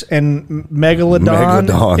sharks, and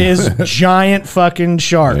Megalodon is giant fucking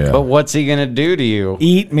shark. Yeah. But what's he gonna do to you?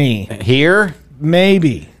 Eat me. Here?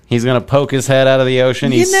 Maybe. He's gonna poke his head out of the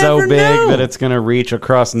ocean. You He's so never big know. that it's gonna reach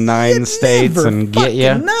across 9 states Never and get you.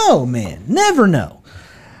 fucking know, man. Never know.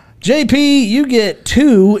 JP, you get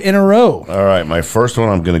 2 in a row. All right, my first one,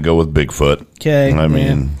 I'm going to go with Bigfoot. 'Kay, I mean,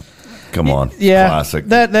 man. come on. Yeah, Classic.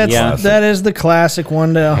 that is the classic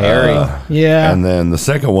one. Harry. Yeah, And then the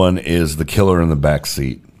second one is The Killer in the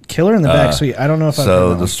Backseat. Killer in the Backseat. I don't know if I've heard So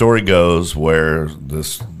that the one. story goes where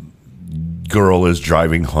this girl is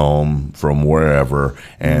driving home from wherever,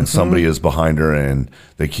 and somebody is behind her, and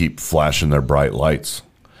they keep flashing their bright lights.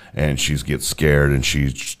 And she gets scared, and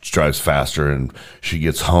she drives faster, and she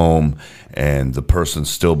gets home, and the person's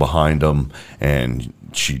still behind them, and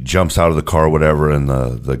she jumps out of the car, whatever, and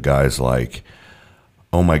the guy's like,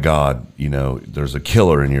 "Oh my God, there's a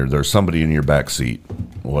killer in here. There's somebody in your back seat,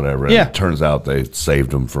 whatever." And Yeah. it turns out they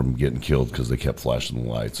saved him from getting killed because they kept flashing the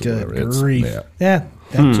lights or Good whatever. grief. Yeah, Yeah,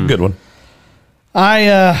 it's a good one.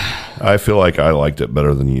 I feel like I liked it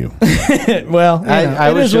better than you. well, I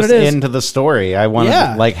it was is what just it is. into the story. I wanted,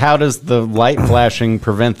 Yeah. like, how does the light flashing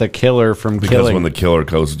prevent the killer from Because killing? when the killer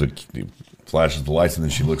goes to flashes the lights and then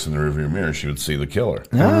she looks in the rearview mirror, she would see the killer.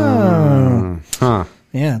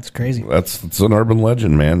 Yeah, it's crazy. It's an urban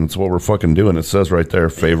legend, man. It's what we're fucking doing. It says right there,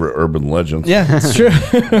 favorite urban legends. Yeah, it's true.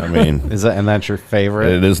 I mean, and that's your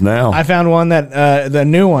favorite? it is now. I found one that the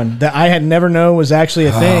new one that I had never known was actually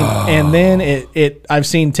a thing, and then I've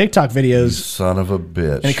seen TikTok videos, Son of a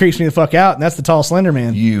bitch. and it creeps me the fuck out. And that's the tall, slender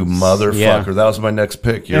man. You motherfucker. Yeah. That was my next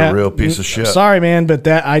pick. You're a real piece of shit. Sorry, man, but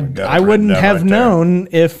that I it wouldn't written down have right there. known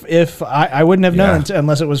if I wouldn't have known Yeah.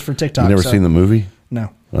 unless it was for TikTok. You never so, seen the movie? No,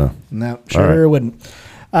 Oh. no, sure All right. wouldn't.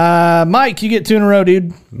 Mike, you get 2 in a row,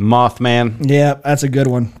 dude. Mothman. Yeah, that's a good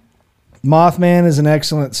one. Mothman is an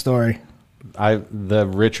excellent story. The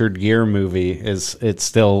Richard Gere movie it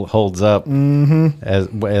still holds up,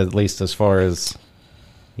 at least as far as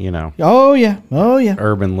Oh yeah,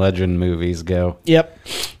 urban legend movies go. yep.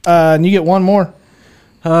 And you get 1 more.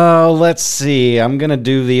 Oh, let's see. I'm gonna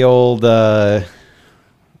do the old.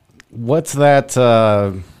 What's that?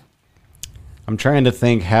 I'm trying to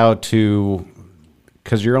think how to,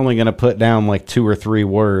 because you're only gonna put down like 2 or 3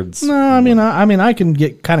 words. No, I mean I can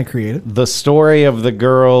get kind of creative. The story of the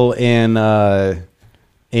girl in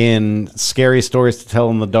Scary Stories to Tell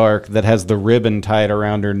in the Dark that has the ribbon tied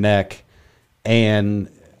around her neck, and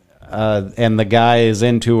the guy is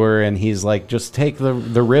into her, and he's like, just take the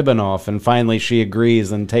ribbon off, and finally she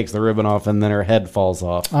agrees and takes the ribbon off, and then her head falls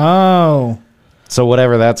off. Oh, So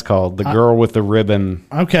whatever that's called, the girl with the ribbon.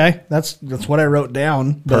 okay. That's what I wrote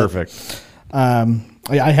down. but, Perfect.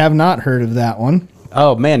 I have not heard of that one.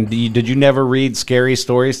 Oh man, did you never read Scary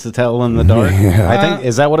Stories to Tell in the Dark? I think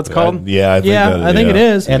is that what it's called? Yeah, I think that, I think it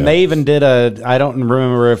is. And they even did I don't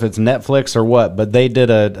remember if it's Netflix or what, but they did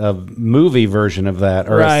a movie version of that,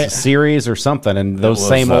 or a Right. series or something, and It those was,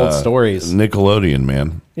 same old stories. Nickelodeon,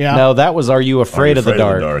 man. Yeah. No, that was Are You Afraid of the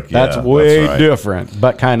Dark? That's Yeah, way that's right. different,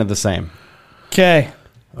 but kind of the same. Okay.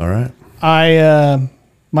 All right.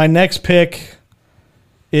 My next pick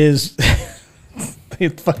is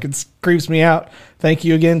it fucking creeps me out. Thank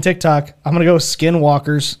you again, TikTok. I'm gonna go with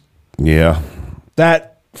Skinwalkers. Yeah.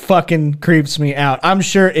 That fucking creeps me out. I'm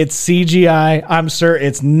sure it's CGI. I'm sure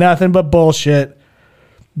it's nothing but bullshit.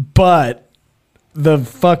 But the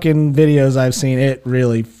fucking videos I've seen, it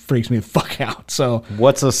really freaks me the fuck out. So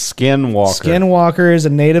What's a skinwalker? Skinwalker is a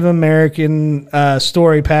Native American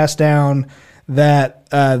story passed down that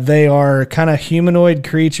they are kind of humanoid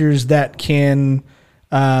creatures that can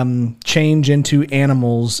change into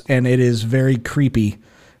animals, and it is very creepy.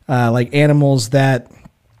 Like animals that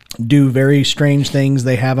do very strange things.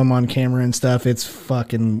 They have them on camera and stuff. It's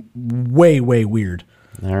fucking way, way weird.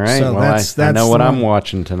 All right, So well, that's I know the what one. I'm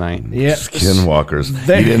watching tonight. Yeah. Skinwalkers.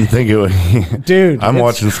 They- You didn't think it would. Dude, I'm it's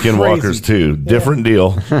watching Skinwalkers crazy. too. Different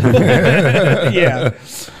deal. Yeah.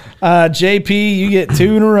 JP, you get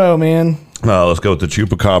 2 in a row, man. Let's go with the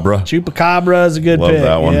Chupacabra. Chupacabra is a good Love pick.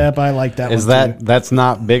 that one. Yep, I like that Is one. too. that's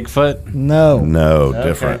not Bigfoot? No. No,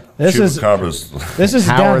 different. This is- Chupacabra's This is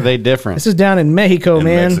How down, are they different? This is down in Mexico, in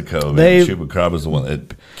man. Mexico. Man. They Chupacabra's the one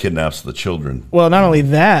that kidnaps the children. well, not only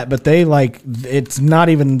that, but they like it's not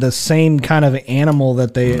even the same kind of animal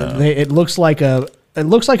that they it looks like a It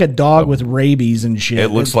looks like a dog with rabies and shit. It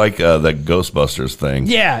looks like that Ghostbusters thing.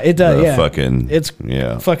 Yeah, it does. The Yeah, fucking it's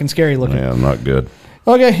fucking scary looking. Yeah, not good.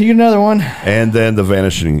 Okay, you get another one. And then the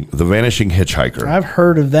vanishing hitchhiker. I've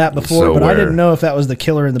heard of that before, So but I where didn't know if that was the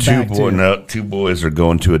killer in the back too. Two boys are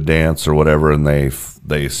going to a dance or whatever, and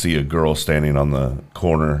they see a girl standing on the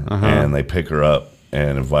corner, and they pick her up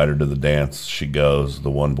and invite her to the dance. She goes. The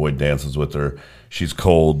one boy dances with her. She's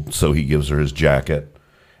cold, so he gives her his jacket.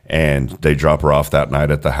 And they drop her off that night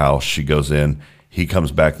at the house. She goes in. He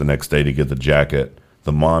comes back the next day to get the jacket.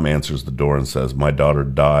 The mom answers the door and says, "My daughter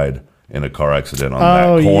died in a car accident on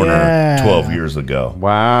that corner 12 years ago."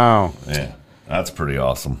 Wow. Yeah, that's pretty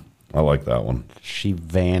awesome. I like that one. She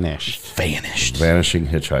vanished. Vanishing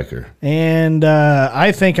hitchhiker. And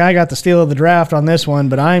I think I got the steal of the draft on this one,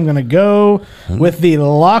 but I'm going to go with the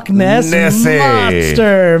Loch Ness Nessie.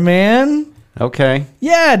 Monster, man. Okay.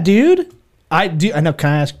 Yeah, dude. I know. Can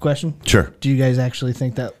I ask a question? Sure. Do you guys actually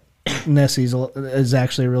think that Nessie is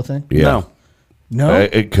actually a real thing? Yeah. No.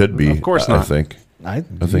 It could be. Of course I not. think. I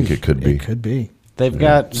think it could be. It could be. They've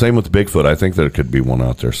got Same with Bigfoot. I think there could be one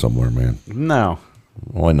out there somewhere, man. no,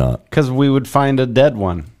 Why not? because we would find a dead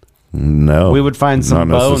one. No. We would find some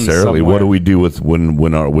Not bones necessarily. somewhere. What do we do with when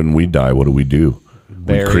we die? What do we do?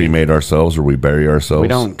 Bury. We cremate ourselves or we bury ourselves? We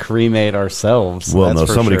don't cremate ourselves. Well, that's no,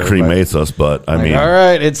 for somebody sure, cremates us, but I mean, all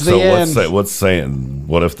right, it's the end. What's saying?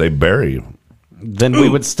 What if they bury you? Then we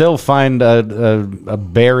would still find a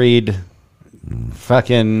buried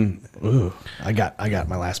fucking. Ooh, I got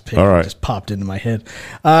my last pick. All right. It just popped into my head.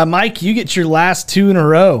 Mike, you get your last two in a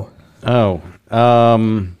row. Oh,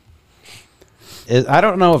 I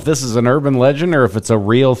don't know if this is an urban legend or if it's a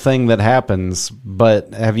real thing that happens,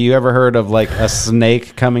 but have you ever heard of like a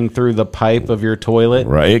snake coming through the pipe of your toilet?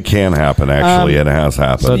 Right, it can happen. Actually, it has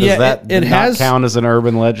happened. So does Yeah, that it not has- count as an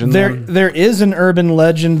urban legend? then? There is an urban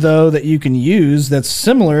legend though that you can use that's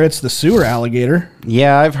similar. It's the sewer alligator.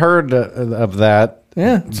 Yeah, I've heard of that.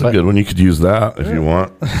 Yeah. It's a good one. You could use that if you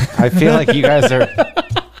want. I feel like you guys are.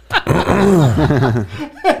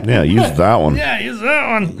 Yeah, use that one. Yeah, use that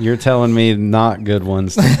one. You're telling me not good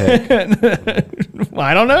ones to pick.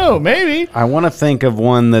 I don't know. Maybe. I want to think of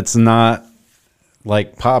one that's not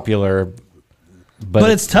like popular, But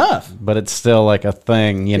it's tough. but it's still like a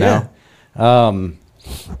thing, you know.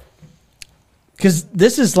 Because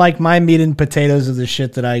this is like my meat and potatoes of the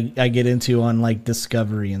shit that I get into on like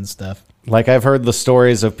Discovery and stuff. Like I've heard the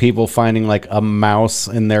stories of people finding like a mouse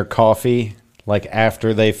in their coffee, like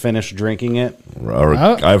after they finish drinking it. Or,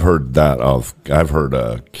 I've heard that of. I've heard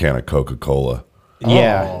a can of Coca-Cola.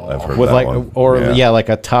 Yeah, I've heard with that like one. or Yeah. like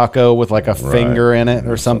a taco with like a finger in it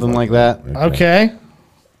or something like that. Okay.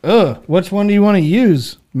 Which one do you want to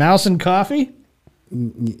use? Mouse and coffee?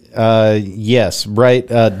 Yes, right.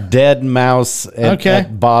 Dead mouse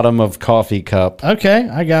at bottom of coffee cup. Okay,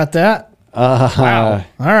 I got that. Wow.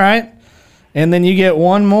 All right. And then you get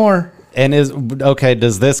one more. And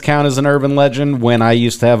does this count as an urban legend? When I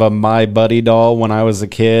used to have a My Buddy doll when I was a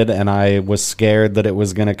kid and I was scared that it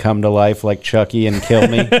was going to come to life like Chucky and kill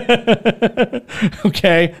me.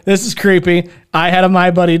 Okay, this is creepy. I had a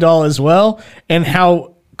My Buddy doll as well, and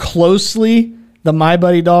how closely the My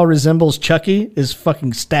Buddy doll resembles Chucky is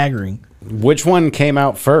fucking staggering. Which one came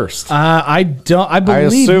out first? I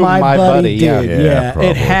believe assume My My Buddy Buddy, did. yeah. Yeah,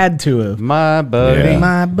 Probably. it had to have. My Buddy. Yeah.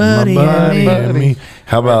 My Buddy. and me.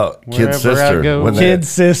 How about Kid Wherever I Sister? go. When Kid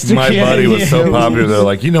Sister, My yeah, Buddy was so yeah. popular. They're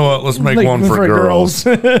like, you know what? Let's make Like, one for girls.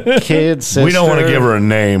 Kid sister. We don't want to give her a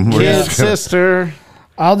name. We're Kid just gonna- sister.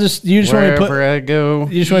 You just want me to Wherever put I go,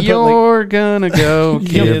 you just wanna put, like- you're gonna go,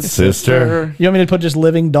 kid sister. you want me to put just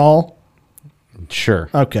living doll? Sure.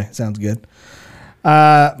 Okay, sounds good.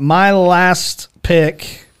 My last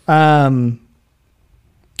pick. God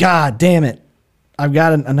damn it! I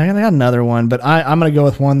got another one, but I'm going to go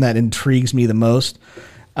with one that intrigues me the most.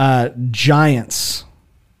 Giants.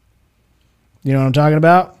 You know what I'm talking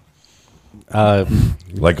about?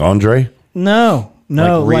 Like Andre? No,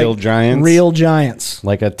 Like real giants? Real giants.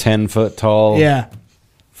 Like a 10-foot tall Yeah.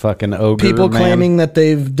 fucking ogre People man. claiming that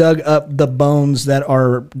they've dug up the bones that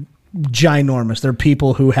are ginormous. They're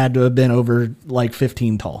people who had to have been over like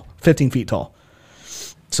 15 feet tall.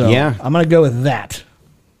 So Yeah. I'm going to go with that.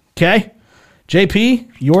 Okay. JP,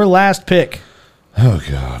 your last pick. Oh,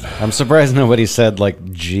 God. I'm surprised nobody said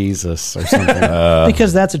like Jesus or something.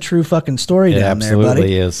 Because that's a true fucking story It down there, absolutely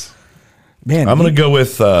buddy. is. Man, I'm going to go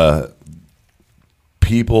with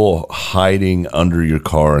people hiding under your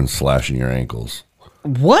car and slashing your ankles.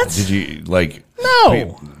 What? Did you, like... No.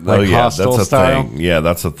 Oh, Like yeah, Hostel that's a style? thing. Yeah,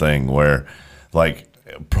 that's a thing where, like,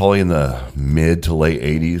 probably in the mid to late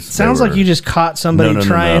 80s. Sounds like you just caught somebody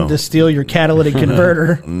trying to steal your catalytic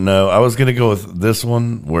converter. No, I was going to go with this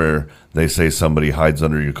one where they say somebody hides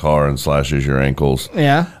under your car and slashes your ankles.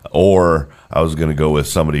 Yeah. Or I was going to go with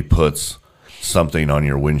somebody puts something on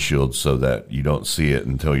your windshield so that you don't see it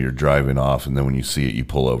until you're driving off, and then when you see it, you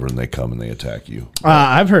pull over and they come and they attack you.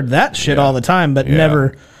 I've heard that shit all the time, but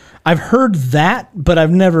never. I've heard that, but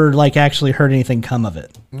I've never actually heard anything come of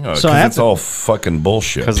it. No, so it's all fucking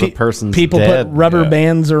bullshit. Because the person's people dead. put rubber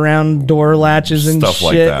bands around door latches and stuff shit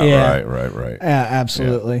like that. Yeah. Right. Yeah,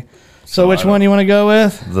 absolutely. Yeah. So which one do you want to go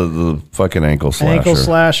with? The fucking ankle slasher. Ankle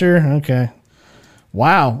slasher. Okay.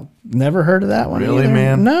 Wow. Never heard of that one. Really, either.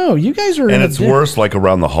 man? No, you guys are. And it's worse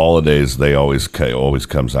around the holidays. They always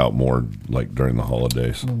comes out more during the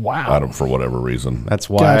holidays. Wow. For whatever reason. That's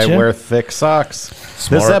why I wear thick socks.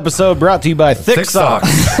 Smart. This episode brought to you by Thick Socks.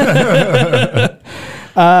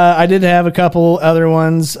 I did have a couple other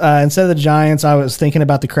ones. Instead of the Giants, I was thinking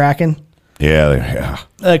about the Kraken. Yeah.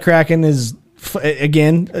 Kraken is,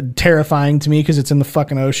 again, terrifying to me because it's in the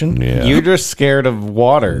fucking ocean. Yeah. You're just scared of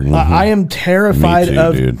water. I am terrified Me too,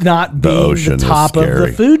 of dude. not The being ocean the is top of the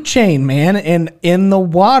scary. food chain, man. And in the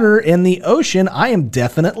water, in the ocean, I am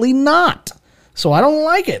definitely not. So I don't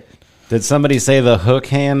like it. Did somebody say the hook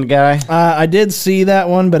hand guy? I did see that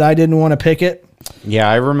one, but I didn't want to pick it. Yeah,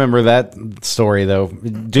 I remember that story, though.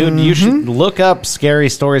 Dude, you should look up scary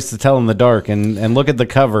stories to tell in the dark and look at the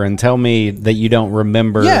cover and tell me that you don't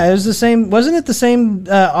remember. Yeah, it was the same. Wasn't it the same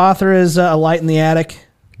author as A Light in the Attic?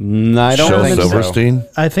 No, I don't Shel think so. Silverstein?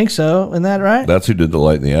 I think so. Isn't that right? That's who did The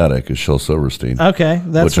Light in the Attic, is Shel Silverstein. Okay.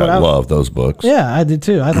 That's which what I love, those books. Yeah, I did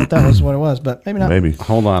too. I thought that was what it was, but maybe not. Maybe.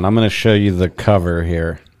 Hold on, I'm going to show you the cover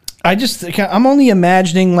here. I'm only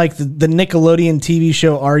imagining like the Nickelodeon TV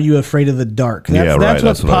show Are You Afraid of the Dark? That's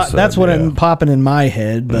what's popping in my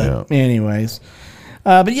head. But anyways.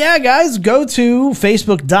 But yeah, guys, go to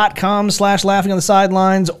facebook.com/laughing on the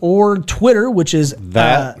sidelines or Twitter, which is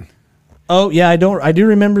that. I do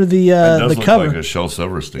remember the cover. Like a Shel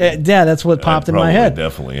Silverstein. Yeah, that's what popped in my head.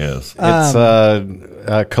 Definitely is.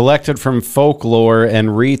 It's collected from folklore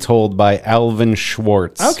and retold by Alvin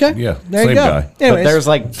Schwartz. Okay. Yeah, there same you go. guy. But Anyways, there's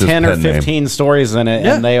like 10 or pen name. 15 stories in it,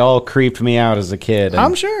 and they all creeped me out as a kid.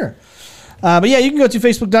 I'm sure. But yeah, you can go to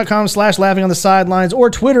facebook.com/laughing on the sidelines or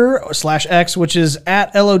Twitter/X, which is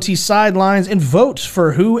at LOT sidelines, and vote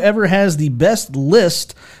for whoever has the best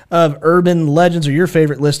list of urban legends or your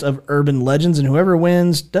favorite list of urban legends. And whoever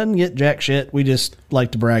wins doesn't get jack shit. We just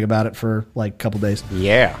like to brag about it for like a couple days.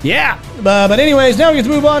 Yeah. Yeah. But anyways, now we get to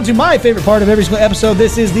move on to my favorite part of every single episode.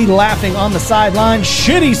 This is the laughing on the sideline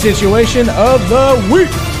shitty situation of the week.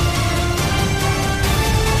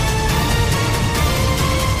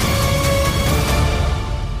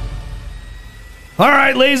 All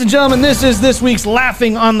right, ladies and gentlemen, this is this week's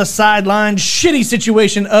Laughing on the Sideline shitty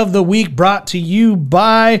situation of the week, brought to you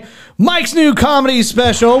by Mike's new comedy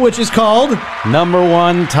special, which is called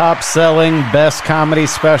 #1 top-selling best comedy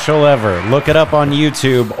special ever. Look it up on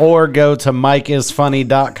YouTube or go to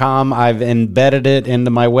MikeIsFunny.com. I've embedded it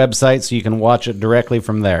into my website so you can watch it directly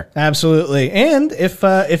from there. Absolutely. And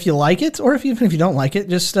if you like it, or even if you don't like it,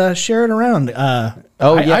 just share it around.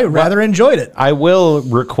 I rather enjoyed it. I will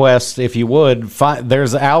request, if you would,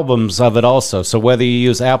 there's albums of it also. So whether you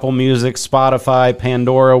use Apple Music, Spotify,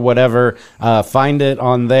 Pandora, whatever, find it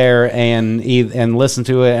on there and listen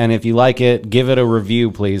to it. And if you like it, give it a review,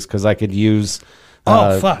 please, because I could use.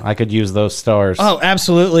 I could use those stars. Oh,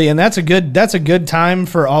 absolutely, and that's a good time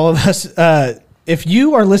for all of us. If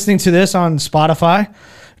you are listening to this on Spotify,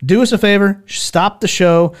 do us a favor, stop the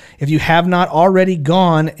show. If you have not already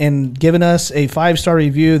gone and given us a 5-star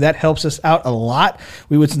review, that helps us out a lot.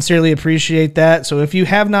 We would sincerely appreciate that. So if you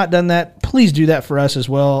have not done that, please do that for us as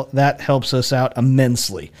well. That helps us out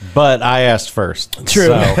immensely. But I asked first. True.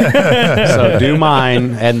 So do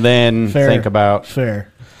mine and then think about. Fair.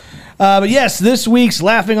 But yes, this week's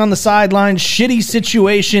Laughing on the Sideline shitty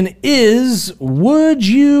situation is, would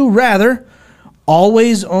you rather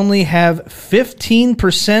always only have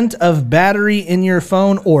 15% of battery in your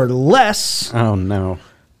phone or less? Oh, no.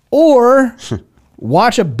 Or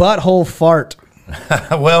watch a butthole fart?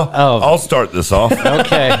 Well, I'll start this off.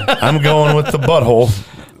 Okay. I'm going with the butthole.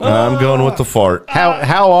 I'm going with the fart.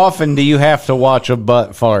 How often do you have to watch a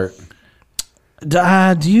butt fart? Do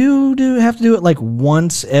you have to do it like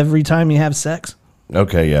once every time you have sex?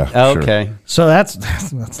 Okay, yeah. Okay. Sure. So that's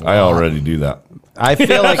I already do that. I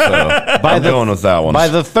feel like I'm going with that one. By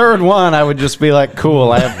the third one, I would just be like,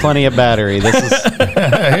 cool, I have plenty of battery. This is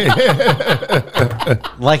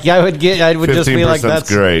like I would just be like,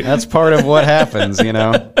 that's great. That's part of what happens, you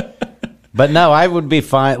know. But no, I would be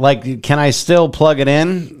fine. Like, can I still plug it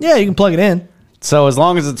in? Yeah, you can plug it in. So as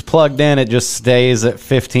long as it's plugged in, it just stays at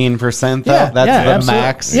 15%, though? Yeah, That's the absolutely.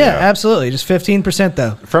 max? Yeah, absolutely. Just 15%,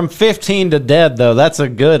 though. From 15 to dead, though, that's a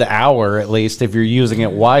good hour, at least, if you're using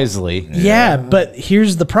it wisely. Yeah, but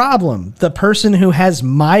here's the problem. The person who has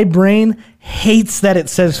my brain hates that it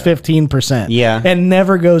says 15%. Yeah. And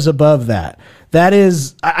never goes above that. That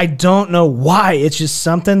is, I don't know why. It's just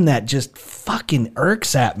something that just fucking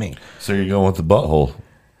irks at me. So you're going with the butthole.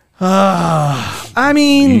 I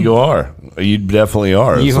mean, You are. You definitely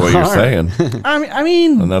are. That's You what you're are. saying. I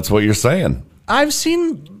mean, And that's what you're saying. I've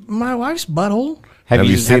seen my wife's butthole. Have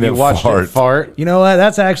you seen it watched fart? it fart? You know what?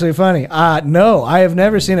 That's actually funny. No, I have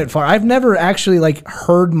never seen it fart. I've never actually like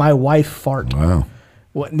heard my wife fart. Wow.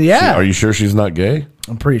 What? Yeah, Are you sure she's not gay?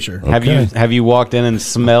 I'm pretty sure. Have you walked in and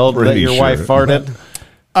smelled that Pretty your sure. wife farted?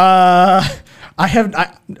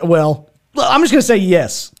 Well, I'm just gonna say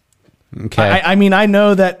yes. Okay. I mean, I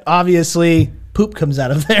know that obviously poop comes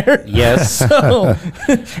out of there. Yes. So,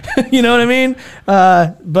 you know what I mean?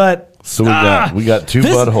 But So we got two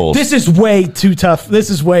buttholes. This is way too tough. This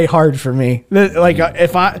is way hard for me. Like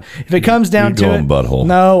if it comes down You're to going it, butthole.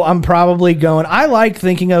 no, I'm probably going. I like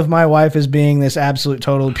thinking of my wife as being this absolute,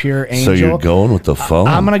 total, pure angel. So you're going with the phone?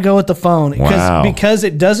 I'm gonna go with the phone Wow. because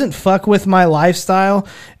it doesn't fuck with my lifestyle.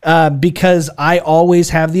 Because I always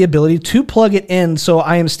have the ability to plug it in, so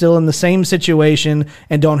I am still in the same situation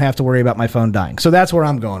and don't have to worry about my phone dying. So that's where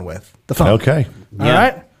I'm going with the phone. Okay. All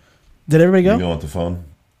right. Did everybody go? You going with the phone?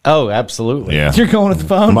 Oh, absolutely. Yeah. You're going with the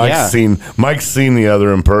phone. Mike's seen the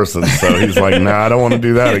other in person, so he's like, nah, I don't want to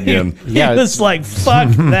do that again. Yeah, He was like, fuck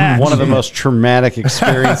that. One of the most traumatic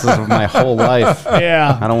experiences of my whole life.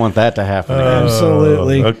 Yeah. I don't want that to happen again.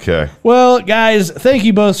 Absolutely. Okay. Well, guys, thank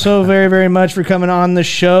you both so very, very much for coming on the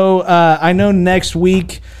show. I know next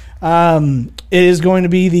week it is going to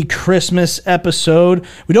be the Christmas episode.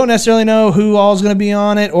 We don't necessarily know who all is going to be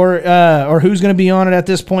on it or who's going to be on it at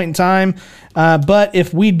this point in time. But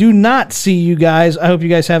if we do not see you guys, I hope you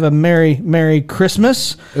guys have a Merry, Merry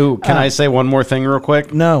Christmas. Ooh, can I say one more thing real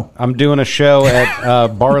quick? No. I'm doing a show at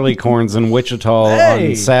Barleycorns in Wichita Hey.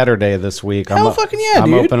 on Saturday this week. Hell fucking yeah,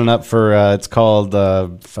 I'm dude. opening up for, it's called,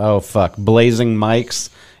 Blazing Mics.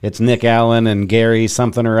 It's Nick Allen and Gary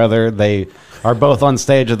something or other. They are both on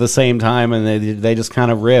stage at the same time, and they just kind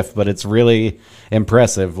of riff, but it's really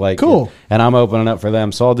impressive. Like, Cool. And I'm opening up for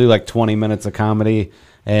them, so I'll do like 20 minutes of comedy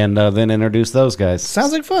and then introduce those guys.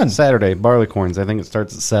 Sounds like fun. Saturday, Barleycorns. I think it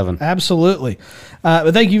starts at 7. Absolutely.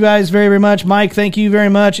 But thank you guys very, very much. Mike, thank you very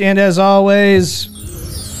much. And as always,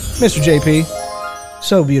 Mr. JP,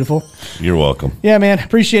 so beautiful. You're welcome. Yeah, man.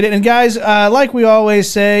 Appreciate it. And guys, like we always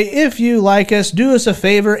say, if you like us, do us a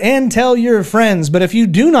favor and tell your friends. But if you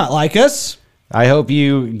do not like us, I hope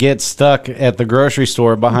you get stuck at the grocery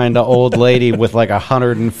store behind an old lady with like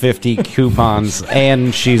 150 coupons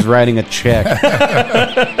and she's writing a check.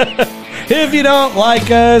 if you don't like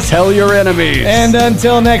us, Tell your enemies. and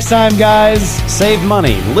until next time, guys, Save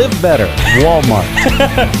money. Live better. Walmart.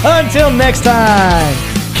 until next time,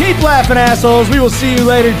 keep laughing, assholes. We will see you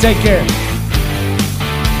later. Take care.